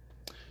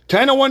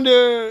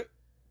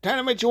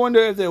of makes you wonder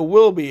if there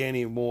will be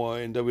any more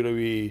in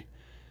WWE,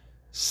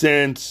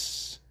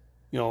 since,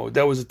 you know,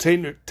 that was a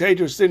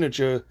Taker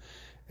signature,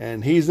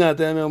 and he's not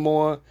there no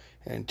more,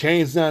 and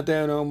Kane's not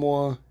there no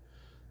more.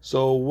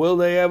 So will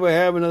they ever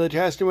have another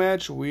casket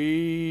match?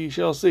 We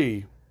shall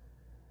see.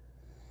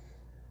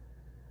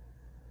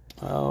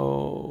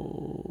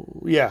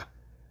 Oh, yeah.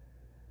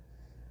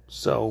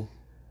 So,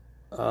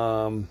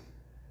 but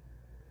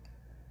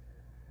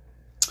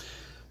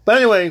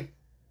anyway,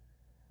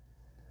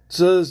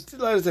 so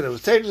like I said, it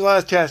was Taker's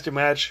last casket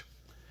match,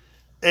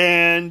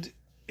 and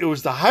it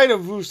was the height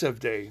of Rusev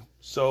Day.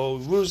 So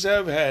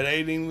Rusev had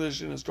Aiden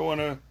English in his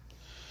corner,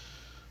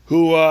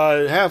 who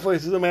halfway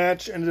through the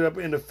match ended up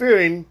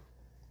interfering.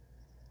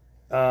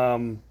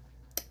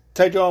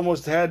 Taker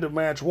almost had the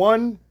match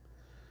won,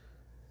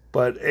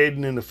 but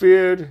Aiden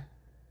interfered.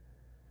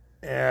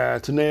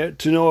 To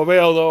no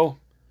avail, though,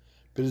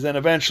 because then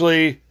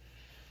eventually,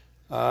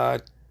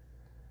 after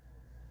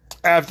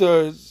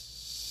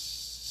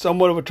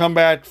somewhat of a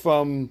comeback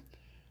from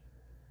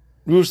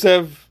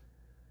Rusev,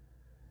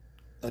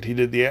 that he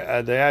did the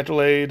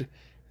accolade,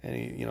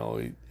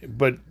 and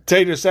but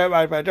Taker sat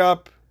right back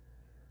up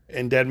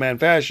in dead man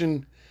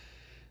fashion,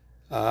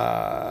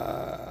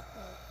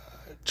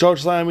 choke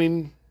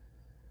slamming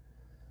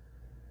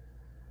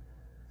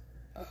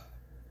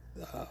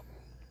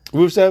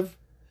Rusev,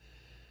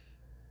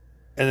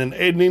 and then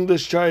Aiden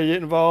English tried to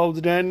get involved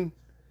again,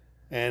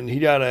 and he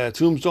got a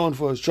tombstone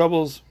for his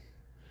troubles,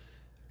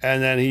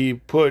 and then he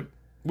put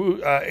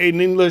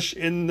Aiden English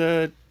in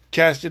the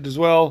casket as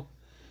well,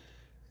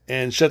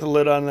 and shut the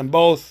lid on them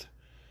both,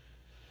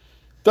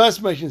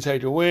 thus making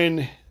Taker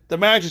win. The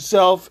match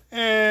itself,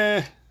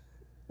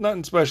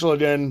 nothing special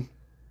again.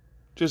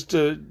 Just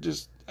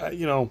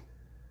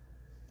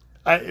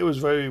It was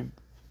very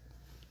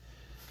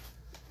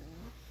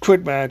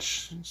quick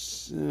match.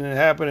 It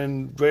happened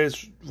in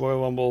greatest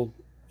Royal Rumble,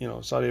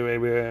 Saudi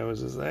Arabia. It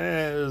was just,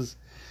 it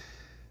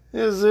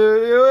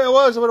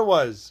was what it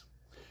was.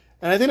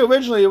 And I think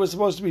originally it was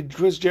supposed to be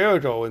Chris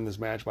Jericho in this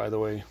match, by the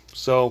way.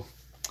 So,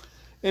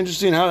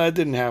 interesting how that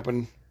didn't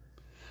happen.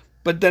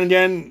 But then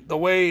again,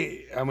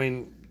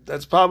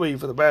 that's probably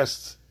for the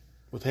best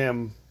with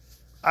him.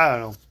 I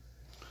don't know.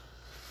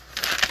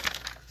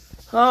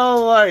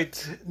 All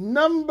right,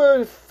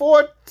 number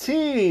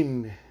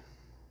 14.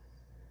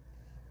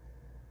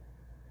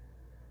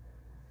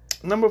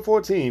 Number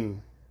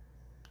 14.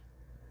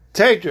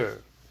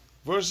 Taker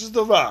versus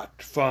The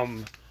Rock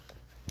from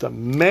the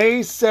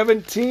May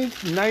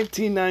 17th,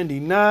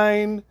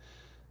 1999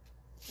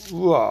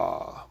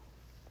 Raw.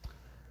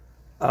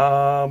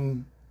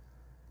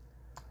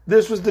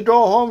 This was the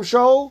go-home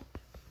show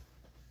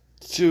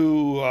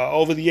to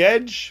Over the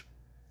Edge.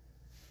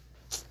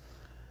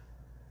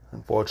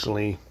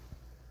 Unfortunately,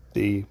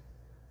 the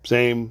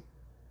same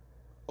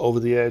Over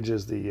the Edge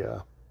as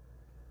the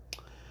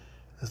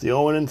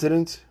Owen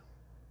incident.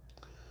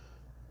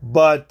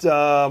 But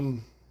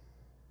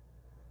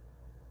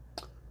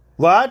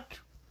Rock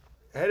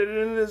headed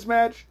into this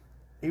match.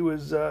 He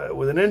was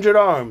with an injured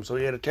arm, so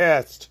he had a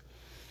cast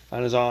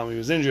on his arm. He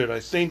was injured.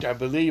 I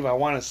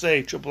want to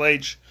say Triple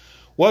H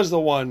was the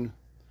one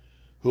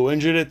who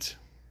injured it,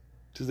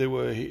 because they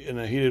were in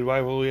a heated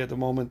rivalry at the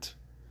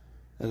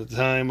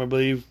time, I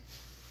believe.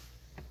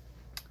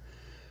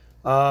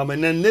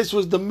 And then this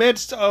was the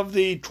midst of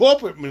the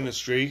corporate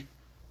ministry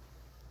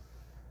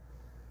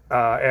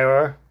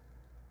era.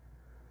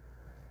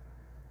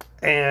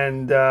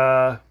 And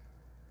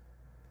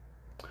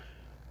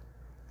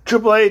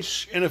Triple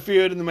H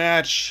interfered in the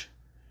match,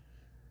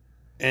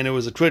 and it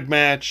was a quick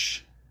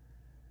match.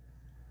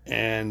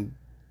 And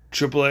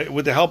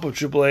with the help of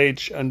Triple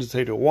H,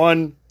 Undertaker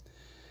won.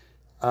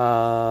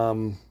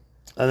 And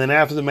then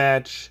after the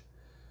match,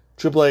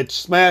 Triple H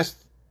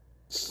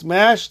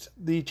smashed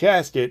the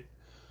casket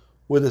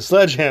with a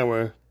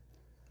sledgehammer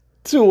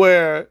to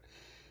where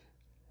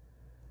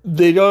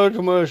they go to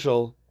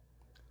commercial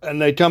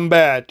and they come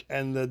back,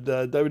 and the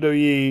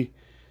WWE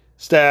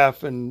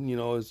staff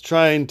is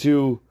trying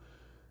to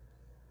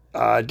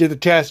get the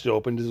casket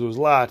open because it was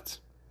locked.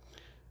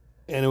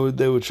 And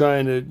they were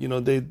trying to,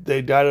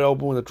 they got it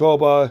open with a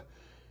crowbar,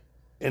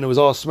 and it was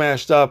all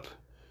smashed up.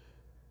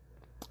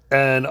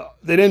 And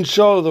they didn't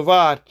show the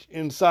Rock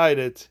inside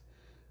it.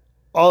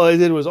 All they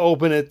did was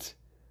open it,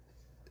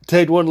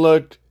 take one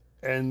look,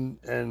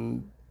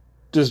 and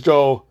just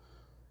go,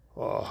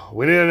 "Oh,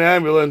 we need an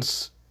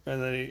ambulance."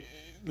 And then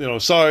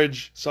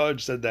Sarge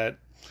said that,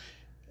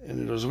 and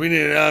he goes, "We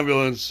need an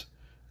ambulance."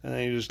 And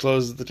then he just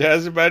closes the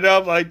casket back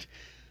up, like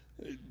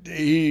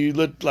he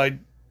looked like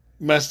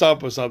messed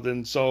up or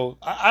something. So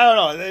I don't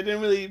know. They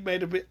didn't really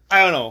make a big.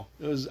 I don't know.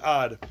 It was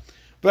odd,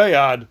 very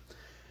odd.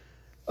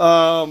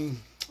 And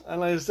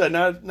like I said,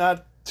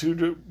 not too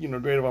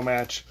great of a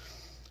match.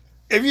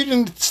 If you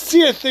can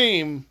see a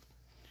theme,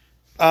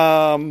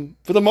 for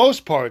the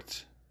most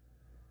part,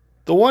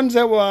 the ones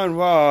that were on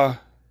Raw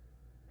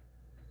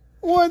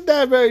weren't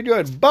that very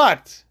good.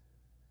 But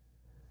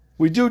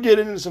we do get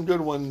into some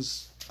good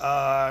ones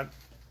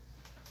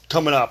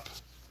coming up,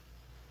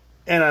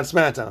 and on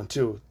SmackDown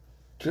too.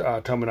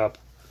 Coming up.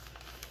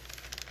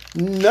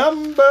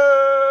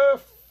 Number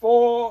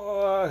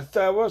 4,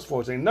 that was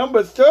 14.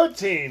 Number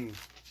 13,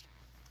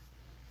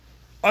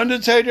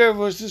 Undertaker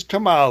versus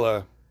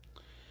Kamala.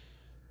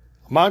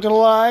 I'm not gonna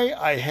lie,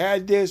 I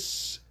had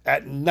this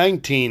at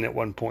 19 at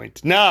one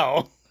point.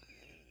 Now,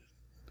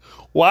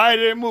 why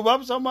did it move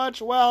up so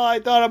much? Well,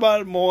 I thought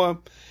about it more,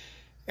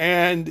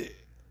 and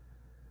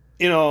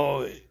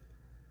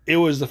it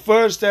was the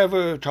first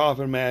ever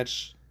coffin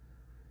match.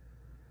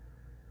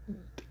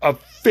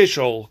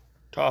 Official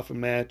coffin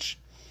match.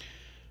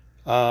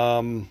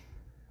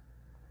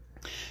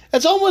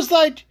 It's almost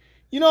like,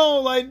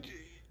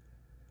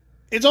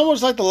 it's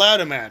almost like the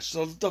ladder match.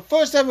 So the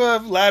first ever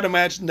ladder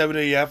match in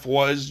WWF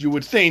was, you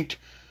would think,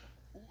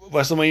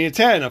 WrestleMania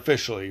 10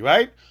 officially,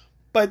 right?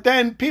 But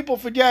then people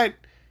forget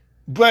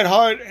Bret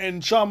Hart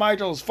and Shawn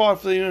Michaels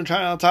fought for the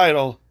Intercontinental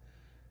title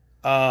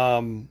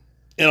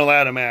in a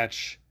ladder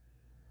match,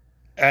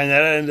 and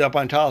that ended up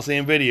on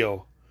Coliseum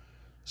Video.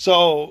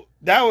 So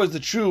that was the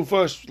true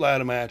first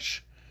ladder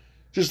match.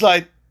 Just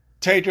like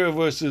Taker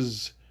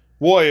versus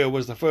Warrior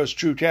was the first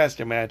true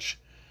casket match.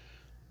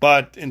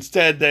 But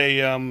instead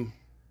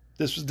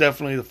this was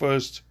definitely the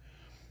first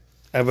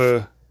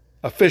ever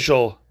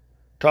official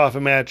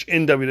coffin match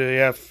in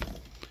WWF.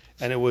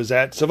 And it was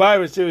at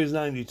Survivor Series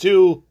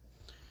 92.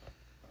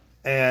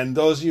 And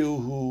those of you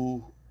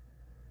who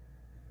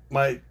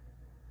might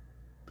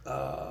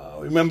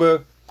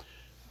remember,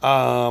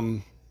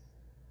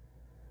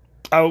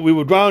 we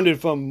were grounded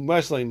from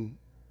wrestling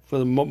for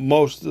the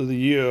most of the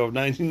year of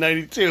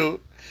 1992.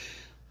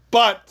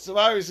 But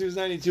Survivor Series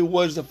 92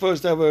 was the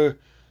first ever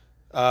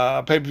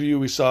pay-per-view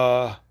we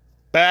saw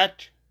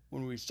back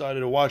when we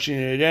started watching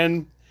it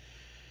again.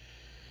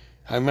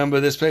 I remember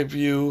this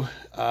pay-per-view.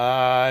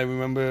 I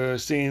remember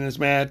seeing this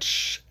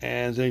match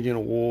and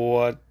thinking,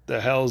 what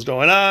the hell's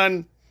going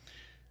on?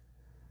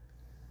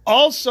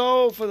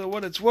 Also, for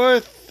what it's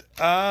worth,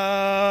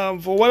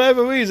 for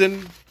whatever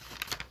reason,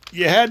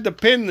 you had to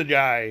pin the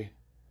guy.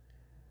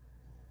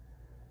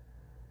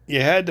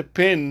 You had to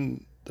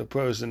pin the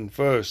person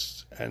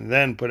first and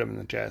then put him in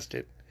the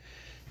casket.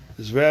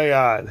 It's very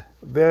odd.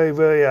 Very,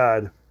 very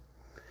odd.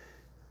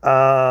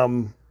 I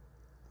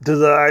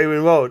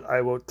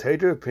wrote,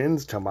 Taker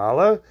pins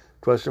Kamala?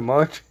 Question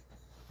mark.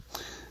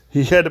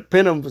 He had to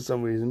pin him for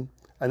some reason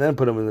and then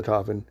put him in the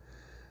coffin.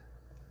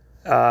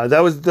 That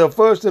was the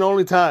first and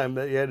only time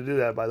that you had to do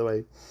that, by the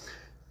way.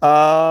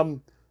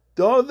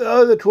 The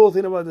other cool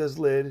thing about this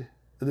lid,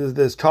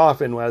 this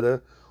coffin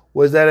rather,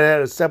 was that it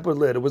had a separate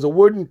lid. It was a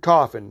wooden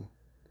coffin,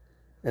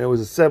 and it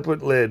was a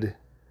separate lid.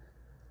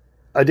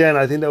 Again,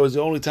 I think that was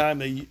the only time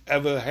that you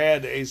ever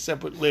had a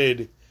separate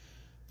lid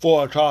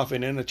for a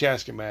coffin in a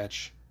casket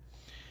match.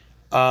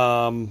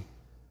 And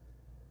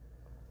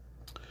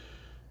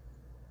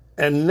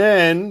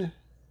then,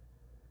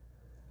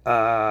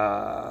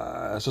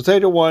 so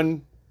Taker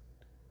won,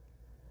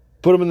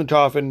 put him in the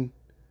coffin,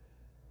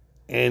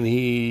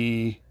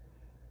 and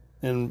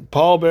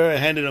Paul Bearer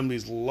handed him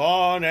these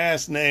long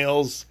ass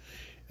nails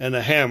and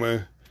a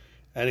hammer,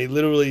 and he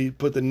literally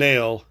put the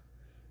nail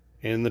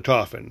in the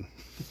coffin.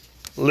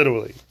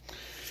 Literally.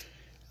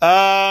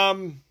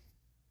 But,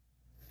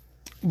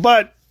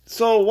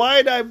 so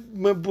why did I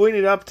bring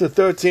it up to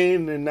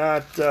 13 and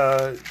not,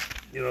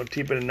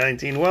 keep it at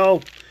 19?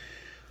 Well,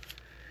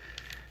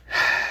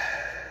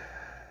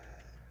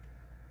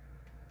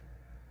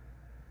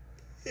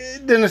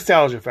 the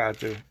nostalgia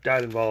factor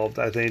got involved,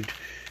 I think.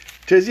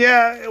 Because,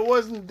 yeah, it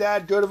wasn't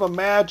that good of a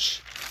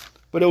match,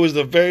 but it was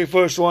the very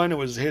first one. It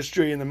was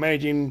history in the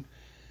making.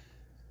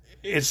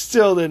 It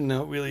still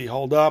didn't really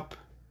hold up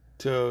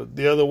to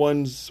the other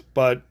ones,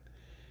 but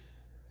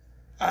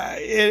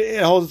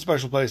it holds a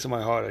special place in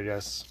my heart, I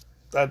guess.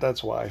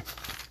 That's why.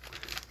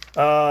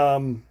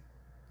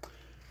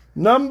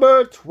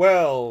 Number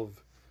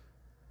 12.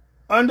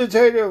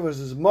 Undertaker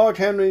versus Mark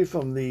Henry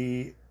from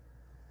the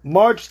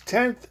March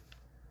 10th,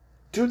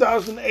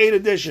 2008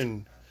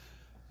 edition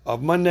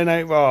of Monday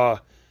Night Raw.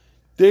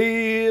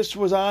 This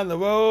was on the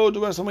road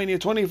to WrestleMania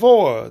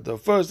 24, the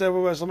first ever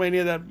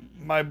WrestleMania that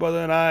my brother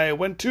and I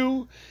went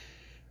to.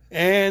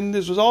 And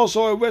this was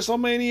also a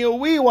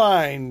WrestleMania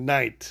Rewind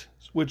night,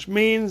 which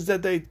means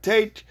that they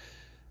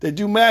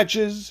do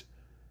matches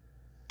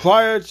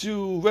prior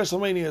to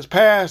WrestleMania's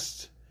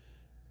past,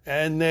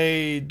 and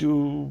they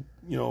do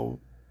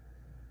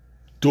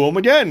them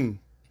again.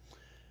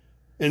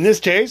 In this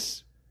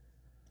case,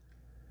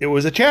 it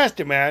was a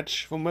casket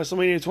match from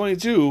WrestleMania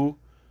 22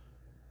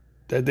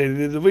 that they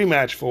did the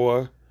rematch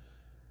for.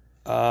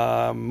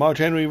 Mark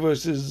Henry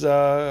versus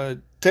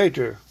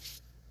Taker.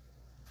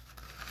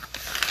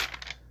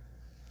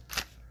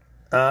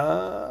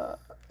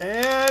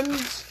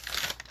 And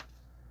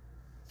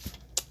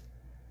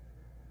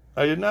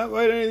I did not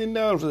write anything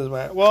down for this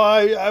match. Well,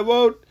 I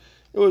wrote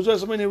it was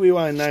WrestleMania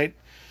Rewind night,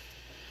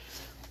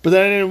 but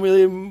then I didn't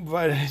really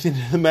write anything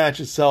to the match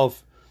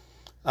itself.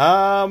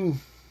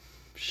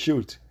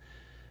 Shoot.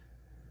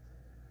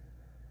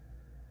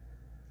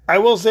 I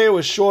will say it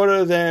was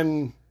shorter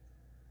than...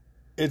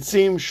 It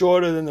seemed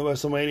shorter than the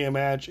WrestleMania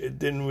match. It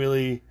didn't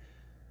really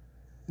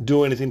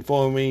do anything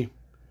for me.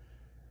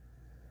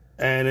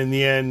 And in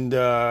the end,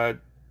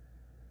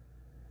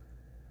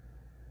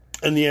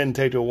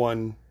 Taker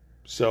won.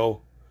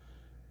 So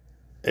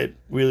it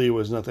really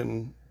was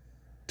nothing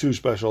too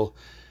special.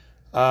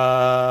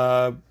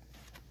 Like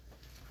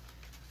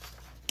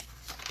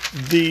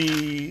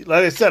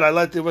I said, I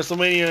liked the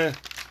WrestleMania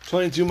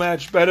 22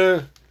 match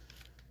better.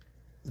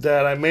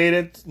 That I made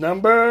it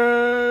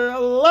number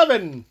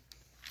 11.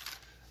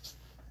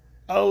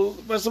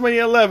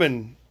 WrestleMania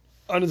 11.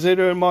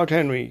 Undertaker and Mark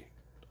Henry.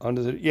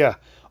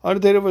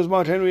 Undertaker versus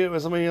Mark Henry at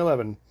WrestleMania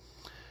 11.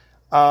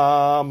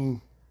 I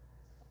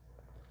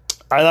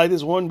like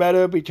this one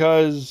better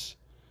because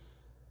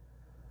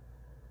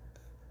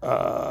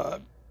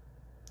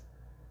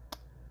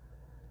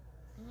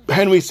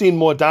Henry seemed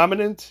more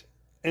dominant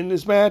in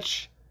this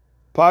match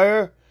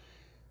prior,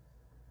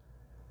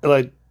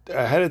 like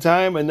ahead of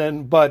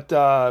time, but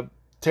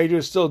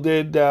Taker still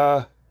did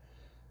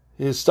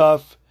his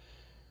stuff,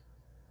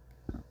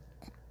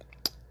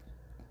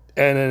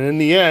 and then in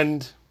the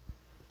end,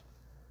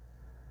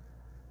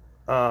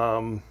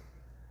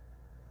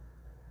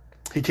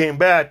 he came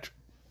back,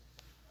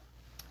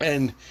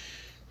 and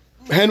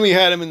Henry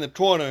had him in the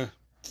corner,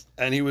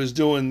 and he was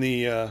doing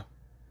he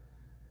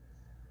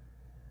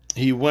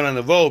went on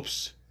the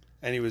ropes,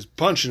 and he was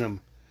punching him,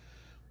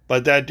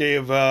 but that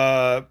gave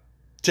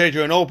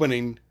Taker an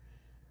opening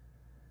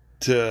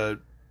to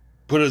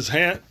put his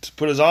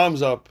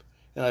arms up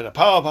in like a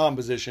powerbomb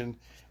position,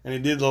 and he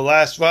did the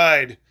last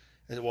ride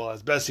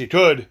as best he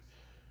could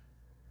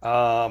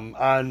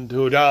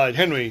onto a guy like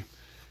Henry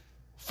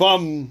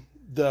from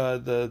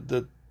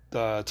the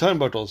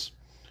turnbuckles.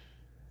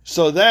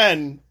 So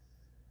then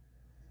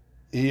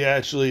he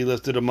actually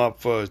lifted him up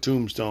for a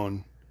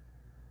tombstone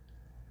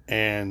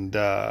and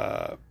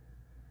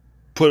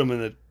put him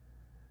in the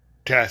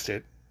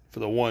casket for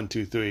the 1,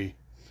 2, 3.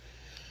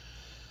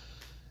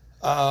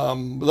 But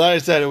like I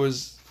said, it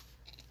was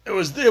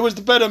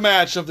the better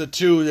match of the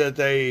two that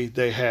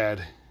they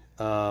had.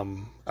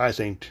 I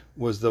think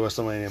was the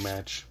WrestleMania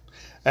match.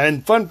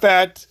 And fun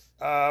fact,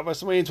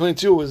 WrestleMania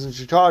 22 was in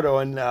Chicago,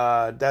 and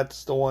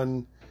that's the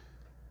one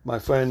my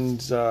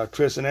friends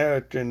Chris and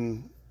Eric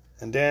and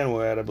Dan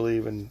were at, I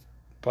believe, and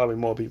probably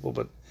more people,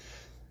 but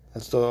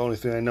that's the only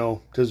thing I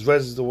know. Because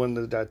Rez is the one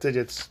that got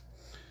tickets.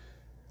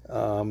 We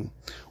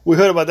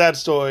heard about that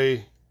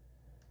story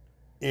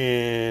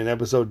in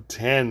episode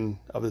 10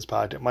 of this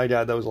podcast. My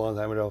God, that was a long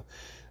time ago.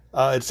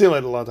 It seemed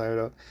like a long time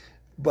ago.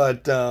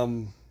 But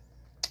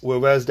where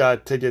Rez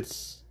got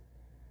tickets,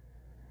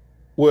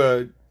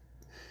 where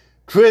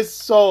Chris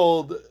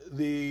sold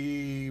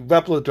the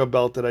replica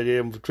belt that I gave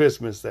him for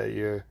Christmas that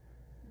year.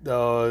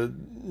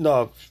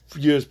 No,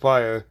 years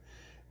prior.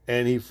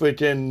 And he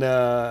freaking,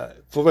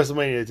 for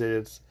WrestleMania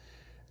tickets.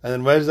 And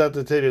then Rez got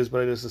the tickets,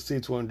 but I guess the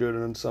seats weren't good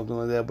or something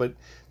like that. But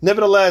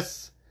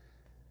nevertheless,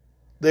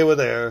 they were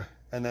there,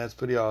 and that's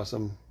pretty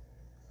awesome.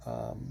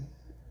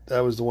 That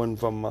was the one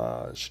from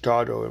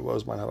Chicago. It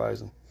was Rosemont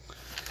Horizon.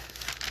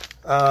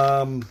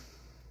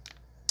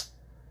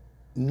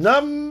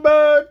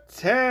 Number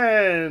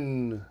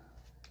 10.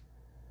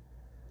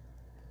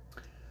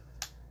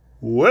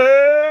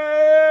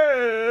 Well,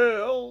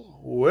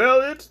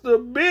 it's the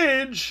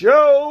Big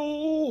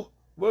Show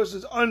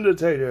versus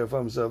Undertaker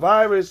from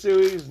Survivor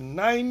Series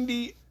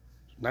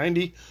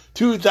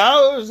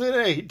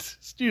 2008.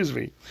 Excuse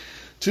me.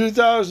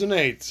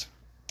 2008.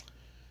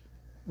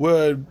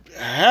 We're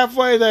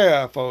halfway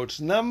there,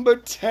 folks. Number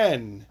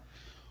 10.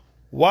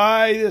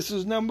 Why this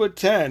is number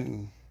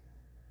 10?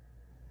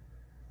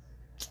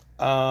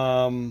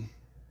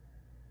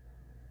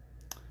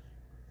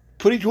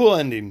 Pretty cool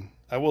ending,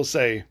 I will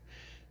say.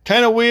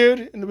 Kind of weird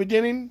in the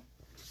beginning.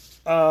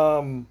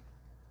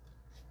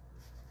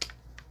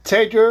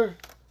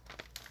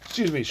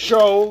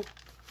 Show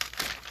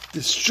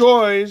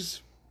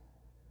destroys.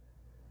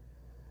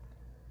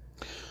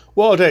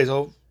 Well, okay,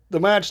 so the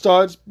match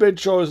starts. Big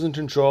Show is in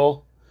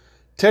control.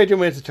 Taker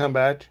makes a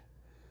comeback.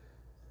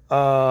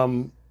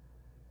 And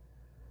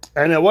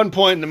at one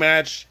point in the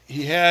match,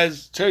 he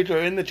has Taker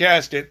in the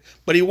casket,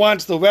 but he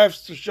wants the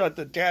refs to shut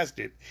the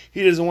casket.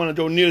 He doesn't want to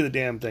go near the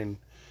damn thing.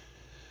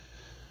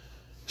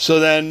 So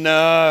then,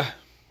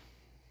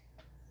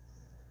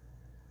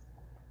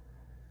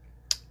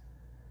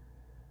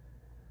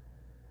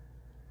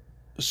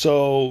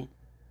 so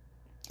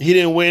he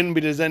didn't win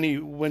because then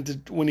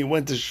when he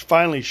went to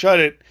finally shut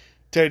it,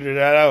 Taker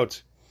got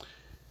out.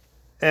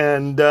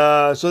 And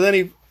so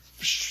then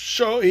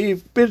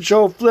Big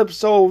Show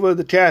flips over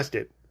the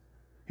casket.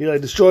 He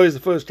destroys the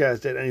first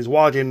casket, and he's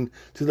walking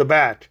to the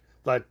back.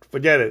 Like,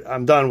 forget it,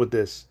 I'm done with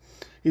this.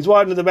 He's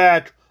walking to the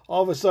back.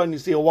 All of a sudden, you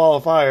see a wall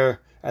of fire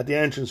at the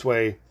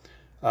entranceway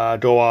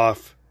go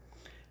off.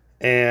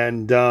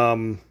 And,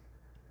 and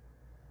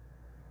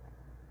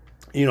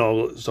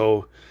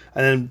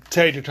then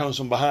Taker comes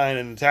from behind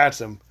and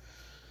attacks him.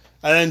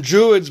 And then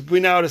Druids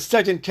bring out a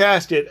second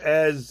casket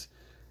as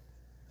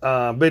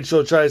Big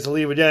Show tries to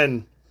leave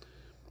again.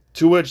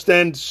 To which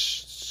then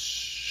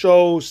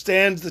Show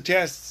stands the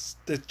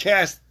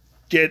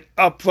casket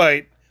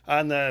upright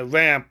on the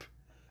ramp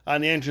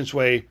on the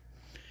entranceway,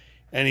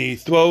 and he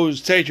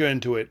throws Taker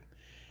into it.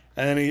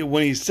 And then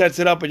when he sets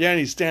it up again,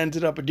 he stands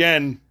it up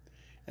again,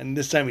 and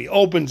this time he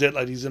opens it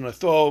like he's going to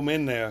throw him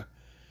in there.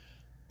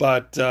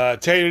 But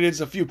Taker gets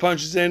a few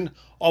punches in,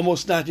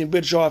 almost knocking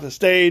Big Show off the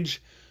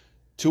stage,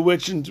 to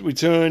which in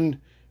return,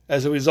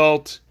 as a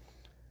result,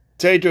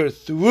 Taker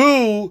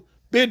threw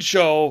Big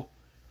Show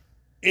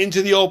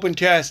into the open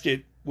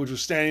casket, which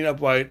was standing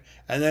upright,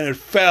 and then it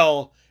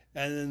fell,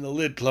 and then the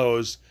lid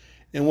closed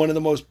in one of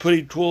the most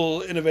pretty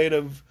cool,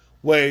 innovative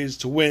ways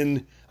to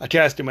win a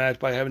casket match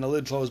by having the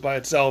lid closed by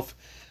itself.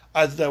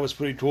 I thought that was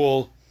pretty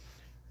cool.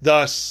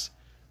 Thus,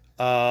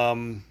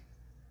 that's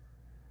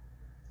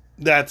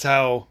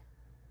how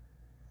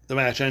the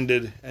match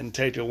ended, and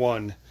Taker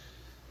won.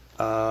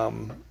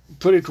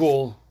 Pretty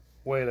cool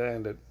way to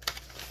end it.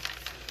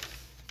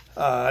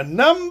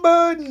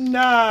 Number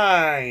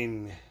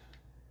 9.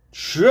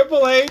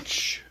 Triple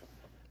H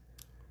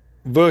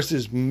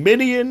versus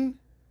Mideon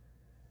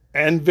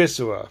and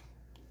Viscera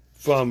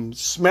from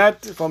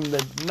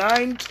the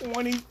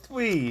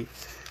 9/23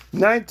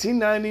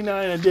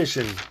 1999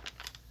 edition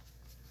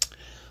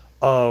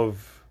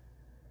of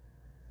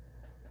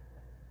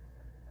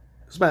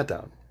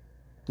SmackDown.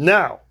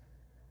 Now,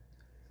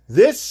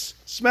 this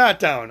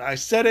SmackDown, I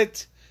said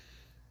it.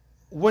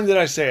 When did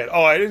I say it?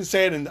 Oh, I didn't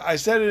say it. I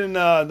said it in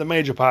the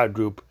Major Pod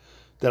group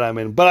that I'm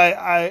in.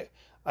 But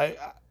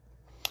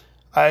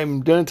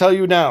I'm going to tell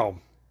you now.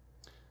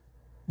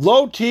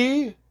 Low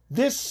key,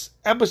 this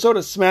episode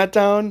of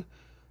SmackDown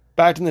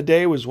back in the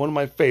day was one of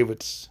my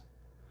favorites.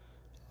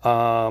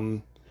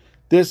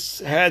 This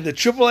had the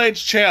Triple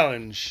H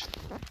challenge.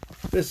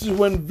 This is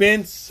when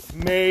Vince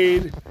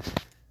made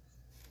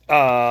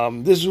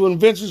This is when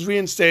Vince was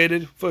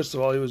reinstated. First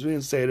of all, he was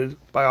reinstated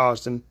by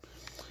Austin.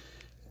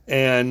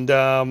 And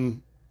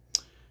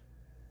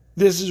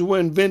this is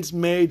when Vince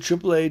made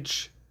Triple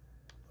H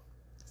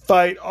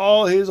fight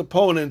all his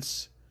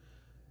opponents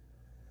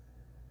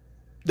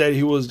that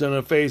he was going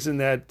to face in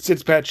that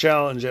six-pack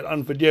challenge at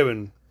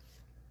Unforgiven.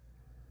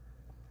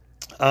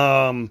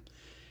 In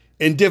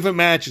different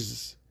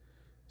matches.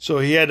 So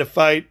he had to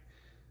fight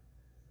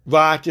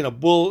Rock in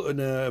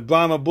a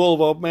Brahma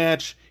Bull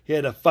match. He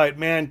had to fight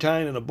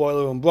Mankind in a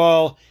Boiler Room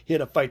Brawl. He had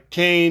to fight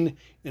Kane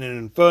in an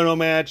Inferno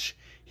match.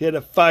 He had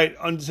to fight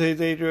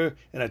Undertaker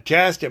in a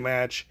Casket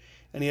match.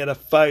 And he had to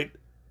fight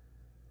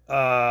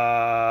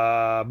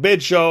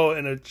Big Show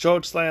in a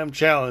Choke Slam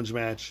Challenge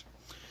match.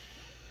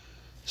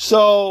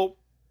 So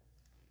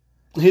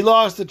he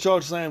lost the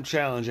Choke Slam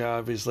Challenge,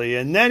 obviously.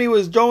 And then he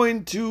was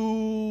going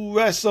to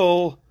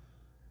wrestle.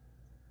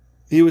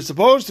 He was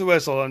supposed to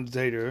wrestle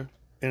Undertaker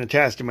in a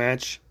Casket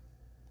match.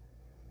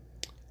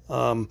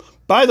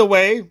 By the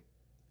way,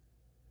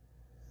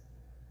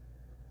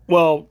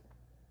 well,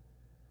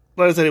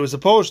 like I said, he was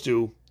supposed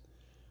to,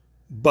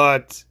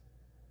 but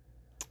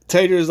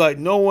Taker's like,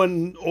 no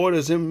one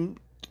orders him,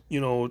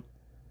 to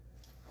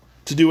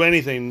do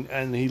anything,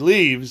 and he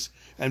leaves,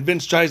 and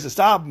Vince tries to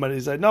stop him, but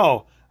he's like,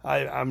 no,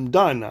 I'm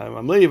done,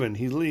 I'm leaving.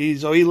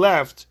 So he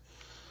left.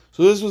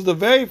 So this was the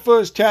very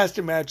first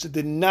Casket match that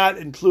did not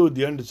include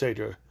The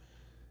Undertaker.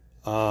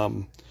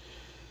 And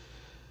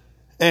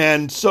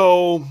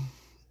so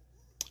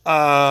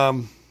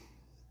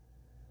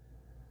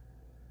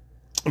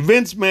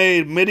Vince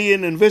made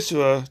Mideon and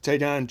Viscera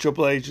take on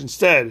Triple H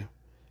instead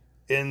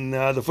in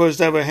the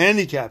first ever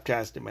handicap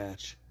casket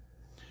match.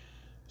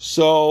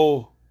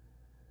 So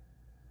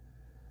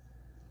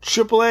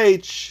Triple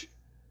H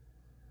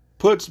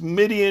puts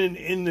Mideon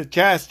in the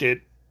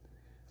casket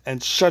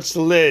and shuts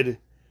the lid,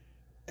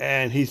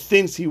 and he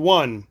thinks he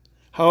won.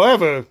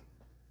 However,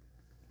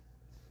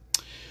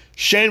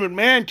 Shane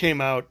McMahon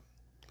came out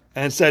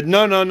and said,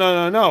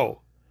 no.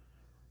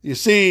 You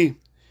see,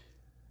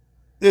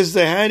 this is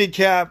a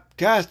handicap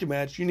casket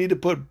match. You need to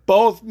put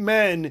both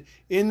men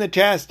in the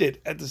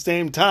casket at the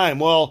same time.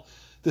 Well,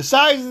 the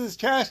size of this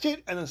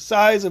casket and the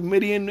size of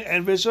Mideon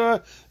and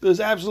Viscera, there's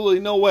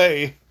absolutely no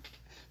way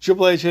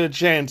Triple H had a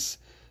chance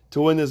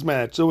to win this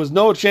match. There was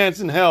no chance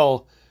in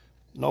hell,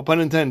 no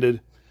pun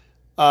intended,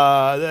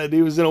 that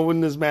he was going to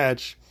win this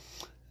match.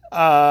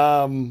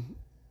 And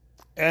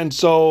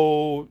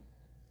so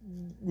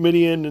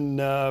Mideon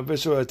and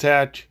Viscera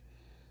attacked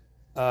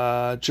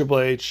Triple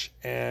H,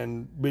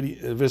 and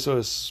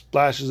Viscera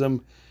splashes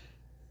him,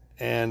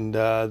 and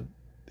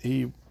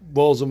he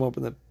rolls him up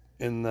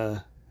in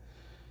the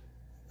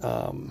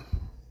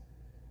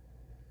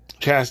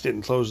casket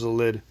and closes the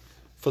lid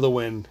for the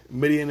win.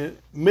 Mideon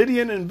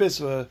and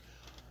Viscera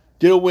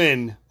did a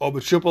win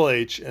over Triple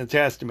H in a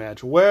casket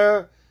match.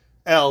 Where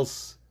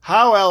else?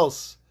 How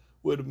else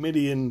would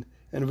Mideon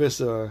and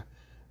Viscera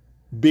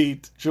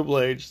beat Triple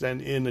H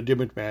than in a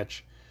different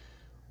match?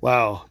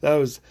 Wow, that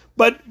was.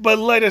 But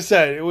like I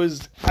said, it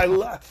was.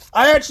 I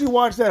actually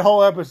watched that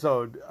whole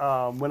episode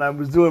when I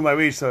was doing my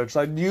research.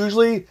 Like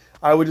usually,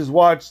 I would just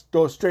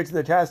go straight to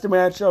the casket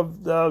match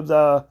of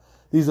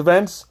these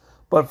events.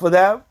 But for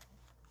that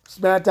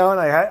SmackDown,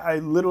 I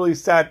literally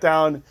sat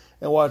down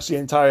and watched the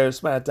entire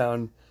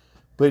SmackDown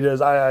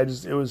because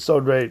it was so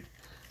great.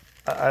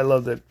 I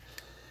loved it.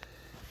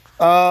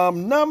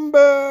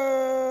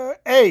 Number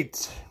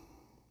 8.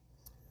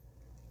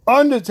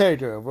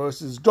 Undertaker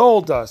versus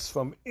Goldust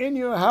from In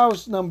Your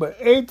House number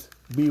 8,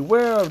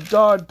 Beware of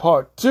God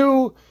Part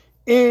 2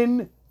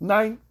 in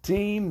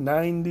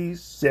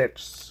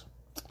 1996.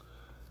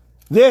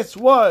 This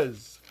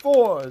was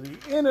for the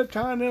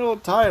Intercontinental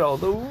title,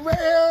 the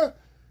rare,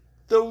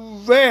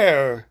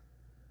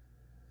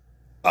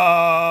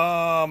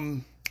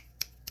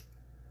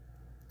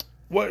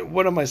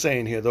 what am I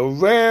saying here? The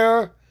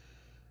rare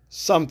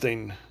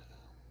something.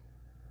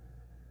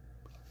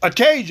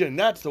 Occasion,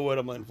 that's the word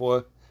I'm looking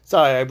for.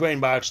 Sorry, I brain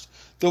botched.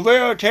 The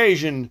rare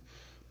occasion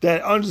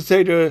that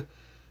Undertaker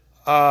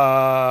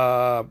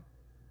was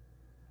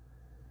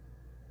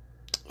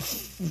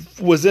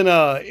in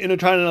a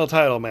Intercontinental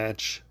title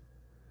match.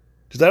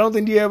 Because I don't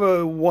think he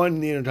ever won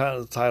the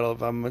Intercontinental title,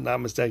 if I'm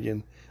not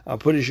mistaken. I'm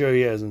pretty sure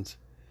he hasn't.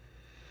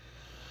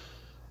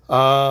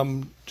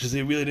 Because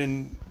he really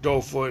didn't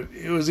go for it.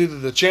 It was either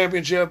the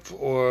championship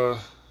or...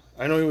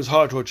 I know he was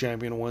Hardcore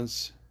champion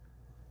once.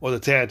 Or the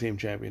Tag Team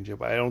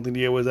Championship. I don't think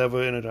he was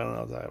ever in a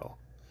title.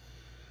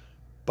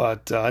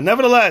 But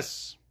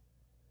nevertheless,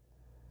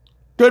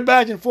 good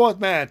back and forth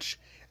match.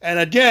 And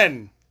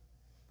again,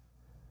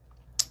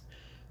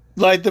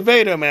 like the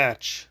Vader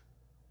match.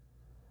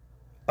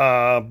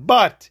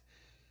 But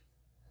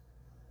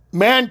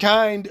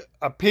Mankind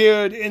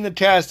appeared in the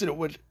casket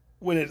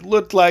when it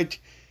looked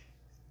like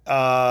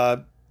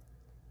Taker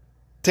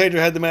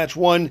had the match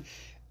won.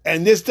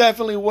 And this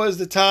definitely was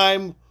the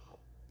time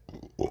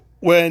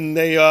when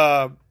they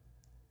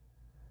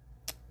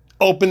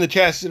opened the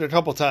casket a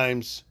couple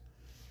times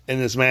in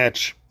this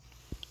match.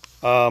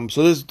 So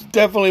this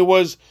definitely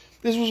was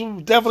this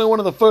was definitely one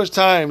of the first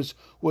times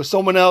where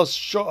someone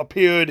else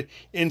appeared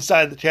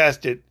inside the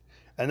casket,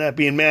 and that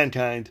being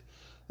Mankind.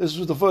 This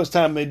was the first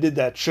time they did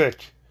that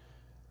trick.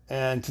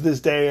 And to this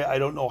day, I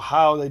don't know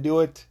how they do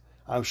it.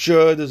 I'm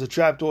sure there's a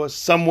trapdoor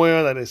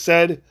somewhere that I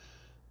said.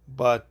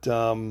 But you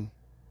know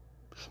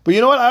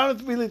what? I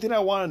don't really think I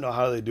want to know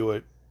how they do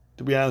it,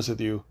 to be honest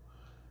with you.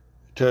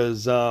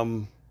 Because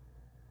it'll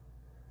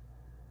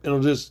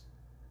just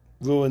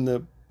ruin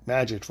the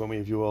magic for me,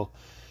 if you will.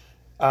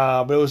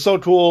 But it was so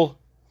cool.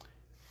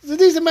 It's a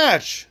decent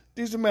match.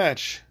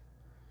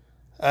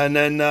 And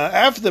then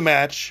after the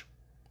match,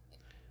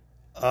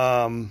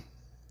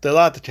 they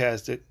allowed to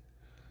cast it.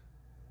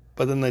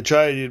 But then they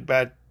tried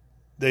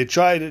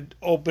to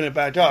open it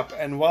back up.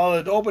 And while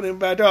it opened it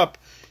back up,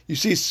 you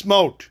see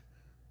smoke.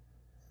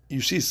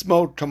 You see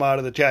smoke come out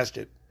of the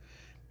casket.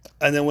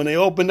 And then when they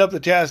opened up the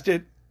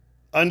casket,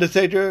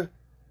 Undertaker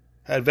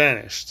had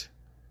vanished.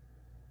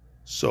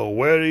 So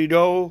where did he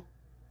go?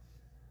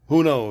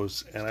 Who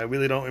knows? And I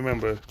really don't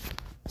remember.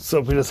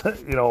 So we just,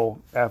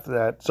 after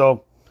that.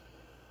 So,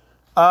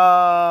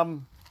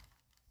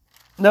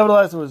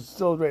 nevertheless, it was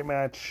still a great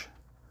match.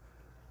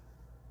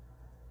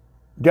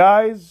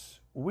 Guys,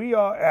 we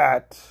are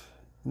at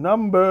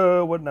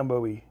what number are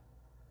we?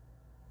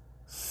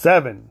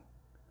 7.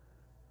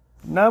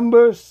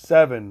 Number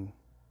 7.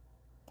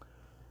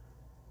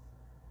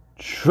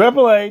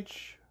 Triple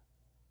H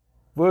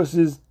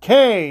versus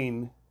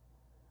Kane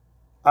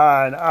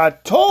on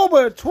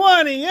October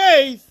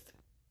 28th,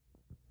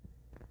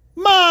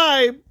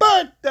 my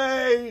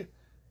birthday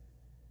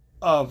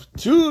of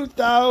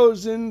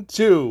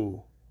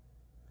 2002.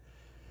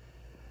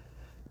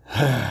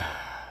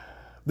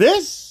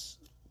 This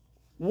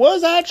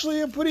was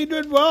actually a pretty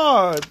good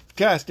Raw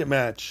casket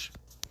match.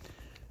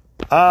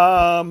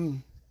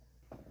 I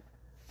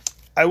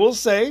will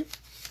say,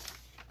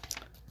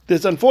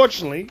 this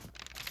unfortunately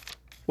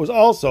was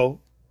also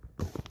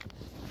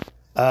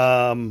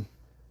a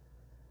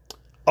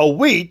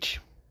week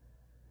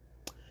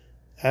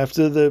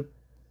after the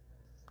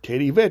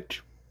Katie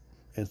Vick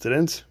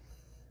incident,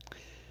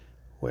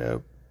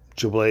 where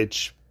Triple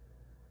H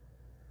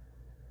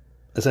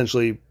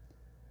essentially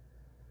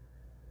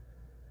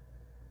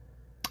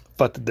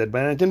fucked the dead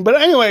mannequin.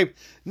 But anyway,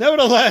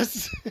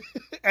 nevertheless,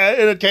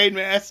 in a Kane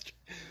mask.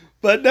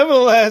 But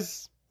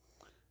nevertheless,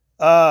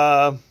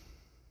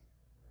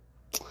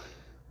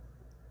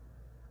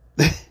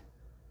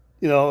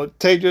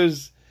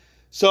 Taker's.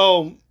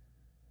 So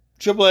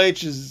Triple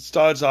H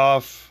starts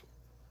off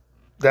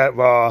that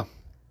Raw,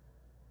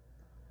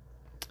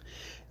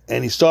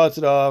 and he starts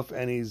it off,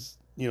 and he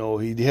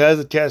has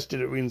a test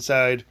at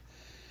ringside,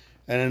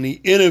 and then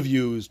he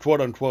interviews,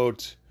 quote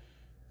unquote,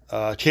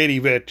 Katie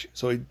Vick.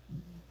 So he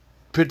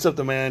picks up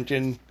the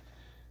mannequin,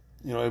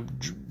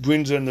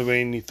 brings her in the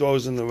ring, he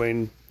throws her in the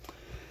ring,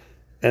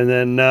 and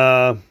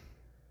then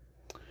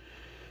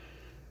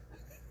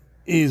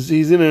he's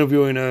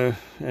interviewing her,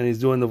 and he's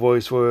doing the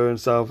voice for her and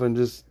stuff, and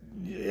just,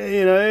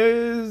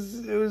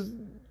 it was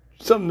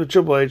something that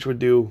Triple H would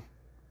do.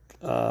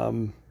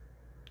 The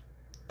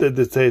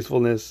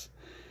distastefulness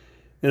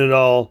in it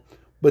all.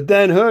 But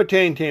then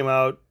Hurricane came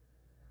out.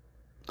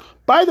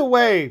 By the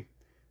way,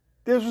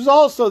 this was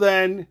also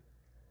then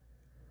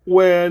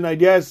when, I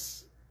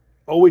guess,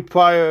 a week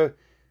prior,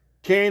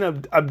 Kane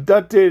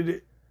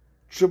abducted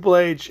Triple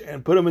H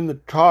and put him in the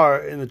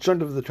car, in the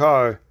trunk of the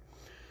car.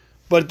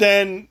 But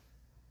then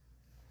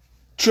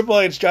Triple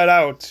H got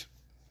out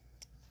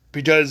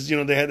because,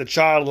 they had the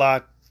child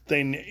lock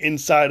thing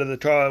inside of the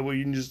car where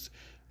you can just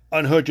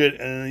unhook it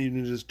and then you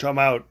can just come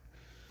out.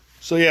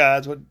 So yeah,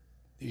 that's what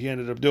he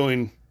ended up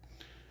doing,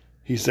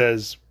 he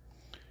says.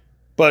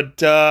 But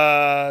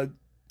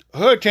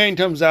Hurricane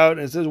comes out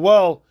and says,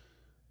 well,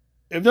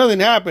 if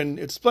nothing happened,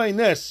 explain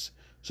this.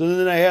 So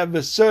then I have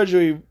this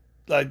surgery,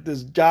 like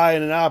this guy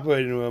in an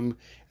operating room,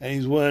 and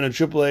he's wearing a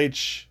Triple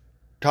H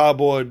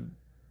cardboard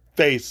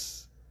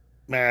face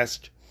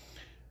mask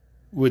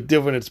with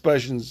different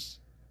expressions.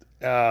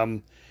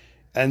 And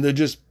they're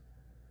just,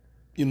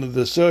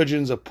 the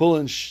surgeons are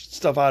pulling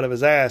stuff out of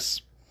his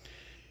ass.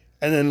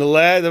 And then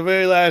the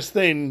very last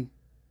thing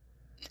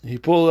he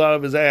pulled out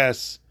of his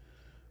ass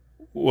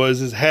was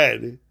his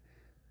head.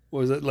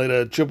 Was it like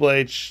a Triple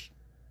H,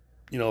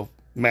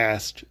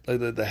 mask,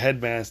 like the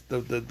head mask,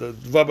 the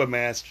rubber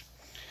mask.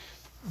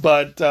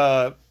 But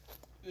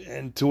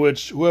and to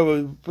which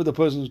whoever put the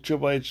person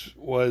Triple H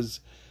was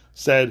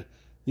said,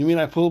 "You mean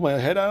I pulled my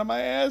head out of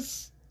my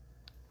ass?"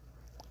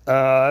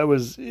 It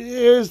was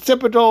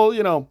typical,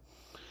 so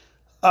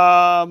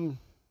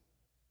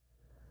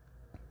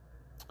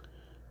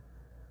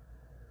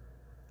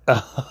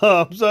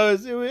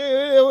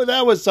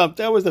that was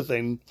something. That was the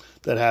thing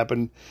that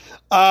happened.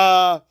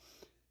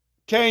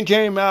 Kane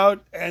came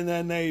out, and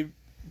then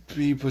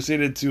he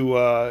proceeded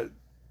to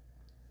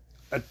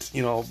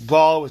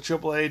brawl with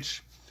Triple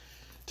H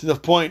to the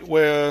point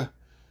where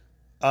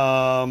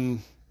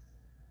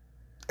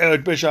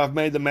Eric Bischoff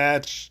made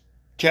the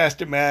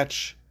casket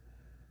match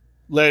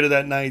later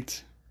that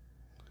night,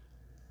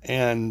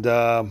 and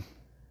it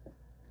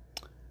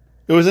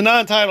It was a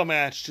non-title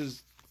match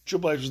because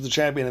Triple H was the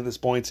champion at this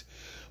point.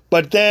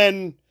 But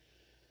then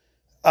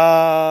it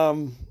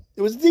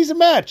was a decent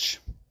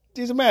match.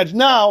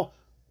 Now,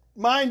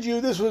 mind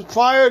you, this was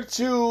prior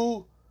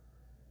to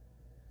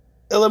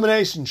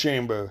Elimination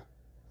Chamber.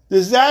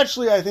 This is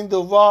actually, I think,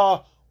 the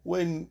Raw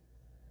when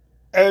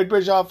Eric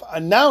Bischoff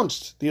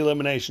announced the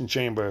Elimination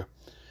Chamber.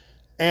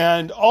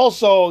 And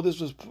also, this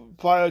was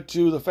prior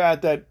to the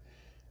fact that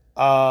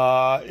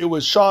it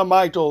was Shawn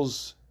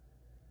Michaels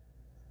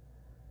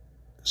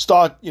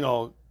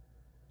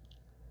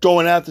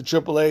going after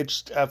Triple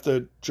H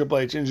after Triple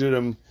H injured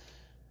him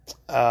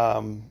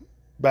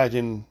back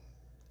in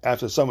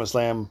after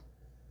SummerSlam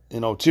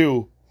in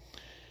 2002.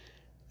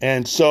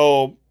 And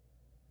so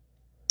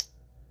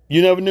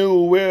you never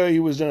knew where he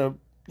was going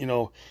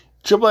to,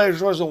 Triple H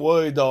wasn't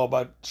worried, though,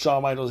 about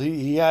Shawn Michaels.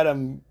 He had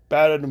him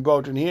battered and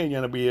broken. He ain't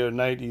going to be here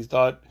tonight. He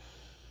thought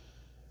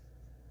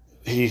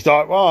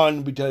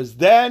wrong, because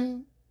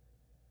then,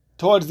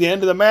 towards the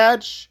end of the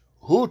match,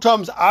 who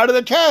comes out of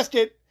the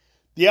casket?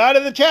 The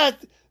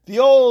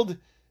old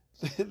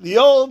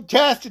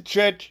casket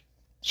trick,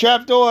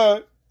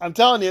 trapdoor. I'm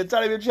telling you, it's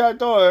not even a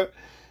trapdoor.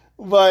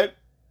 But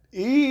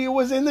he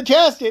was in the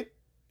casket,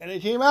 and he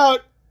came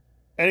out,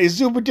 and he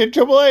super did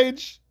Triple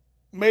H,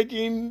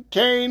 making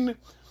Kane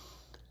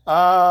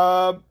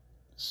rise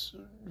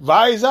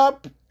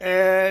up,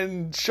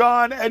 and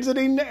Shawn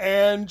exiting,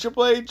 and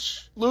Triple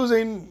H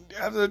losing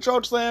after the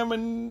choke slam,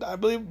 and I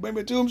believe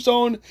maybe a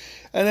tombstone,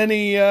 and then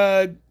he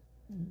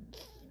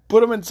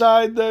put him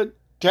inside the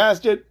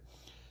casket,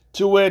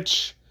 to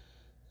which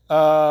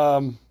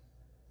Kane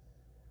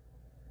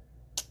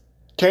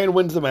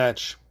wins the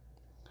match.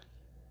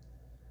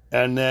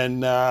 And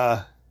then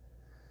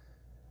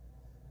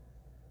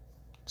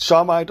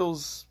Shawn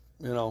Michaels,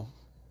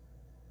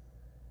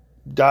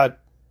 got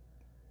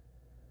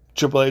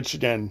Triple H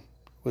again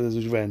with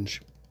his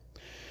revenge.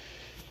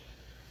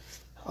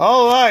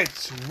 All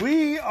right,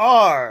 we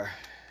are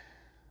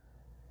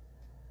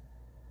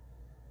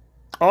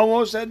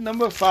almost at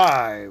number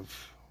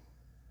 5.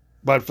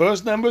 But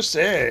first, number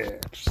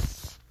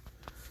 6.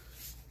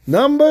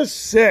 Number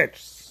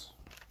 6.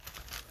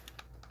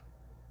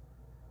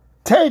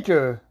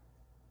 Taker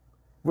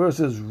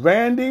versus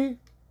Randy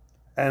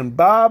and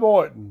Bob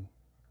Orton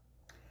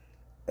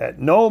at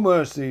No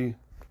Mercy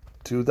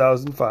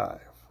 2005.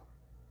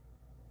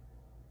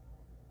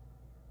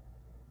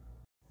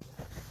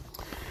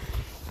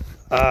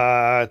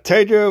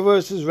 Taker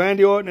versus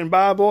Randy Orton and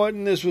Bob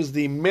Orton. This was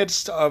the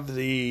midst of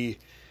the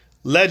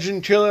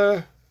Legend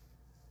Killer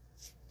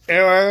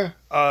era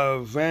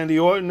of Randy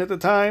Orton at the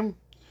time.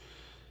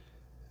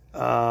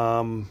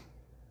 The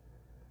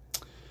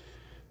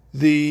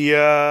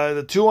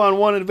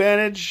 2-on-1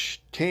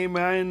 advantage came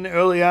in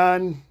early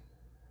on.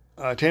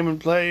 Came in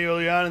play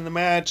early on in the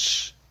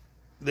match.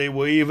 They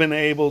were even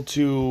able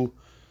to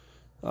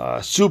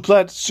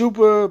superplex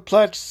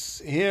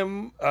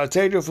him,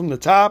 Taker, from the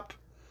top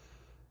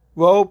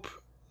rope.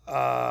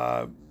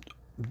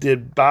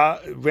 Did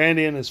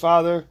Randy and his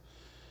father.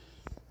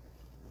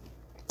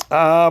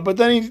 But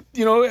then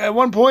at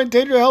one point,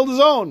 Taker held his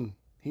own.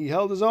 He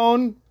held his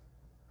own.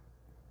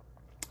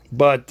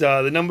 But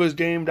the numbers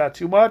game got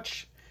too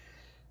much.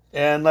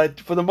 And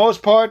for the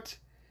most part,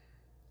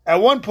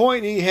 at one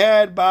point he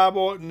had Bob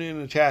Orton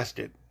in a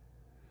casket.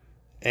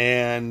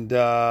 And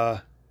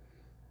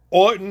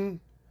Orton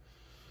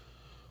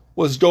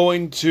was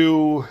going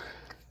to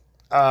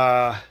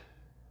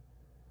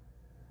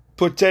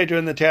put Taker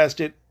in the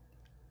casket.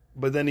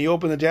 But then he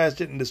opened the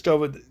casket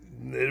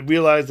and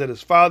realized that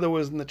his father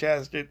was in the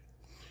casket.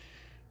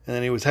 And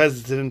then he was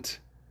hesitant.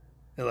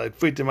 It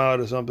freaked him out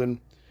or something.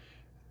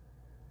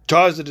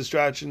 Caused a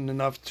distraction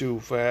enough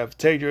for have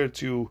Taker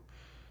to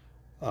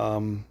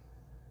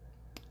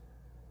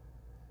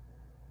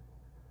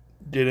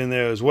get in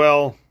there as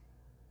well.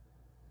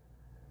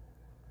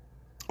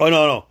 Oh,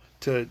 no.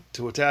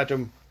 To attack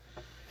him.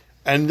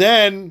 And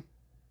then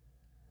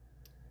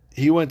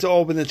he went to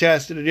open the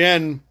casket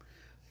again.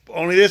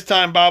 Only this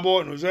time Bob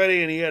Orton was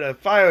ready and he had a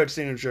fire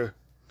extinguisher.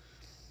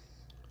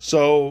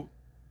 So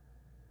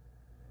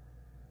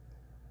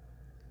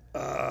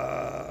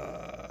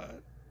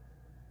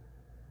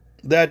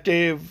that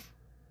gave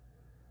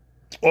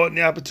Orton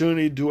the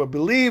opportunity to, I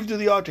believe, do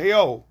the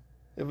RKO,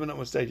 if I'm not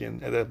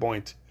mistaken, at that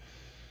point.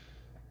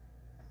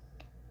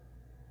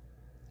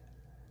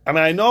 I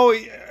mean,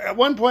 at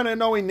one point he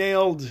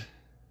nailed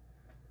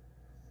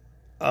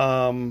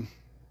him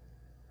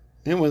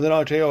with an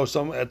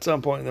RKO at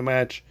some point in the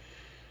match.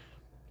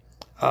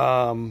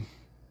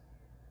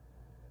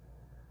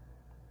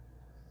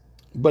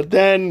 But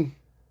then,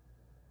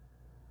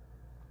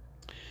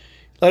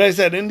 like I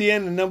said, in the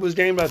end, the numbers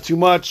game got too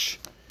much,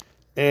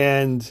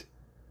 and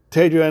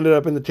Taker ended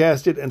up in the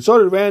casket, and so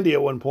did Randy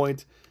at one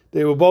point.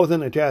 They were both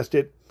in the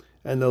casket,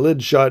 and the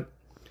lid shut,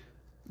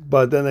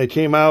 but then they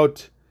came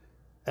out,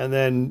 and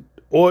then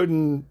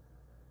Orton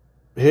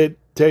hit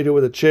Taker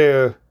with a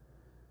chair,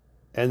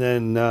 and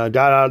then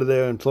got out of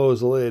there and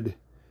closed the lid,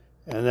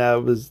 and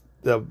that was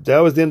the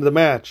end of the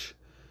match.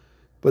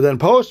 But then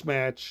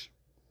post-match,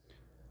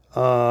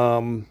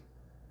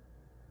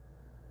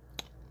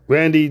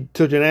 Randy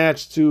took an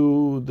axe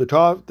to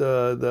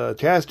the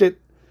casket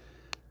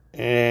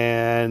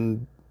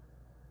and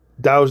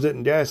doused it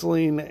in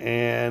gasoline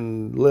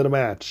and lit a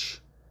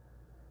match.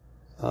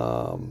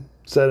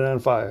 Set it on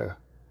fire.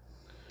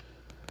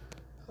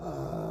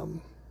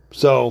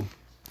 So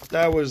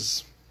that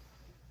was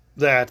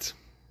that.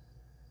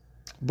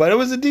 But it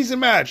was a decent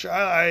match.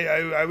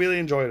 I really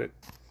enjoyed it.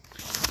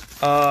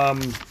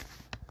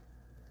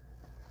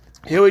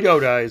 Here we go,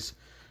 guys.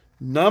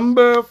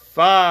 Number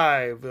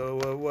 5.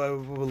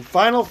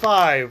 Final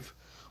 5.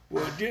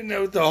 We're getting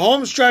at the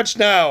home stretch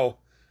now.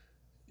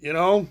 You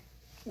know,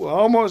 we're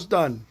almost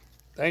done.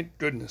 Thank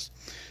goodness.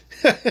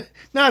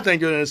 Not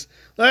thank goodness.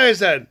 Like I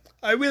said,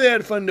 I really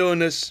had fun doing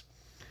this.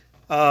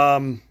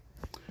 But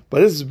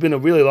this has been a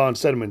really long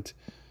segment.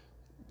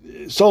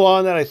 So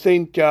long that I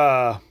think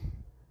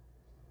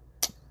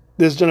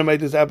this is going to make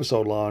this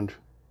episode long.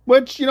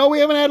 Which, you know, we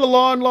haven't had a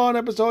long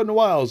episode in a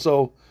while.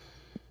 So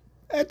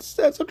that's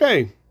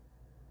okay.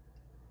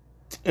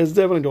 It's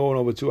definitely going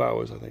over 2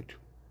 hours, I think.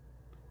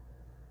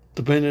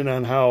 Depending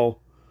on how...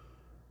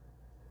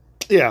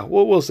 Yeah,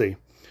 we'll see.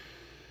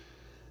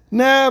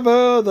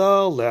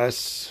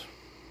 Nevertheless,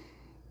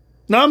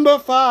 number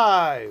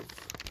 5.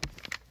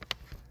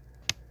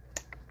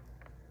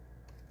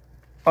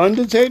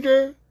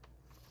 Undertaker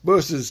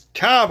versus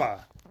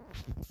Kama.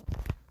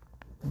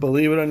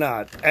 Believe it or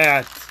not,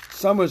 at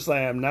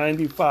SummerSlam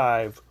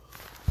 95.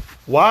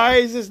 Why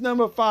is this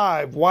number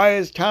 5? Why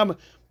is Kama?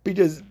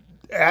 Because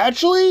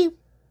actually,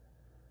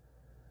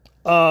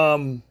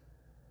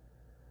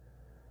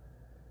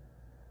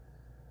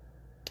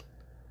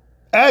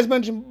 as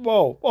mentioned,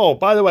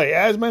 by the way,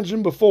 as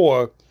mentioned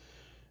before,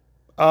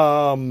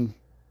 Kama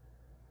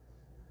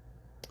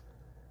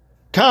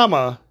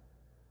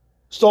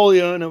stole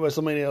the urn at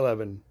WrestleMania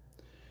 11.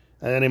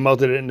 And then he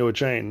melted it into a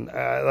chain,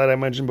 that I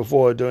mentioned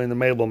before during the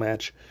Mabel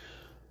match.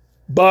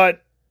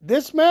 But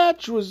this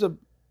match was a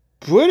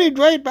pretty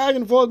great back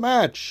and forth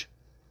match.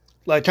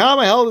 Like,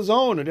 Kama held his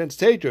own against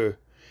Taker.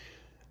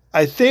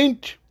 I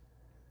think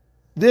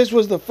this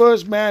was the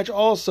first match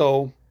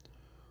also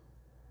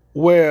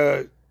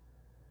where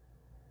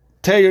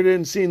Taker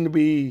didn't seem to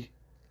be,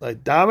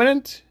 like,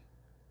 dominant.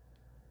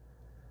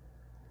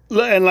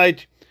 And,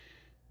 like,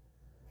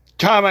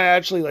 Kama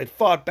actually, like,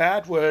 fought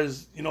back,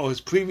 whereas, you know, his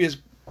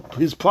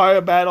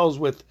prior battles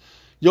with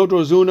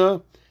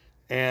Yokozuna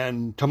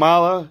and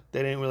Kamala,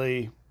 they didn't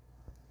really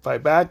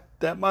fight back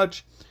that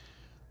much.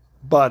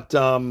 But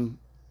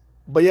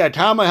yeah,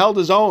 Kama held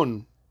his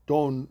own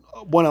going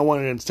one-on-one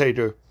against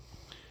Taker.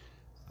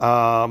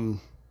 There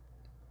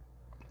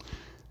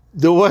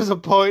was a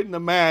point in the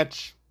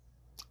match,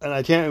 and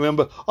I can't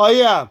remember. Oh,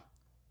 yeah.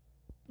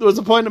 There was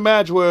a point in the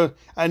match where,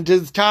 and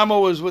Kama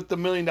was with the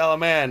 $1 Million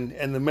Man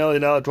and the $1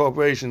 Million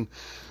Corporation.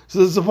 So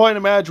there's a point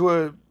in the match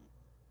where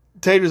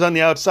Taker's on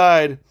the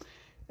outside,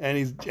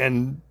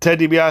 and Ted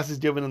DiBiase's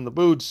giving him the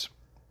boots.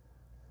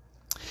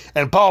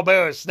 And Paul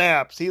Bearer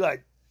snaps. He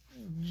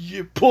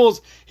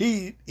pulls,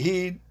 he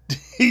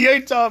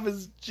yanks off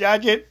his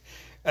jacket,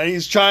 and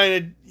he's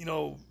trying to, you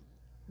know,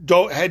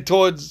 head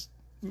towards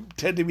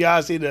Ted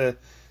DiBiase to,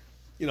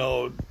 you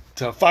know,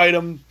 to fight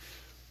him,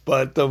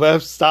 but the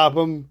refs stop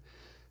him,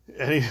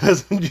 and he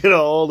doesn't get a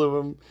hold of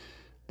him.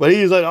 But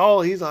he's like,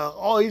 he's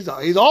all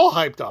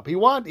hyped up. He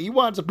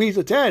wants a piece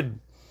of Ted.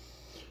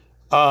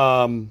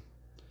 Yeah.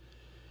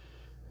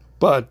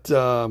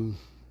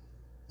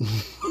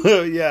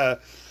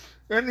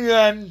 In the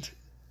end,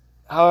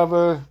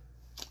 however,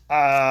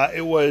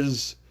 it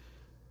was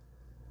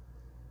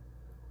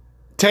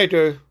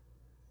Taker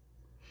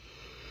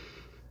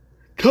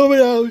coming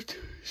out,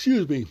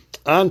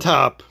 on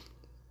top.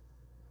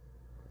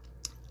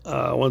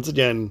 Once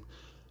again,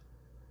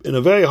 in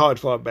a very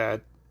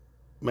hard-fought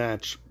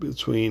match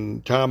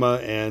between Kama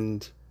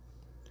and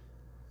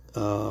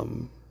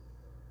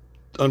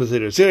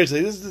Undertaker.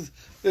 Seriously, this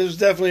is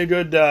definitely a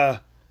good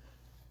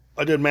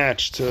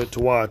match to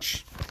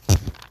watch.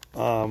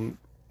 In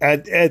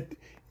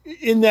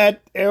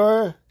that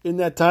era, in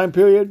that time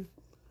period,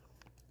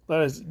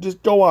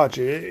 just go watch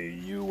it.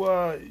 You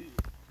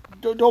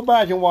go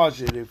back and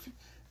watch it. If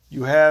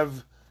you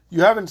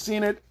haven't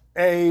seen it,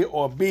 A,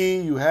 or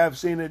B, you have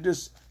seen it,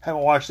 just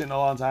haven't watched it in a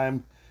long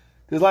time.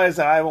 Because like I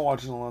said, I haven't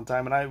watched it in a long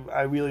time, and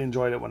I really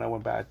enjoyed it when I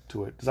went back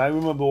to it. Because I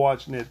remember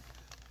watching it,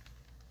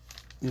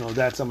 you know,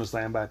 that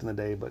SummerSlam back in the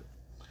day. But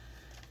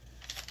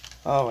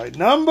all right,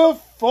 number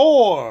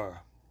 4.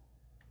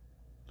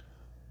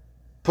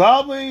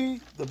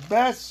 Probably the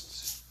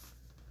best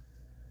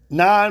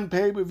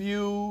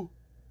non-pay-per-view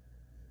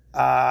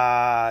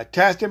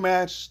casket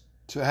match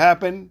to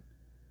happen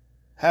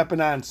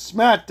on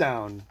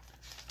SmackDown.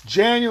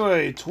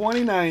 January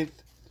 29th,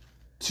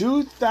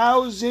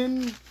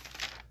 2000...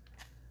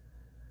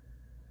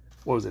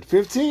 What was it,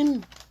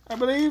 15, I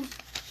believe?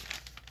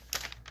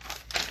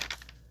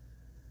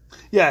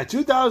 Yeah,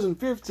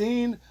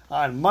 2015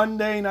 on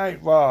Monday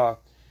Night Raw.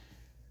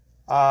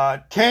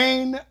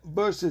 Kane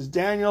versus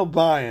Daniel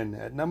Bryan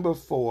at number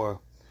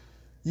 4.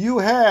 You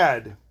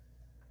had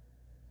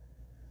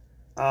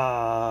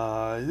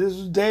This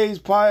was days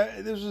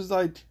prior. This was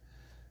like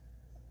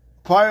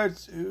prior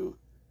to.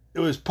 It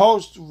was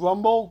post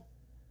Rumble,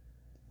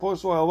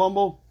 post Royal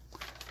Rumble,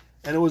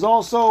 and it was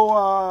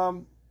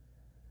also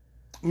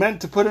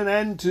meant to put an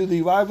end to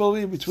the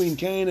rivalry between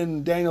Kane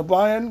and Daniel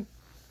Bryan.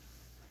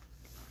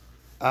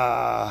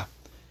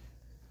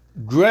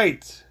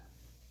 Great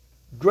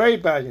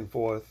back and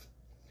forth.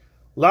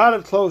 A lot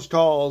of close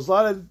calls.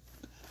 A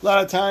lot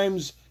of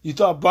times you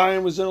thought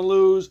Bryan was going to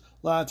lose.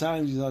 A lot of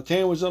times you thought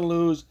Kane was going to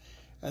lose.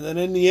 And then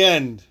in the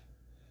end,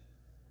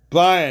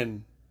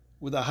 Bryan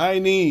with a high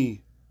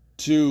knee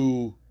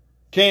to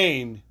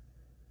Kane,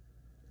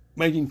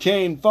 making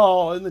Kane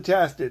fall in the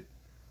casket.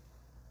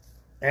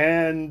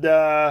 And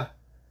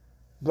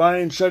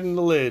Bryan shutting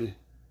the lid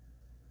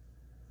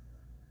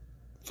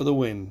for the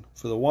win.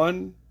 For the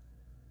one.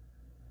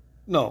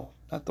 No,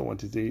 not the 1,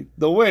 2, 3.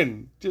 The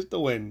win. Just the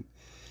win.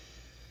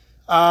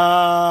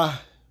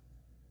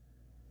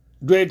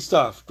 Great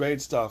stuff.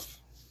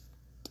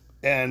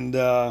 And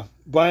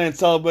Bryan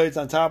celebrates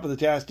on top of the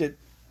casket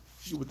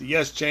with the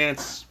yes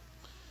chants.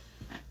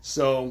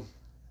 So,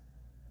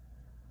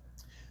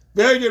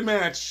 very good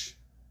match.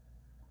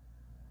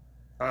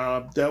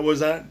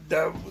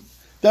 That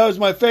was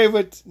my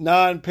favorite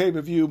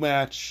non-pay-per-view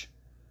match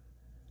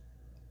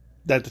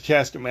that the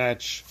casket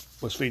match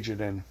was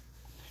featured in.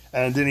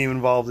 And it didn't even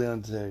involve The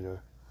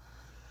Undertaker.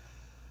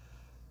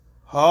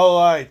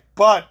 Alright,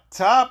 but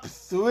top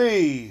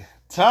three.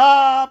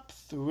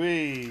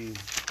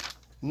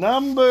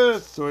 Number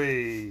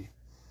 3.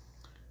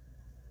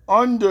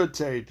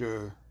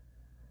 Undertaker.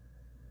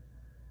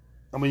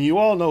 I mean, you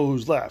all know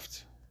who's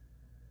left.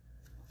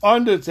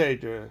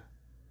 Undertaker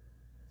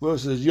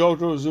versus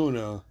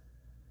Yokozuna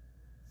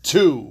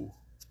 2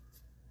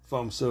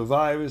 from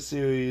Survivor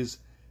Series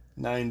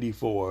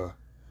 94.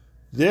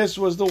 This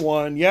was the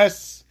one,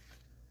 yes,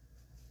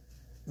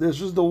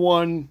 this was the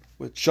one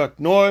with Chuck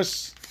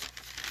Norris.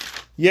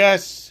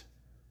 Yes,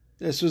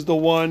 this was the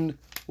one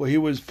where he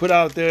was put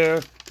out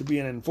there to be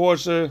an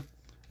enforcer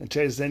in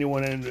case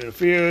anyone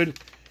interfered.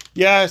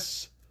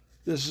 Yes,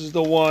 this is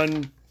the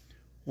one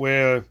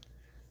where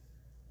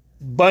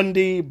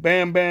Bundy,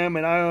 Bam Bam,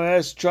 and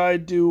IRS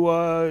tried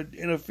to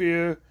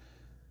interfere,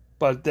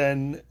 but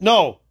then,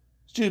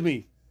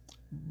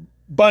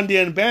 Bundy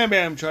and Bam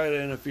Bam tried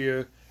to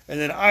interfere, and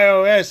then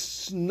IRS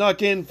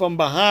snuck in from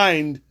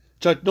behind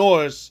Chuck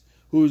Norris,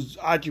 who's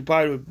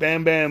occupied with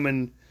Bam Bam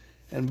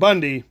and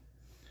Bundy,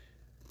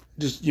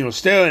 just,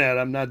 staring at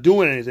him, not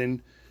doing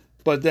anything.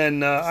 But then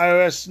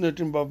IRS snuck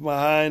in from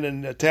behind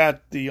and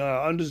attacked the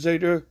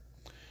Undertaker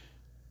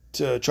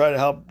to try to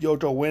help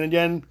Yoko win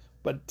again,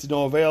 but to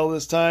no avail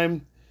this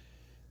time.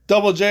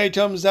 Double J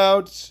comes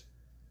out,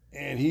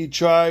 and he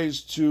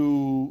tries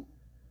to...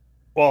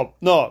 Well,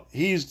 no,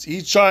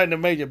 he's trying to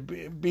make a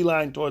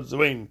beeline towards the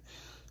ring.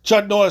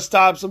 Chuck Norris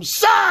stops him.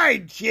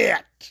 Side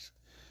kick!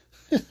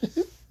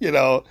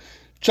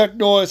 Chuck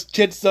Norris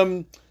kicks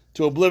him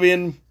to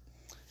oblivion.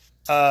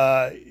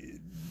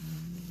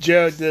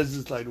 Jarrett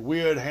does this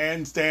weird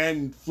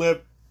handstand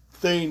flip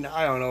thing.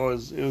 I don't know.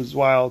 It was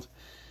wild.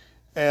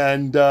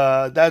 And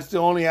that's the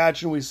only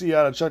action we see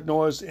out of Chuck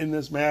Norris in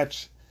this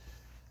match.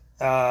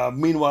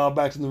 Meanwhile,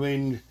 back in the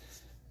ring,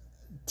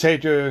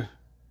 Taker,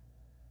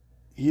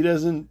 he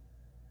definitely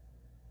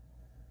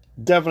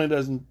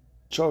doesn't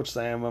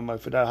chokeslam him. I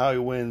forgot how he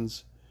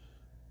wins,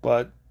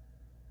 but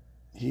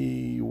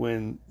he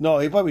wins. No,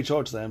 he probably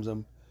chokeslams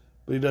him,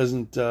 but he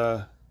doesn't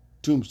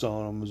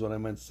tombstone him, is what I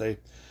meant to say.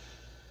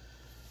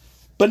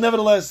 But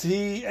nevertheless,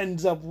 he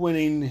ends up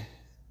winning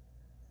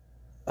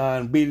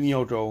on beating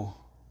Yoko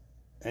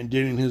and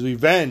getting his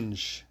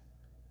revenge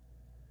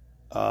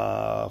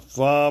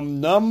from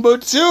number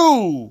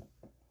 2.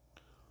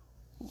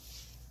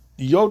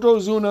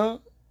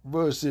 Yokozuna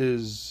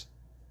versus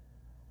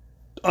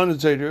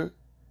Undertaker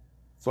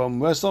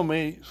from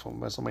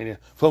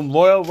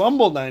Royal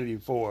Rumble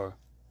 94.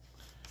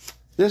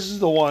 This is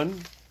the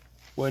one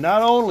where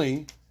not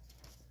only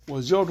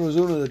was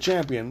Yokozuna the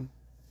champion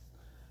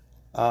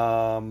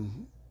at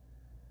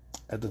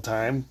the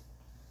time,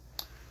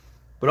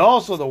 but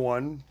also the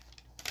one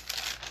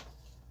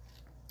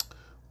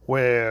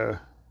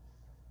where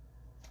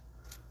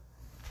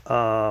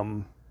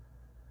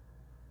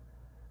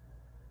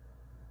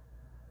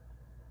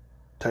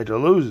Taker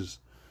loses.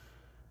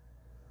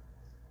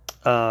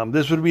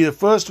 This would be the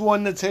first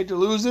one that Taker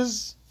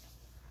loses.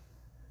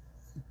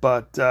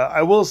 But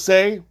I will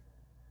say,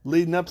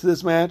 leading up to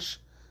this match,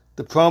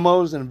 the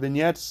promos and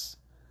vignettes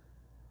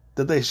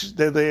that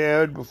they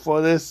aired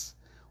before this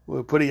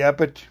were pretty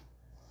epic.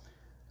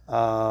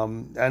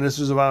 And this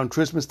was around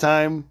Christmas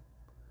time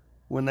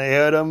when they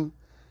aired them.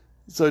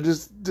 So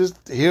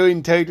just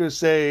hearing Taker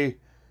say,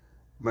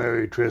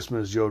 "Merry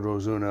Christmas,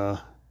 Yokozuna.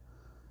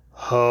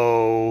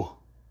 Ho,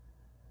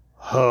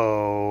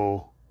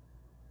 ho,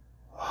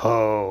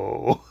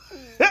 ho."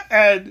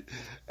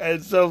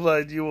 and stuff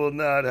like, "You will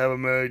not have a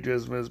Merry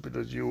Christmas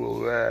because you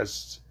will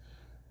rest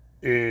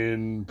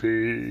in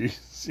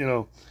peace."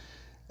 And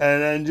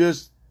then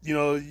just,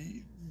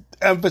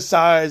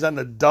 emphasize on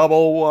the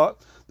double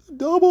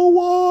double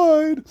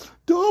wide,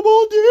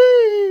 double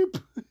deep.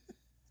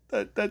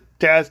 that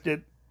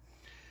casket.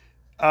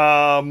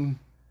 And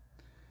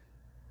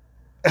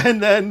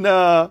then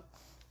I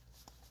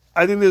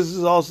think this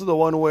is also the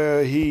one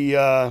where he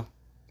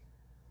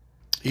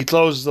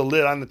closes the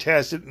lid on the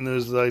casket, and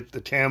there's like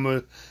the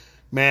camera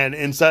man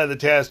inside the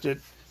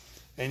casket,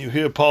 and you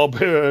hear Paul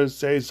Bearer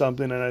say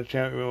something, and I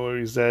can't remember what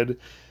he said,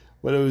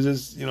 but it was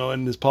just,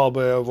 in this Paul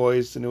Bearer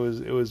voice, and it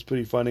was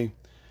pretty funny.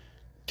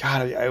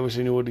 God, I wish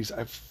I knew what he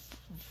said.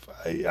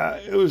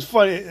 It was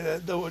funny,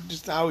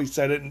 just how he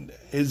said it and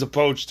his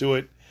approach to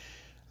it.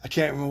 I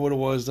can't remember what it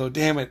was, though.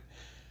 Damn it.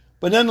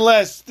 But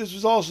nonetheless, this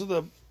was also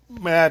the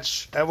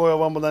match at Royal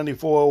Rumble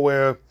 94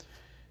 where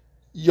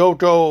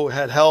Yoko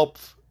had help,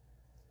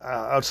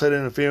 outside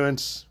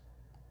interference,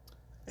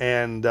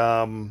 and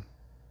from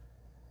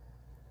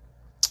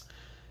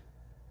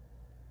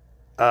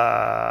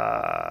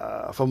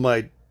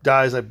like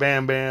guys like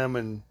Bam Bam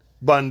and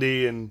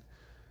Bundy and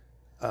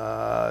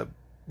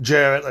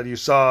Jarrett, like you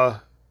saw,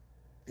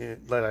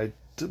 like I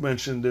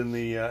mentioned in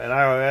the in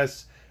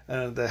IRS,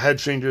 and the Head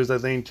Strangers, I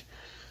think,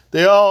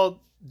 they all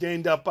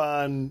gained up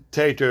on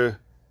Taker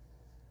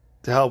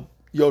to help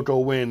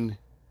Yoko win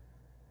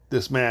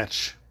this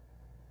match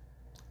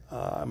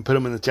and put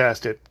him in the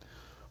casket.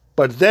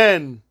 But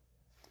then,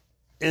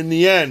 in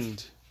the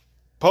end,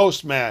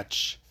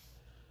 post-match,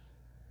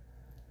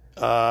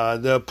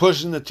 they're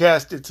pushing the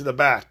casket to the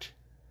back.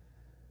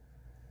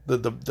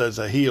 There's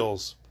the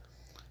heels.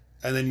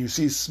 And then you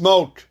see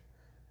smoke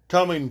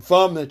coming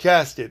from the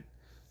casket,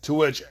 to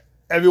which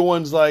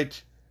everyone's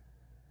like,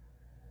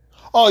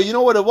 oh, you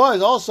know what it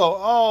was also?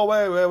 Oh,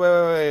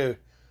 wait.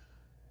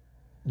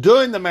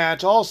 During the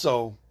match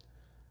also,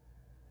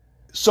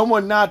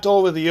 someone knocked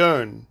over the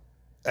urn,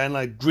 and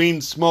like green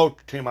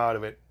smoke came out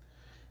of it.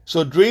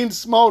 So green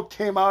smoke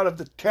came out of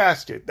the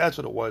casket. That's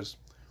what it was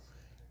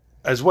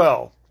as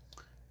well.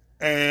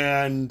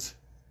 And,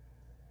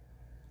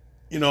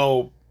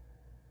 the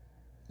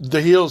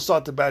heels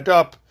start to back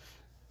up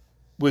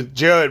with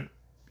Jarrett,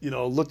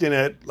 looking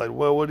at, like,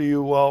 well, why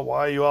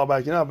are you all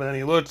backing up? And then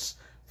he looks,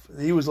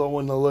 he was the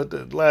one that looked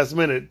at the last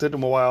minute. It took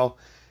him a while.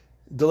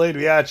 Delayed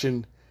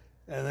reaction.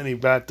 And then he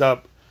backed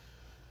up.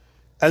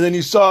 And then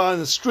you saw on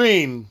the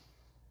screen,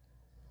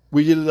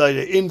 we did like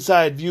an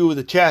inside view of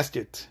the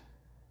casket.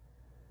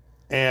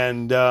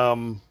 And,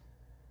 oh,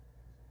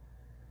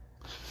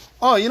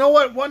 you know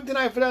what? One thing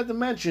I forgot to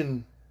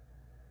mention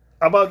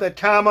about that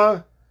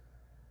comma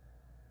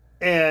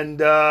and,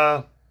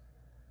 I'm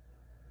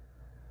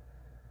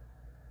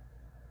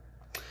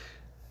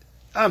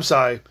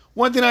sorry.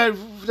 One thing I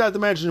forgot to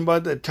mention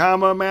about the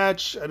Tama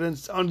match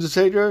against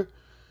Undertaker,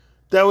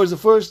 that was the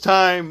first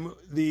time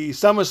the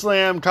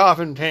SummerSlam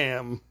Coffin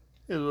Cam,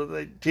 is what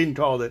the team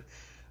called it,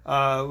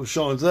 was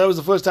shown. So that was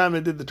the first time they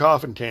did the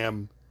Coffin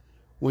Cam,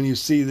 when you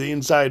see the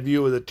inside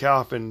view of the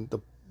coffin, the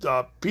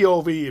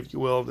POV, if you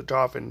will, of the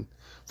coffin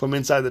from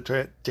inside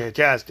the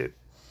casket.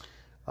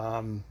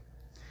 So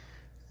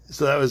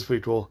that was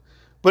pretty cool.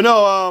 But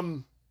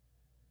no,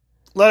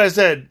 like I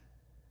said,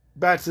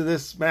 back to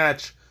this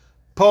match.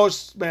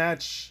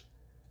 Post-match,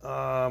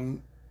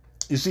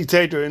 you see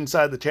Taker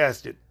inside the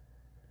casket.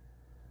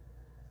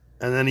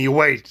 And then he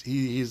waits.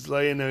 He's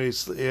laying there,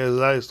 his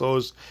eyes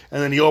closed,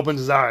 and then he opens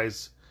his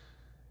eyes.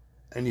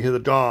 And you hear the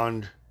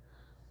gong.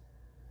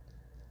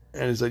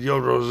 And he said,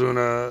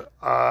 Yokozuna,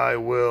 I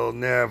will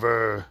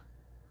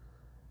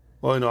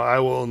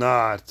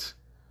not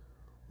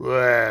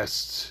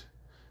rest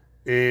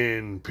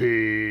in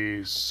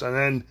peace. And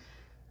then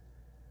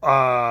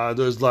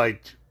there's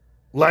like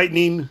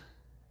lightning.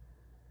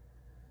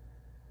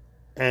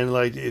 And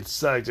like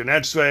it's like an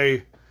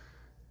X-ray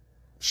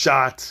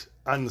shot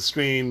on the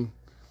screen.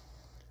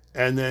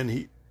 And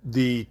then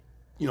the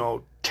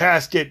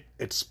casket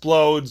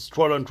explodes,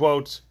 quote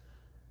unquote,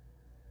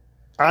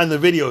 on the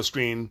video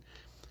screen,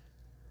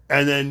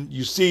 and then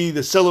you see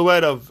the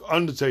silhouette of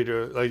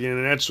Undertaker, like in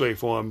an X-ray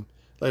form,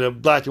 like a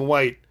black and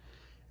white,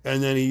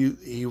 and then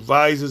he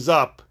rises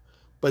up.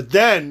 But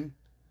then,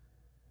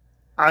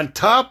 on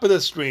top of the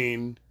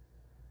screen,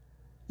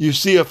 you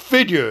see a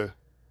figure,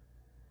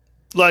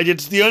 like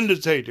it's the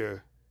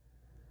Undertaker,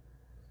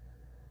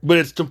 but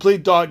it's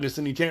complete darkness,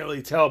 and you can't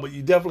really tell, but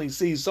you definitely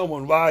see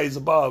someone rise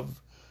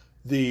above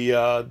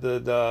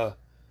the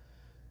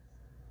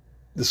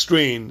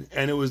screen,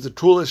 and it was the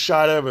coolest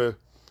shot ever.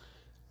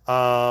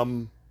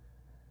 So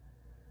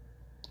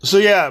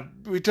yeah,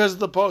 because of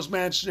the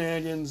post-match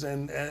shenanigans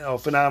and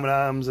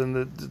phenomenons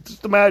and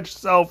the match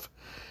itself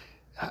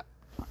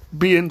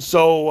being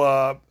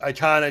so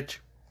iconic,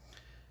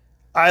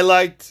 I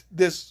liked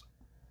this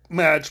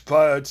match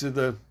prior to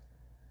the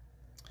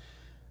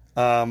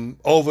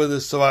over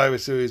the Survivor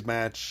Series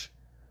match.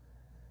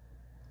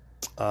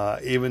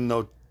 Even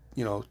though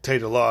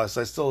Taker lost,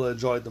 I still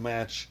enjoyed the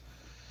match.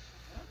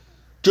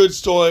 Good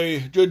story,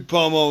 good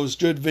promos,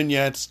 good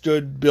vignettes,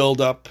 good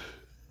build-up,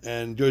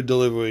 and good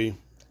delivery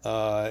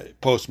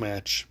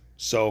post-match.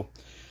 So,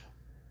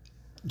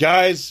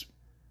 guys,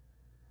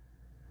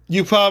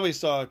 you probably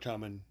saw it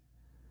coming.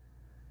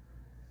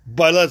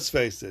 But let's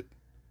face it,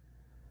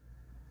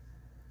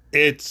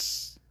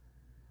 it's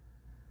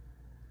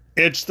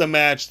the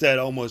match that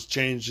almost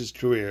changed his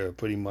career,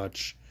 pretty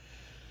much.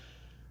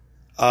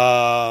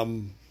 My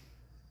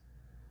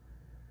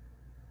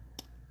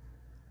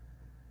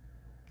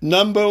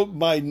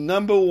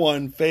number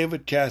one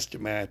favorite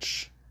casket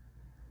match,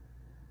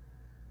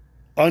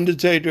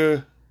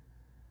 Undertaker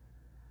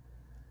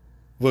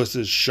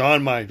versus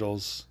Shawn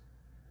Michaels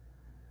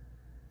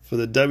for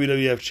the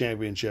WWF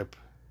Championship,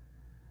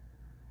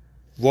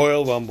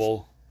 Royal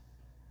Rumble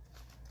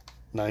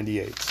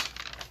 98.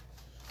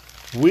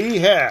 We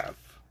have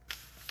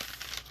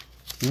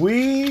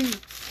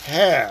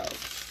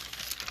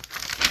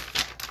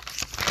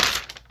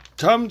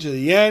come to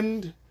the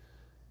end.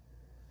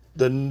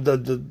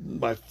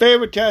 My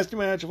favorite casket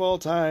match of all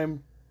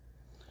time.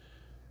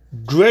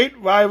 Great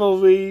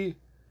rivalry.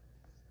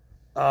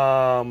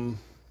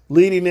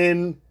 Leading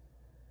in.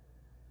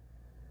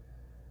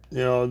 You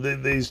know,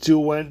 these two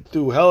went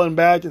through hell and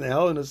back in the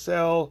Hell in a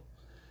Cell.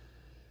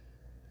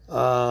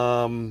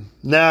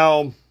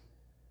 Now,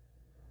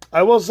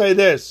 I will say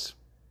this.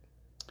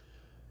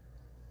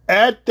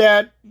 At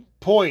that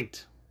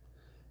point,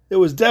 it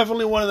was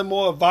definitely one of the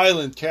more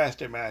violent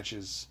casket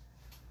matches.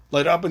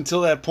 Like, up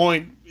until that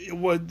point, it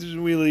wasn't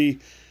really,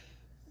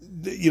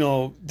 you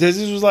know, this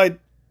was like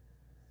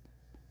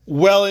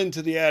well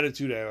into the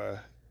Attitude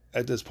Era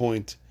at this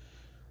point.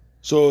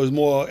 So it was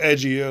more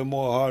edgier,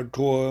 more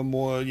hardcore,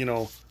 more, you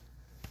know.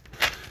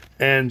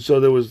 And so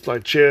there was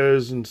like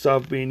chairs and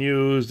stuff being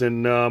used,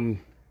 and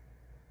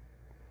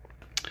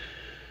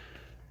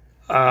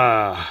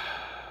the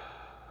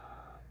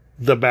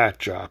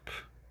backdrop.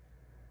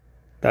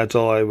 That's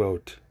all I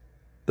wrote.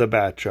 The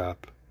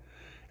backdrop.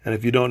 And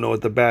if you don't know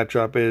what the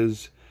backdrop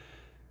is,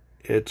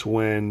 it's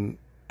when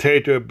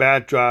Taker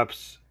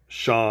backdrops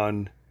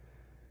Shawn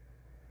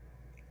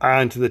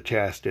onto the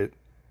casket,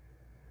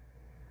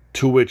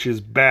 to which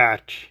his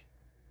back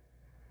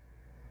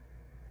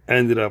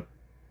ended up.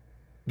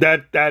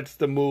 That's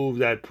the move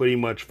that pretty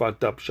much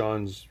fucked up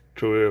Shawn's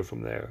career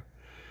from there.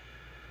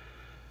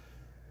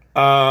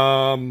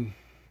 And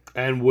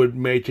would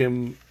make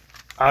him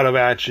out of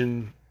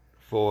action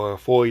for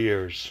 4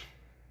 years.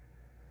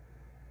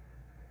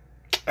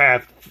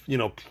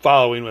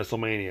 Following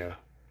WrestleMania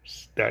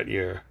that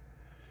year.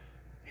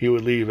 He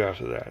would leave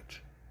after that.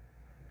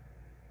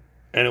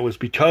 And it was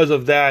because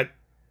of that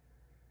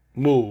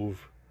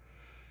move.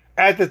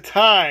 At the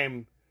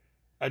time,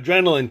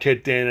 adrenaline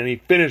kicked in and he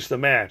finished the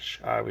match,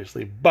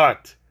 obviously.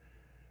 But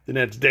the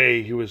next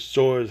day, he was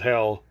sore as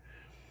hell.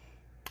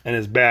 And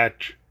his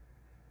back,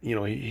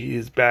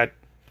 his back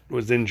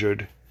was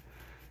injured.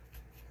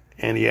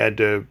 And he had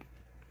to,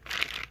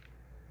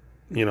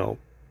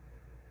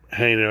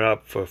 hang it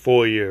up for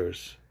 4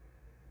 years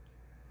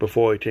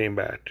before he came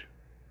back.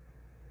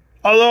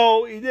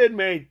 Although he did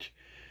make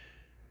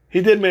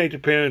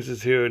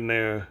appearances here and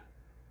there,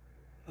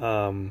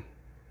 from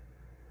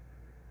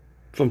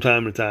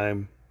time to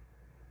time.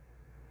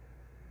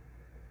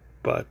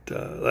 But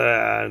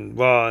and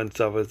Raw and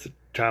stuff, as a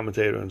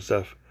commentator and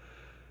stuff.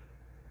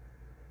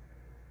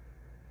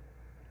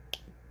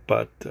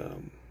 But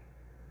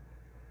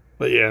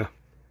yeah.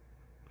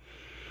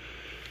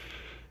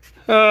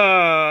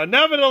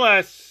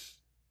 Nevertheless,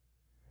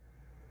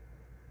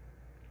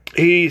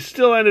 he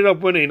still ended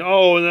up winning.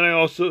 Oh, and then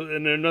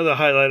and another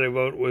highlight I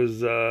wrote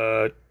was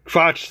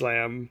Crotch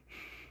Slam,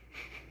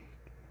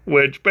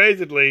 which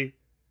basically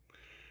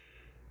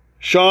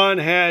Shawn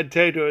had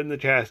Taker in the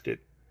casket.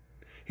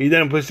 He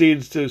then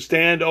proceeds to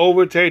stand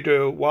over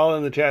Taker while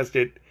in the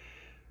casket,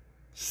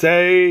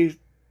 say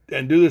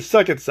and do the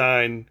suck it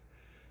sign,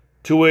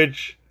 to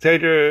which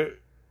Taker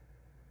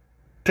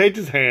takes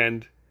his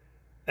hand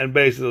and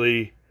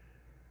basically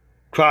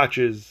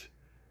grabs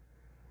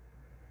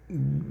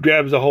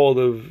a hold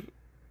of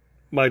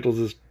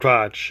Michaels'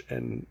 crotch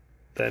and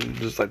then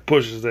just like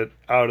pushes it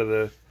out of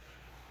the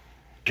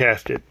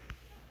casket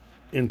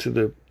into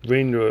the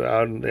ring or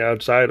out on the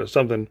outside or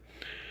something.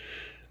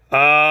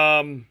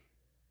 And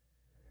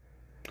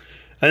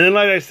then,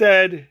 like I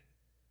said,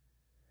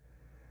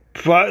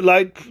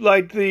 like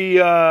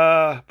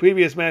the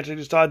previous match I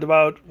just talked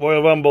about,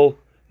 Royal Rumble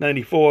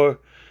 94,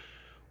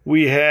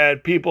 we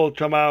had people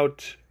come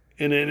out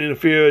and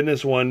interfere in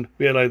this one.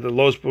 We had like the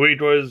Los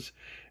Burritos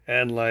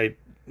and like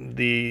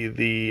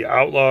the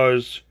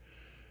Outlaws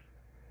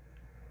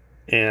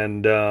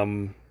and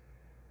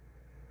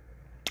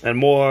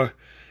more,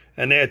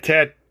 and they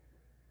attacked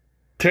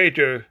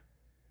Taker,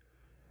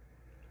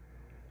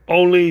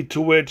 only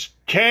to which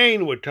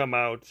Kane would come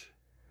out.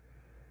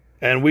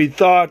 And we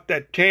thought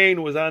that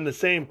Kane was on the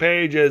same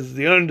page as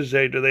The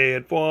Undertaker. They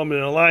had formed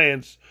an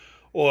alliance,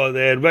 or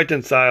they had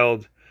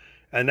reconciled,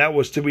 and that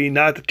was to be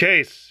not the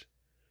case.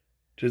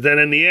 Because then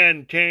in the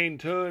end, Kane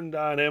turned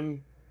on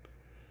him.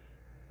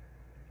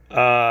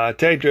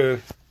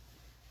 Taker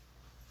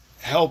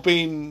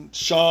helping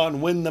Shawn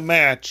win the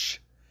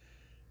match.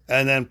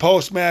 And then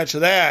post-match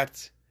of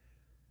that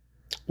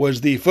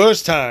was the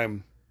first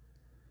time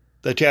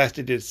the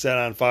casket is set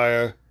on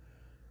fire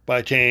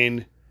by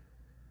Kane,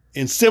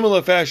 in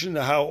similar fashion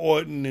to how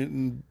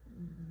Orton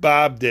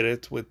Bob did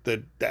it with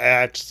the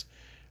axe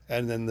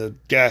and then the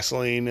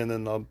gasoline and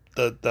then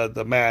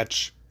the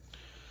match.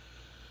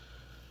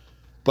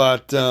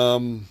 But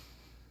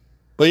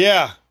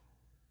yeah,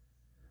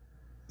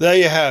 there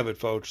you have it,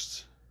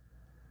 folks.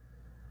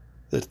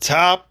 The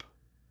top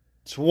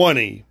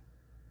 20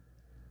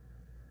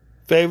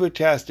 favorite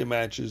casket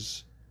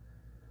matches,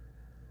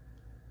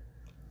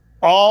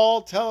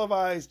 all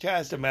televised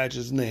casket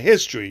matches in the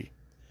history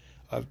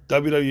of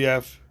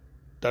WWF,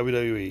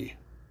 WWE,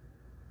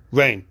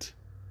 ranked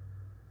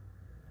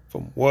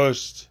from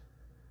worst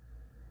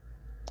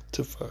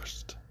to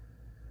first.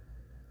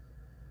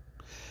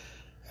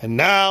 And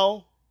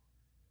now,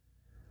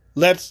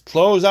 let's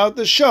close out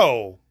the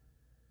show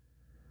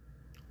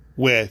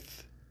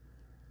with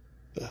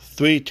the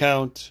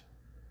 3-count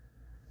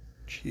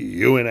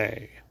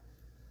Q&A.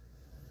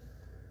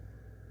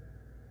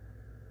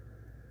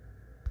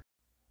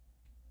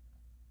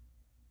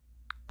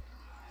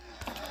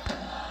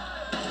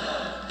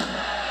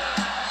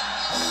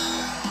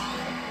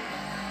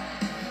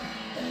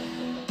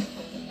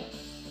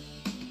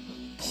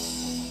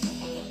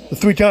 The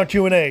 3-count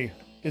Q&A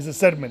is a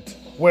segment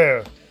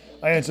where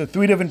I answer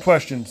 3 different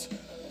questions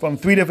from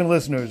 3 different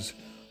listeners,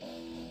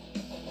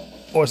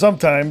 or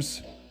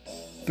sometimes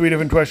 3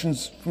 different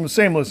questions from the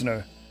same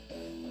listener.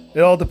 It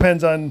all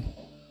depends on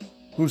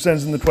who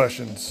sends in the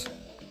questions.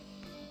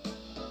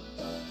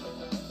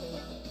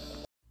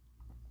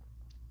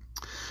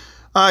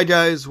 Alright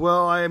guys,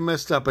 well, I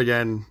messed up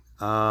again.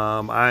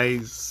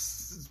 I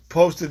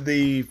posted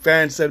the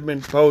fan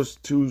segment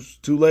post too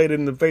late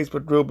in the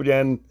Facebook group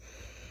again.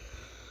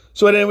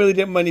 So I didn't really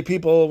get many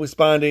people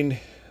responding,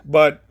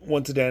 but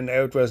once again,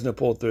 Eric Resner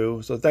pulled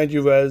through. So thank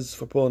you, Rez,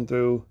 for pulling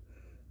through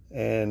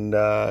and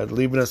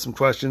leaving us some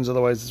questions.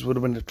 Otherwise, this would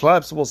have been a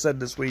collapsible set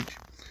this week.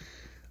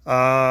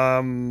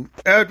 Eric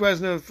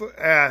Resner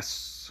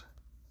asks,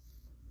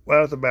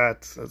 right off the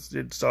bat, let's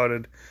get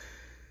started.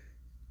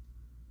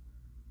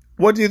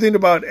 What do you think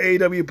about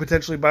AEW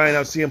potentially buying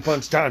out CM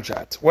Punk's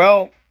contract?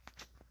 Well,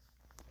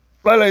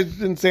 like I've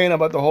been saying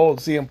about the whole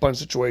CM Punk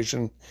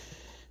situation,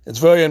 it's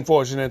very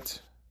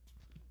unfortunate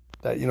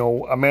that, you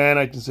know, a man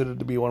I consider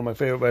to be one of my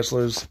favorite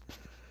wrestlers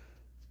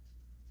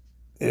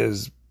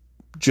is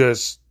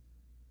just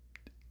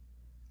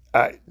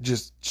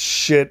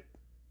shit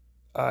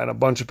on a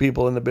bunch of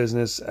people in the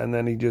business, and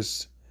then he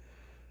just,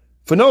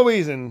 for no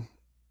reason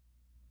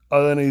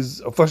other than he's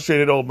a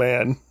frustrated old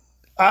man.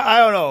 I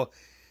don't know.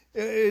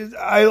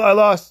 I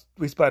lost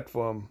respect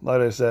for him,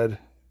 like I said.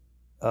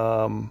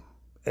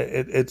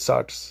 It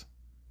sucks.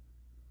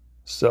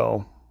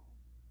 So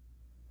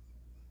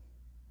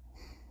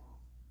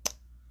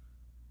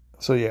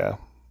yeah.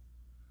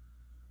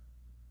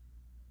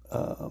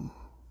 I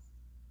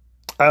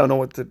don't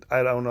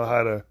know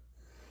how to.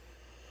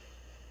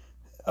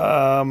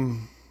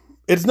 I'm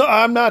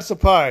not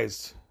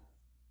surprised.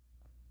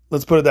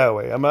 Let's put it that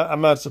way.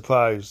 I'm not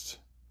surprised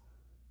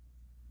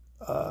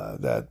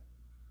that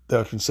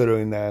they're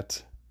considering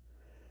that.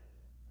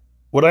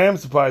 What I am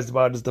surprised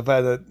about is the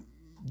fact that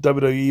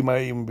WWE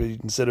might even be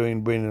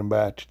considering bringing him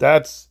back.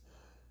 That's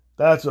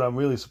what I'm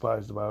really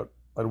surprised about.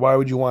 Like, why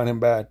would you want him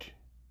back?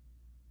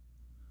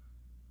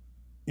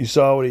 You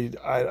saw what he...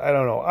 I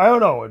don't know. I don't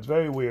know. It's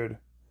very weird.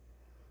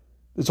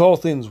 This whole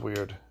thing's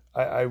weird.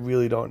 I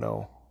really don't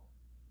know.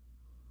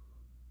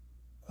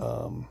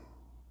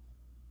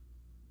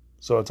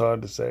 So it's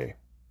hard to say,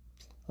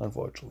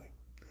 unfortunately.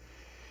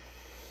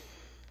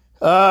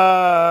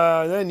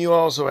 Then you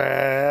also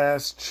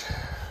asked,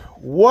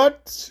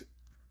 what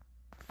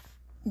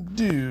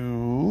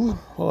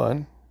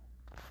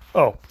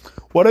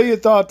are your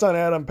thoughts on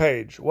Adam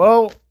Page?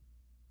 Well,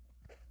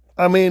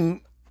 I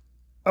mean,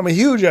 I'm a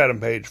huge Adam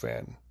Page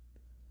fan.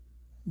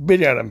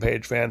 Big Adam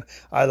Page fan.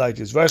 I liked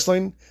his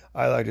wrestling.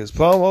 I liked his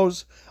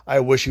promos. I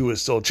wish he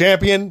was still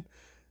champion.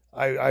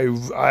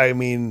 I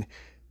mean,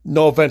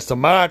 no offense to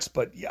Mox,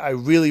 but I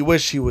really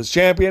wish he was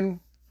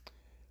champion.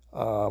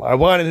 I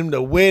wanted him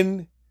to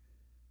win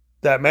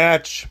that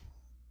match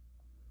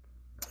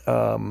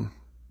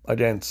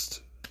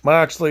against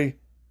Moxley.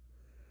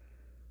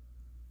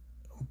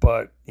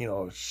 But, you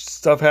know,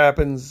 stuff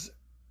happens.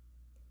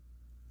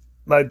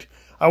 Like,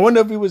 I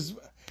wonder if he was...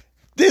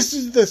 This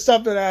is the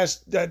stuff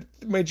that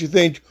made you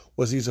think,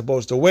 was he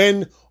supposed to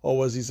win or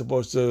was he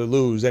supposed to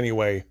lose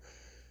anyway?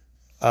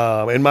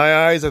 In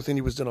my eyes, I think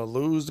he was going to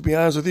lose, to be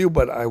honest with you,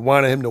 but I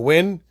wanted him to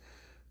win.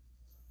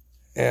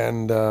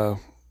 And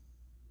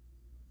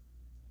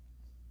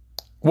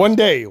one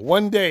day,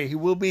 he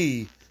will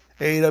be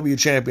AEW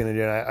champion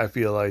again, I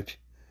feel like.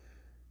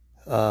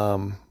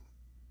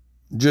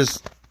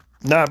 Just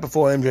not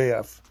before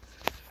MJF.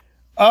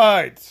 All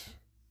right.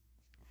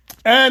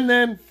 And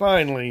then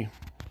finally,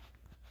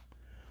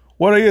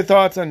 what are your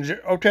thoughts on...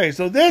 Okay,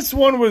 so this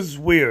one was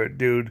weird,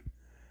 dude.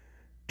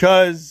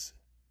 Because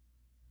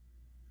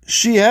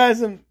she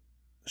didn't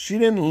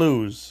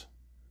lose.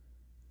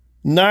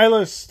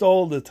 Nyla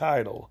stole the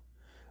title.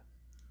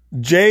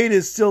 Jade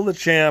is still the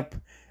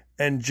champ,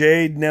 and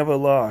Jade never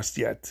lost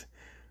yet.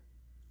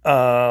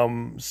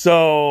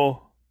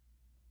 So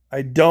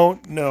I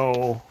don't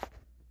know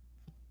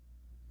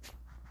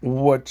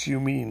what you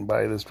mean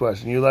by this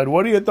question. You like,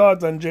 what are your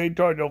thoughts on Jade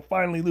Cargill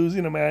finally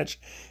losing a match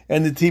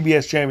and the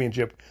TBS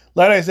Championship?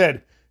 Like I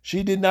said,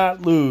 she did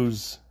not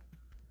lose.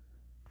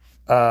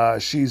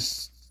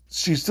 She's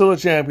still a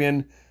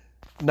champion.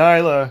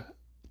 Nyla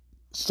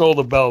stole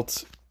the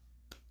belt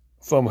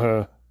from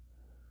her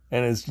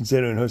and is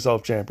considering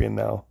herself champion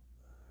now.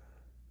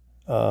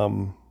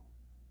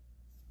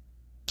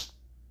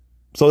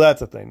 So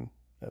that's a thing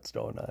that's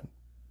going on.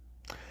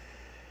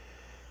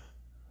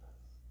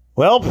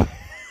 Well,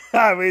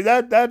 I mean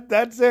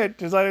that's it.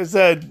 Just like I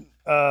said,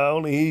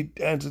 only he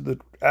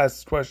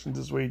asked questions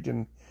this week,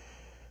 and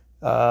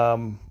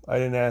I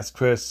didn't ask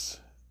Chris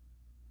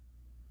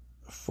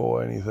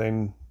for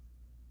anything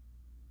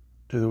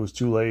because it was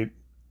too late.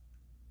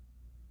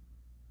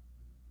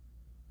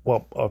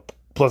 Well,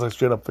 plus I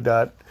straight up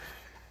forgot.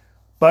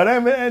 But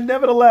and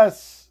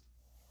nevertheless,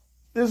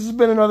 this has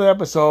been another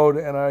episode,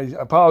 and I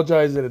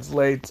apologize that it's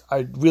late.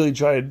 I really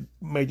tried to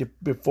make it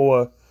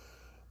before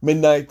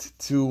midnight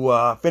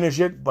to finish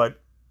it, but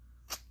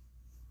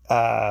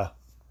yeah,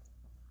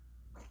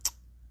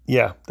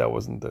 that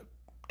wasn't the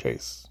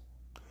case.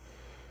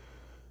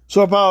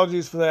 So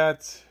apologies for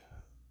that,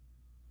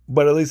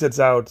 but at least it's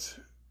out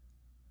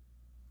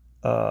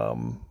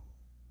now,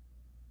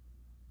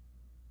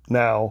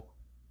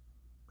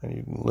 and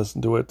you can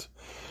listen to it.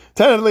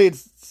 Technically,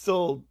 it's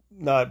still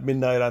not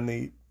midnight on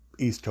the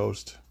East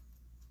Coast.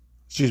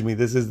 Excuse me,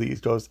 this is the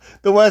East Coast.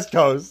 The West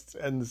Coast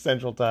and the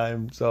Central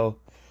Time, so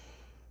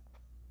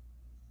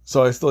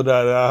I still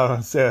got it out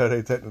on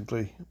Saturday,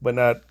 technically, but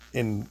not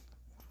in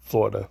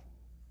Florida.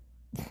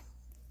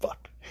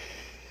 Fuck.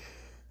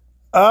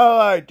 All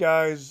right,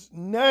 guys.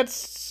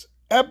 Next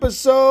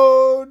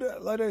episode,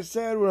 like I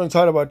said, we're going to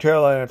talk about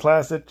Carolina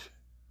Classic,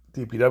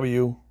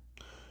 DPW.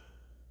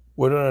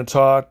 We're going to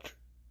talk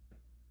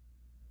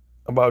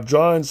about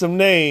drawing some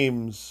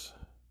names.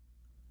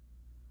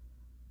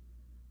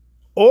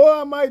 Or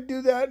I might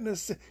do that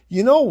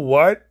you know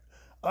what?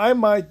 I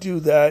might do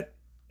that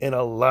in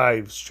a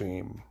live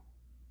stream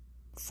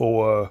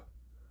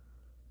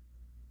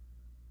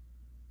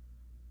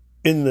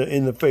in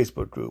the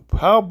Facebook group.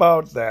 How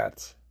about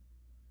that?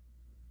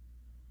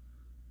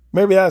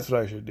 Maybe that's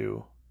what I should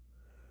do.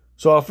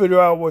 So I'll figure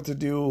out what to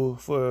do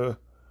for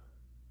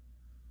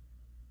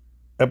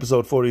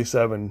episode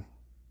 47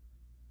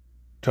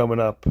 coming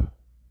up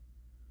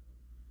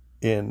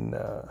in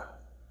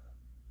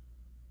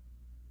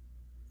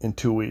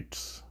 2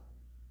 weeks.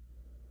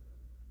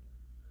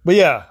 But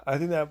yeah, I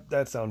think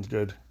that sounds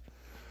good.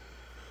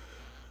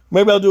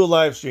 Maybe I'll do a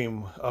live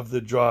stream of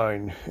the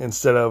drawing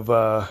instead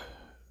of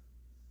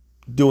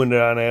doing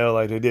it on air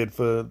like I did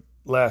for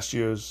last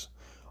year's.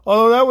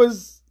 Although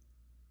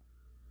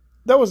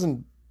that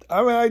wasn't.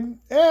 I mean,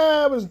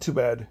 it wasn't too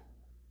bad.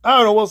 I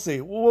don't know. We'll see.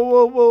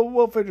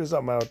 We'll figure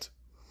something out.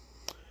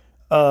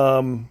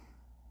 I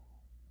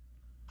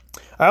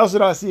also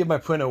gotta see if my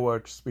printer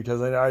works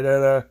because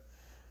I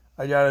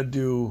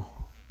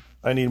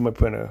need my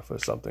printer for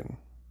something.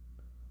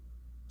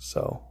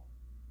 So,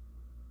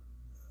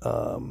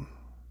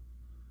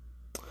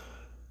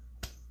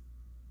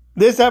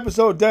 this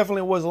episode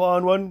definitely was a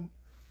long one.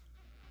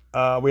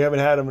 We haven't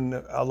had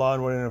a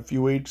long one in a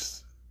few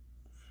weeks.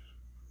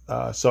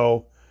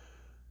 So,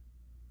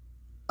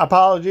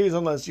 apologies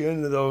unless you're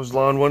into those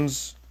long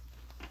ones.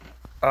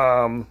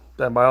 Then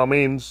by all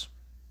means,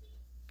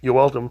 you're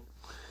welcome.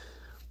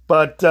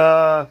 But,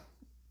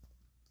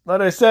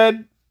 like I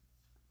said,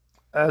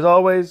 as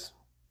always,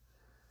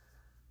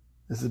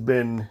 this has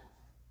been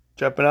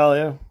Jeff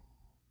Benalia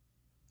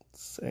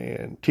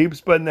saying keep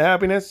spreading the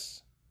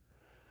happiness.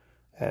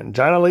 And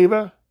John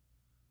Oliva,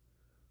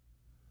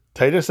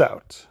 take us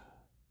out.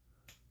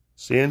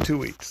 See you in 2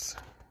 weeks.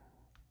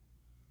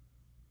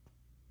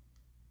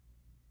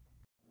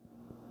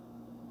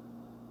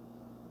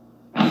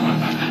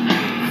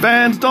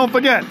 Fans, don't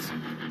forget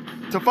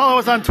to follow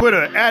us on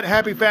Twitter at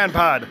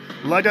HappyFanPod.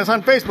 Like us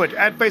on Facebook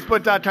at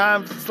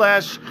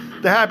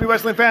Facebook.com/The Happy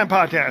Wrestling Fan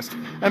Podcast.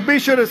 And be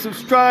sure to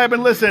subscribe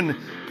and listen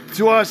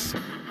to us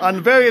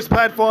on various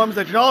platforms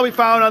that can all be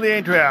found on the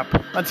Anchor app.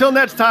 Until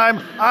next time,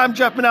 I'm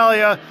Jeff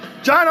Benalia.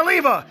 John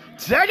Oliva,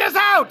 take us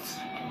out!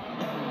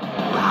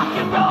 Rock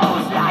and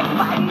roll's like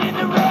fighting in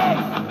the ring.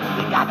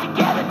 We got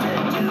together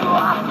to do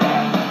our thing.